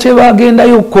 Kisinziira kye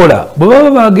bagendayo okukola. Bwe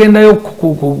baba bagendayo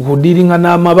kudiringa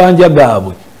n'amabanja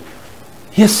gaabwe.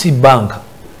 Yes, banka.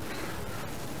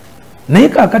 Naye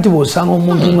kaakati bw'osanga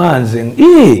omuntu nganze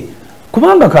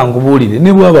kubanga kankubuulire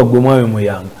ne bwaba gwe mwawe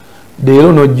muyanga.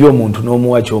 Leero n'ojja omuntu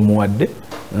n'omuwa ky'omuwadde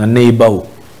nga neighbour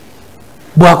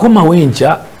bw'akomawo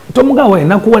enkya tomugawa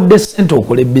enakuwadde ssente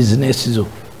okole bizinesi zo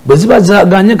bwe ziba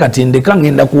zaaganye kati ndeka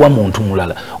ngenda kuwa muntu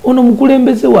mulala ono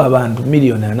mukulembeze w'abantu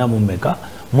miliyoni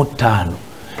 45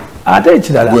 ate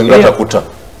ekirala takuta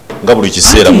nga buli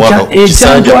kiseera mwaka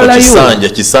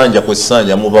kisanja ku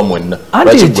kisanja muba mwenna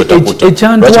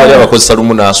lwaki abakozesa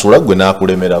lumu n'asuula gwe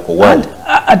n'akulemerako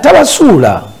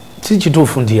atabasuula si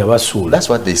kituufu nti yabasuula. That's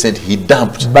what they said, he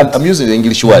dumped. But I'm using the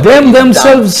English word. Them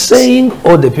themselves saying,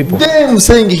 or the people? Them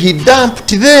saying he dumped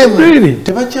them. Really?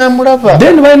 Tebakyamulaba.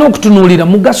 Then balina okutunuulira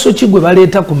mugaso ki gwe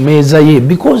baleeta ku mmeeza ye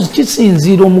because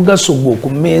kisinziira omugaso gwo ku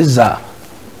mmeeza.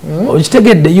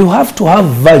 Okitegedde, you have to have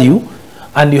value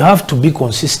and you have to be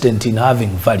consistent in having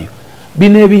value.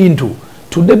 Bino ebintu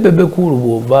tudde Bebe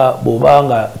Cool bw'oba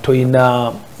nga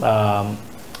toyina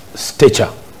stature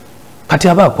kati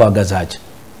aba akwagaza ki?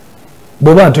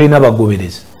 Bw'oba toyina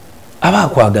bagoberezi aba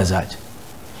akwagaza ki?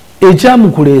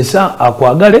 Ekyamukuleesa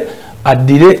akwagale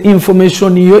addire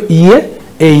information ye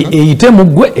eyite mu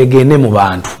ggwe egende mu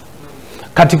bantu.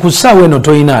 Kati ku ssaawa eno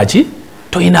toyina ki?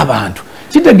 Toyina bantu.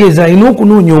 Kitegeeza alina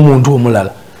okunoonya omuntu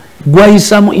omulala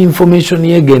gwayisamu information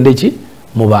ye egende ki?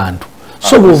 Mu bantu.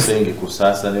 So but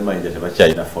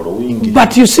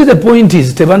you see the point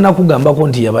is tebanakugambako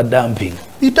nti yabadamping.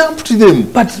 He dumped them.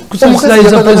 But Kusasira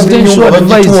is a presidential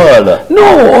advisor.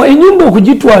 No, enyumba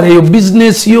okugitwala eyo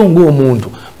business yo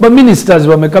ng'omuntu. Ba ministers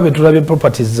bameka betulabe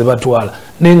properties ze batwala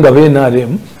nenga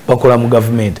benarem bakola mu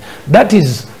government. That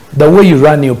is the way you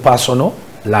run your personal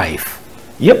life.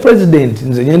 Ye president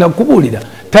nze nyenda kubulira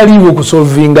taliwo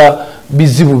kusolvinga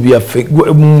bizibu byaffe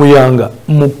muyanga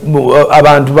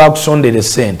abantu bakusondera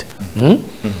sente.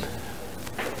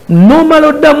 Normal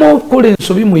oddamu okukola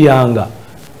ensobi muyanga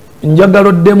njagala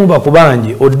oddemu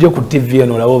bakubanje odde ku TV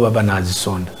eno labo baba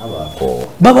nazisonda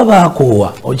baba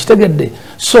bakoowa okitegedde.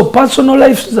 So personal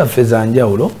life zaffe za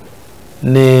njawulo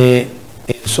ne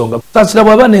ensonga kusasira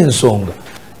bwaba n'ensonga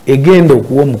egenda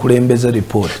okuwa omukulembeze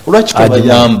report. Lwaki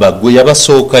tobayamba gwe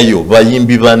yabasookayo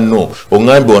bayimbi banno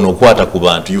ongambe wano okwata ku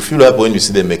bantu, you feel happy when you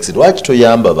see them exit. Lwaki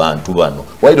toyamba bantu bano?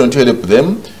 Why don't you help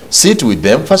them? Sit with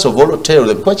them first of all, tell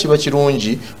them kwa kiba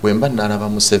kirungi wemba nalaba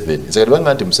Museveni nzakati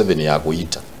banga nti Museveni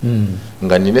yakuyita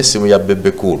nga nina essimu ya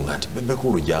Bebe Cool nga nti Bebe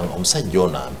Cool janga omusajja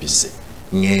ono ampise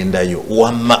ngendayo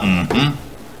wamma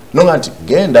nonga nti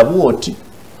genda bwoti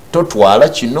totwala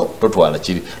kino totwala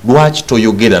kiri. Lwaki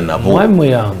toyogera nabo?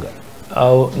 Mwami yanga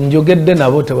awo njogedde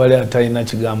nabo tebali atalina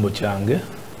kigambo kyange,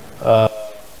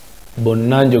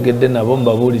 bonna njogedde nabo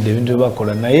mbabuulidde ebintu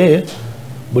byebakola, naye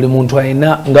buli muntu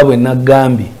alina nga bwe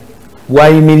nagambye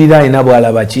wayimirira alina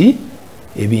bwalaba ki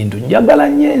ebintu. Njagala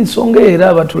nnyo ensonga era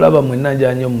abatulaba mwenna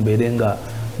njanja mubeere nga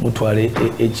mutwala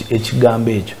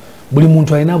ekigambo ekyo. Buli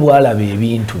muntu alina bwalaba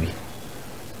ebintu bye.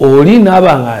 Oli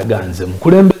n'abanga ganze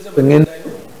mukulembeze bwe ngendayo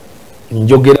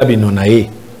njogera bino naye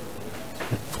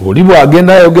oli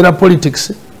bwagenda ayogera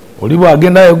politics, oli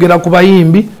bwagenda ayogera ku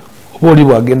bayimbi, oba oli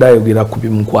bwagenda ayogera ku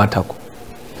bimukwatako.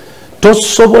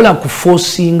 Tosobola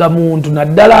kuforcinga muntu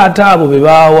naddala ate abo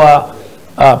bebawa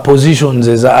positions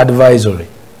eza advisory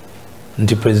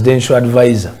nti presidential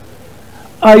advisor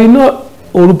ayina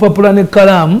olupapula ne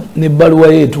kalamu ne baluwa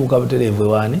yeetuuka butereevu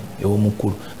ewaani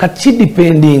ew'omukulu kati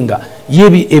kidipendinga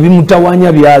yebi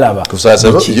ebimutawanya byalaba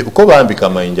ko bambika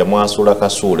mayinja mwasuula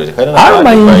kasuule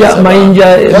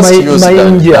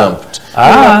mayinja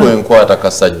kwenkwata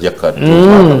kasajja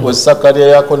kattu Sakaria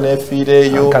yako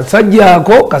nefiireeyo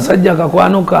kasajja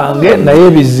kakwano kange naye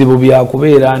ebizibu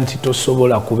byakubeera nti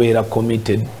tosobola kubeera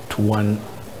committed to one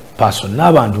person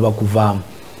n'abantu bakuvaamu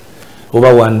oba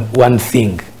one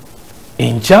thing.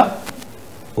 Encha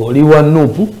oli wa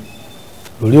nupu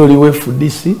oli we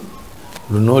FDC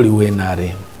luno oli we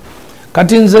NRM.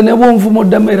 Kati nze ne bwonvumo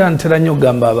ddamera ntera nnyo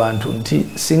gamba abantu nti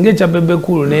singa ekya Bebe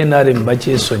Cool ne NRM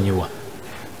bakyesonyiwa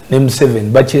ne Museveni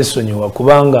bakyesonyiwa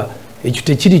kubanga ekyo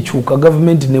tekirikyuka,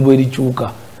 gavumenti ne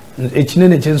bwerikyuka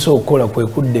ekinene kyensobola okukola kwe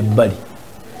kudda ebbali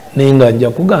naye nga nja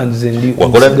kuganze ndi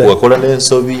wakola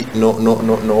n'ensobi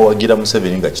n'owagira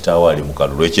Museveni nga kitaawe ali mu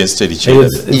kalulu ekyensi terikyera.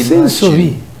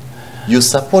 You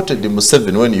supported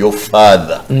Museveni when your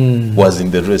father was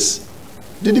in the race.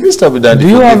 Did Mr. Abidani? Do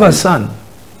you have a son?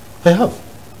 I have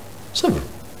several.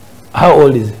 How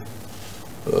old is he?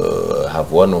 I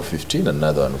have one of 15 and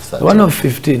another one of 13. One of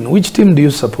 15. Which team do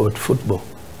you support? Football?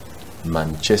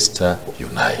 Manchester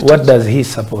United. What does he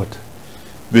support?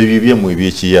 Bebibya mu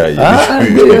ebyekiyayi.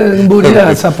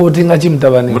 Mbulira supporting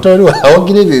achimtabani. Mutawali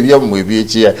awagire bebibya mu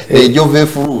ebyekiyayi. Ejove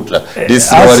fruta.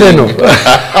 Arsenal.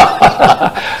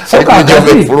 So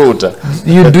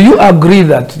do you agree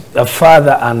that a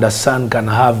father and a son can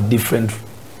have different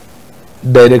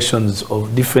directions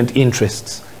of different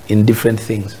interests in different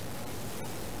things?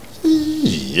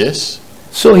 Yes.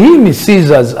 So he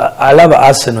sees as I love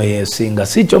Arsenal yesinga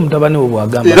sicho mtabani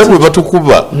obwagamba era bwe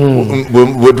batukuba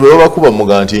bwe bakuba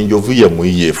muganti njovu ya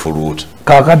muiye fruit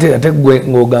kakati ate gwe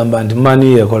ngogamba nti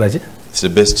mani yakola ki. It's the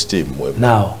best team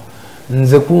now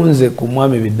nze kunze ku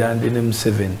mwami Bidandi ne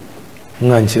Museveni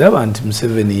nganchiraba nti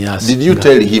Museveni yasi. Did you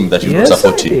tell him that you don't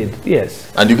support him? Yes.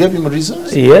 And you gave him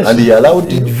reasons? Yes. And he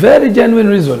allowed it? Very genuine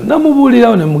reason.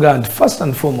 Namubulira ne muganti first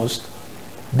and foremost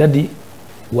daddy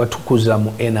watukuza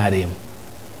mu NRM.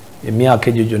 Emyaka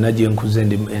egyo gyonna gye nkuze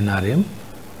ndi mu NRM.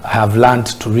 I have learned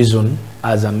to reason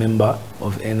as a member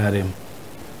of NRM.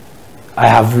 I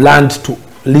have learned to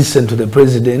listen to the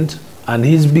president, and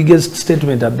his biggest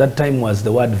statement at that time was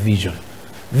the word vision.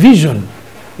 Vision,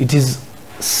 it is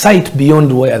sight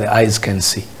beyond where the eyes can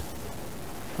see.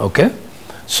 Okay?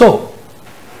 So,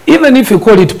 even if you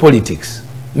call it politics,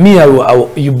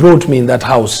 you brought me in that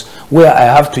house where I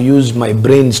have to use my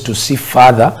brains to see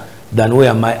further than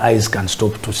where my eyes can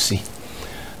stop to see.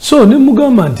 So ne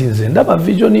mugamba nti nze ndaba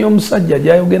vision y'omusajja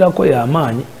gy'ayogerako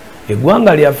y'amaanyi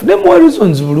eggwanga lyaffe ne mu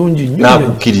reasons bulungi nnyo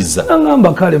n'akukkiriza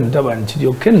n'agamba kale mutabani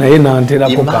kiryoke naye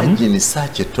n'anterako kamu. Imagine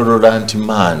such a tolerant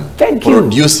man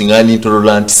producing an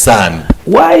intolerant son.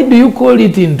 Why do you call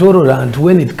it intolerant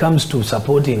when it comes to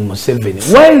supporting Museveni?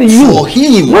 While you, for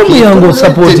him,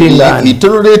 he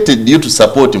tolerated you to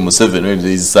support Museveni when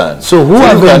his son. So who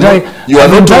have you are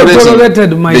not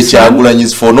tolerated my son? The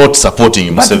Chagulanyis for not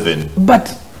supporting Museveni.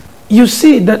 But you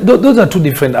see that those are two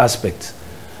different aspects.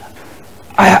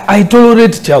 I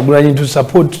tolerate Chagulanyi to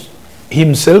support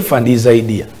himself and his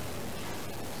idea.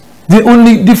 The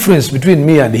only difference between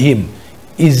me and him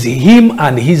is him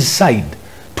and his side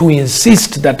to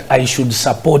insist that I should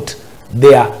support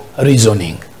their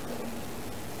reasoning.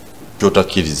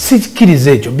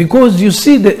 Because you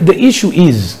see, the issue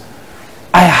is,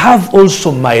 I have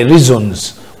also my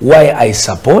reasons why I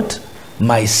support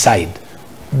my side.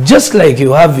 just like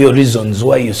you have your reasons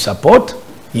why you support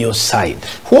your side.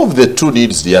 Who of the two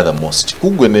needs the other most?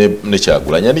 Kugwe ne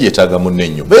Kyagulanyi ani yetaaga munne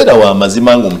nnyo. Beera wa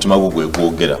mazima ng'omutima gwo gwe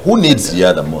gwogera. Who needs the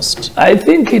other most? I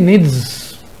think he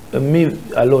needs me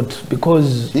a lot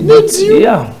because he needs you.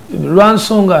 Yeah,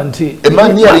 Ensonga anti. A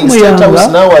man hearing State House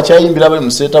now achayimbira bali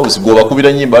mu State House go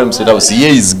bakubira nyimba bali mu State House. He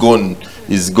is going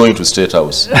to State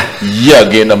House. Ye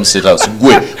agenda mu State House.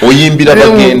 Gwe oyimbira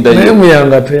bagenda yo.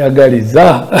 Muyanga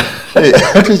teyagaliza.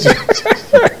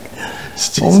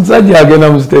 Omusajja agenda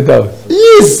mu State House.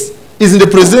 Yes. Is in the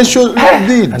presidential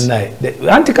bid.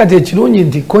 Anti kati ekirungi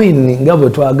nti coin nga bwe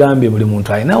twagambye buli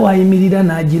muntu alina wayimirira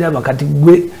n'agiraba kati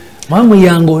gwe mamu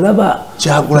yango olaba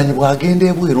Kyagulanyi bwagenda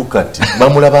ebweru kati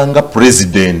bamulabanga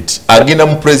president agenda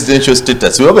mu presidential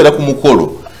status webabeera ku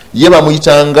mukolo ye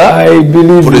bamuyitanga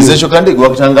presidential candidate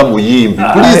gwakutanga muyimbi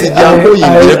please jangu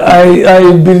yimbire.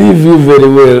 I believe you very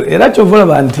well. Era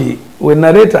kyovolaba nti we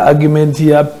narrate argument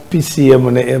ya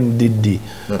PCM ne MDD.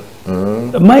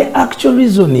 My actual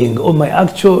reasoning or my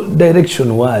actual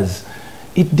direction was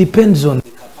it depends on the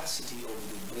capacity of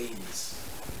the brains.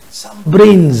 Some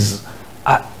brains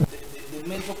are the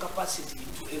mental capacity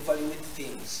to evaluate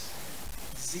things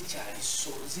which are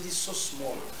so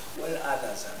small while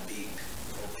others are big.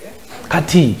 Okay?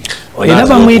 Kati era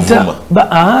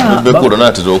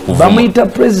bamwita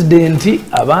president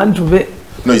abantu be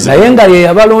naye nga ye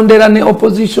yabalondera ne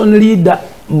opposition leader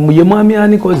ye mwami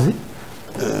anikozi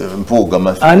Mpuuga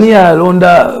Matthew. Ani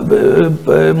alonda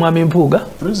mwami Mpuuga?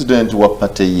 President wa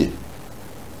party ye.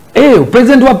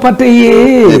 President wa party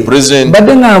ye. President.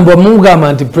 Badde ngamba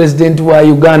mugamba nti president wa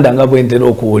Uganda nga bwentera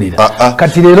okuwulira.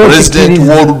 Kati lero president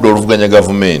w'oludda oluvuganya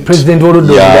government. President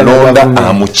w'oludda oluvuganya government. Yalonda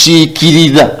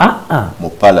amukiikirira mu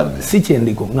parliament. Si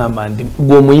kyendiko ngamba nti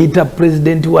gw'omuyita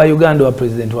president wa Uganda wa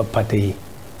president wa party ye.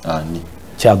 Ani?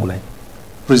 Kyagulanyi.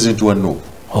 President wa no.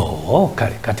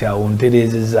 Kale kati awo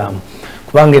ntereezezaamu.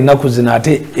 Kubanga ennaku zino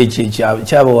ate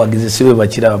ekyabawagizi si bwe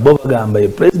bakiraba bo bagamba ye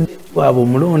president waabwe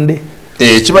omulonde.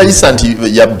 Kibayisa nti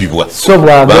yabbibwa. So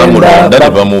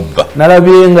bwagenda bamubba.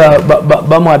 Nalabye nga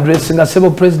bamuadressinga sebo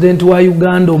president wa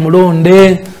Uganda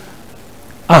omulonde.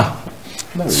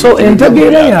 So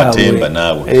entegeera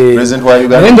yaabwe. President wa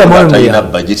Uganda talina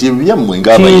budget yammwe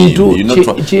ng'abayimbi.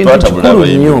 Kikulu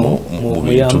nnyo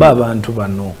muyamba abantu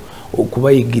bano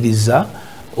okubayigiriza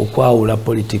okwawula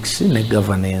politics ne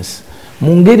governance.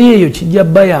 Mu ngeri eyo kijja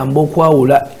bayamba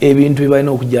okwawula ebintu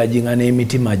ebalina okujajinga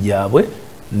n'emitima gyabwe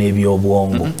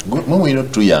n'ebyobwongo. Mwe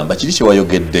tuyamba kiri kye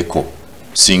wayogeddeko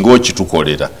singa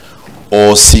okitukolera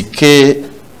osike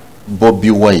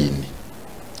Bobi Wine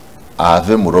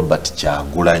ave mu Robert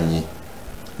Kyagulanyi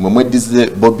mwe mweddize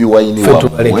Bobi Wine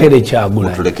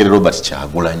tulekere Robert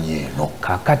Kyagulanyi eno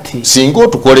kakati singa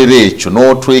otukolera ekyo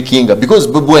n'otwekinga because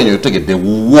Bobi Wine yotegedde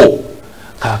wuwo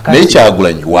naye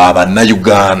Kyagulanyi waba na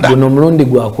Uganda guno mulundi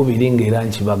gwakubiri ng'era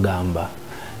nkibagamba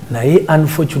naye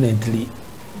unfortunately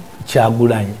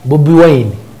Kyagulanyi Bobi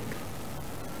Wine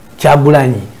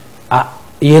Kyagulanyi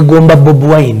yegomba Bobi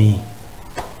Wine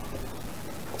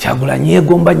Kyagulanyi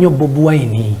yegomba nnyo Bobi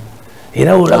Wine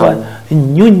era olaba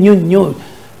nnyo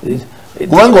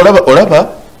kubanga olaba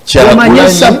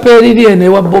Kyagulanyi ne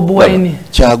wa Bobi Wine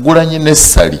Kyagulanyi ne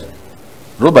Sali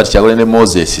Robert Kyagulanyi ne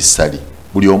Moses Sali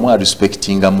buli omu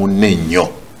respectinga munne nnyo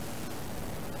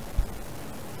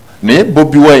naye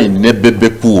Bobi Wine ne Bebe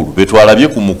Cool betwalabye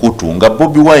ku mukutu nga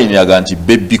Bobi Wine aga nti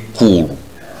Bebe Cool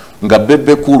nga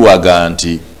Bebe Cool aga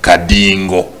nti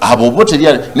kadingo abo bo teri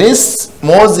naye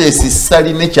Moses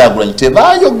Sali ne Kyagulanyi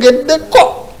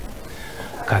tebayogeddeko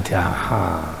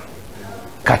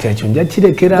kati ekyo nja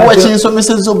kirekera kuba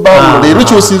kinsomesezza obbawo leero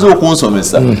ky'osinza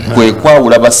okunsomesa kwe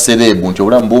kwawula basereebu nti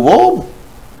obulamu buboobu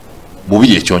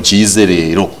bubi ekyo nkiyize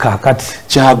leero kakati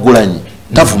Kyagulanyi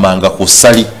tavumanga ku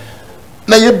Sali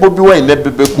naye Bobi Wine ne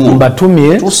Bebe Cool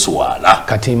mbatumye tuswala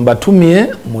kati mbatumye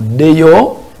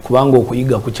muddeyo kubanga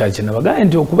okuyiga ku kyaki nabagaye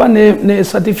nti okuba ne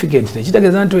certificate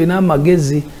tekitegeeza nti olina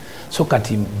amagezi so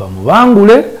kati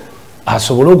bamubangule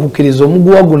asobole okukkiriza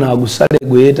omuguwa guno agusale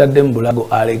gwe yeetadde mu bulago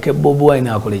aleke Bobi Wine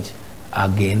akoleki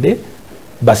agende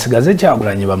basigaze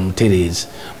Kyagulanyi bamutereeze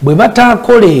bwe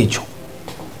bataakola ekyo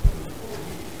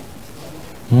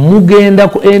mugenda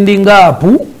ku ending up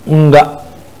nga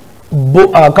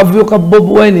akavuyo ka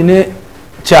Bobi Wine ne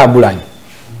Kyagulanyi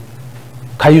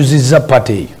kayuzizza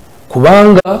pate eyo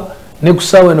kubanga ne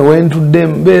kusawe no wentudde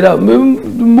mbeera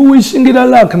muwishingira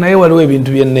lak naye waliwo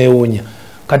ebintu byenneewuunya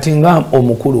kati nga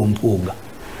omukulu Mpuuga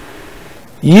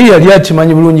ye yali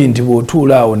akimanyi bulungi nti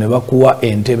bw'otuula awo ne bakuwa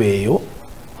entebe eyo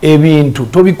ebintu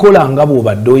tobikola nga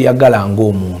bw'obadde oyagala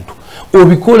ng'omuntu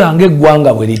obikola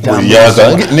ng'eggwanga bwe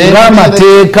litambuza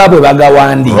ng'amateeka bwe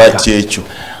bagawandiika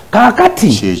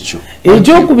kakati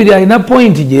ekyokubiri alina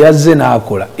point gye yazze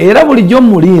n'akola era bulijjo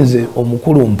mulinze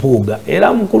omukulu Mpuuga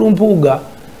era mukulu Mpuuga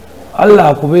Allah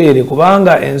akubeere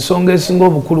kubanga ensonga esinga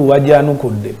obukulu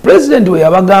wajyanukudde president we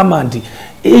yabagamba nti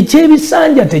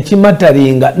ekyebisanja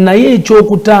tekimataringa naye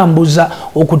ekyokutambuza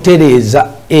okutereeza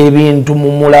ebintu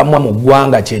mu mulamwa mu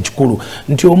ggwanga kyekikulu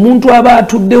nti omuntu aba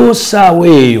atuddewo ssaawa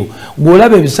eyo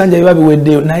gw'olaba ebisanja biba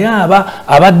biweddeyo naye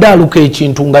abadde aluka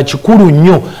ekintu nga kikulu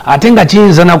nnyo ate nga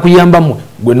kiyinza nakuyambamu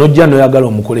gwe nojja noyagala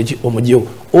omukole omugyewo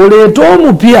oleeta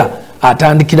omupya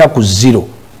atandikira ku zero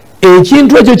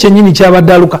ekintu ekyo kyennyini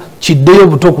kyabadde aluka kiddeyo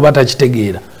buto okuba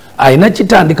takitegeera ayina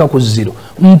kitandika ku zero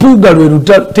Mpuuga lwe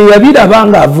teyabiraba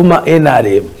nga avuma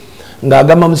NRM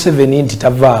ng'agamba Museveni nti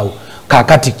tavaawo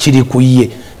kakati kiri ku ye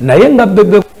naye nga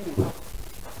Bebe Cool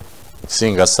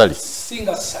singa sali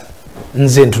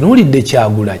nze ntunuulidde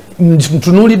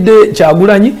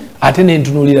Kyagulanyi ate ne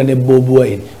ntunuulira ne Bobi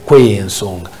Wine kweyo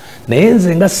ensonga naye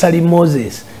nze nga Sali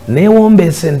Moses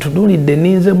neewombeese ntunuulidde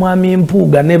ninze mwami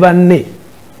Mpuuga ne banne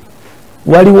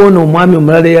waliwo n'omwami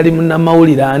omulala yali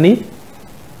munnamawulire ani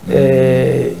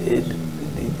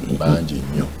bangi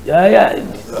nnyo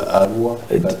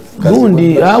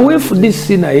gundi FDC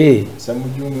naye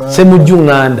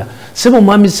Semujjunganda sebo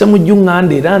mwami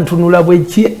Semujjunganda era ntunula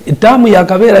bweki etamu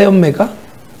yakabeerayo mmeka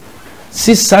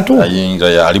si 3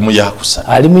 ayinga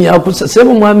ali mu yakusa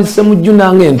sebo mwami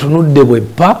Semujjunanga entunudde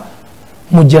bwepa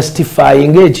mu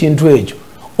justifying ekintu ekyo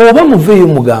oba muveeyo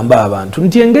mugamba abantu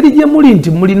nti engeri gye muli nti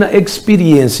mulina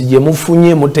experience gye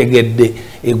mufunye mutegedde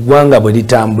eggwanga bwe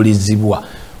litambulizibwa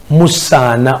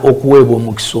musaana okuweebwa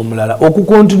omukisa omulala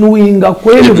okukontinuwinga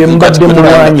kwebyo bye mubadde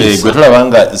mulwanyisa gwe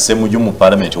tulabanga Semujju mu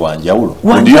parliament wanjawulo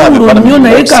nnyo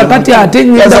naye kakati ate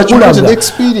ngenda kulaga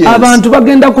abantu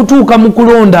bagenda kutuuka mu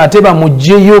kulonda ate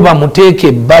bamuggyeyo bamuteeka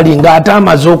ebbali ng'ate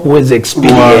amaze okuweza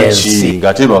experience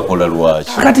ng'ate bakola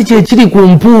lwaki kakati kyekiri ku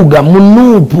Mpuuga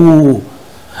munuupu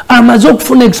amaze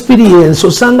okufuna experience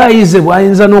osanga ayize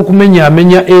bwayinza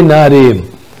n'okumenyaamenya NRM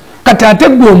kati ate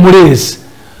gwe omuleesi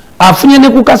afunye ne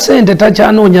ku kasente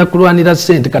takyanoonya kulwanira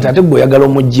ssente kati ate gwe oyagala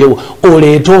omuggyewo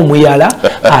oleeta omuyala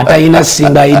atalina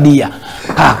singa idea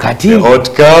kakati hot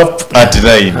cup at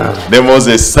 9 ne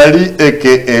Moses Sali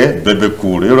aka Bebe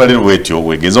Cool yo lwali lwetyo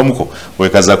wegeza omuko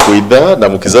wekaza kuida na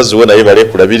mukizazi we naye bale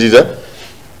kulabirira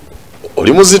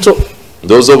oli muzito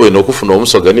ndowooza obwena okufuna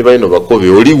omusoga ni balino bakobe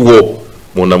oliwo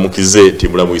munamukize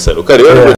timula muyisano kale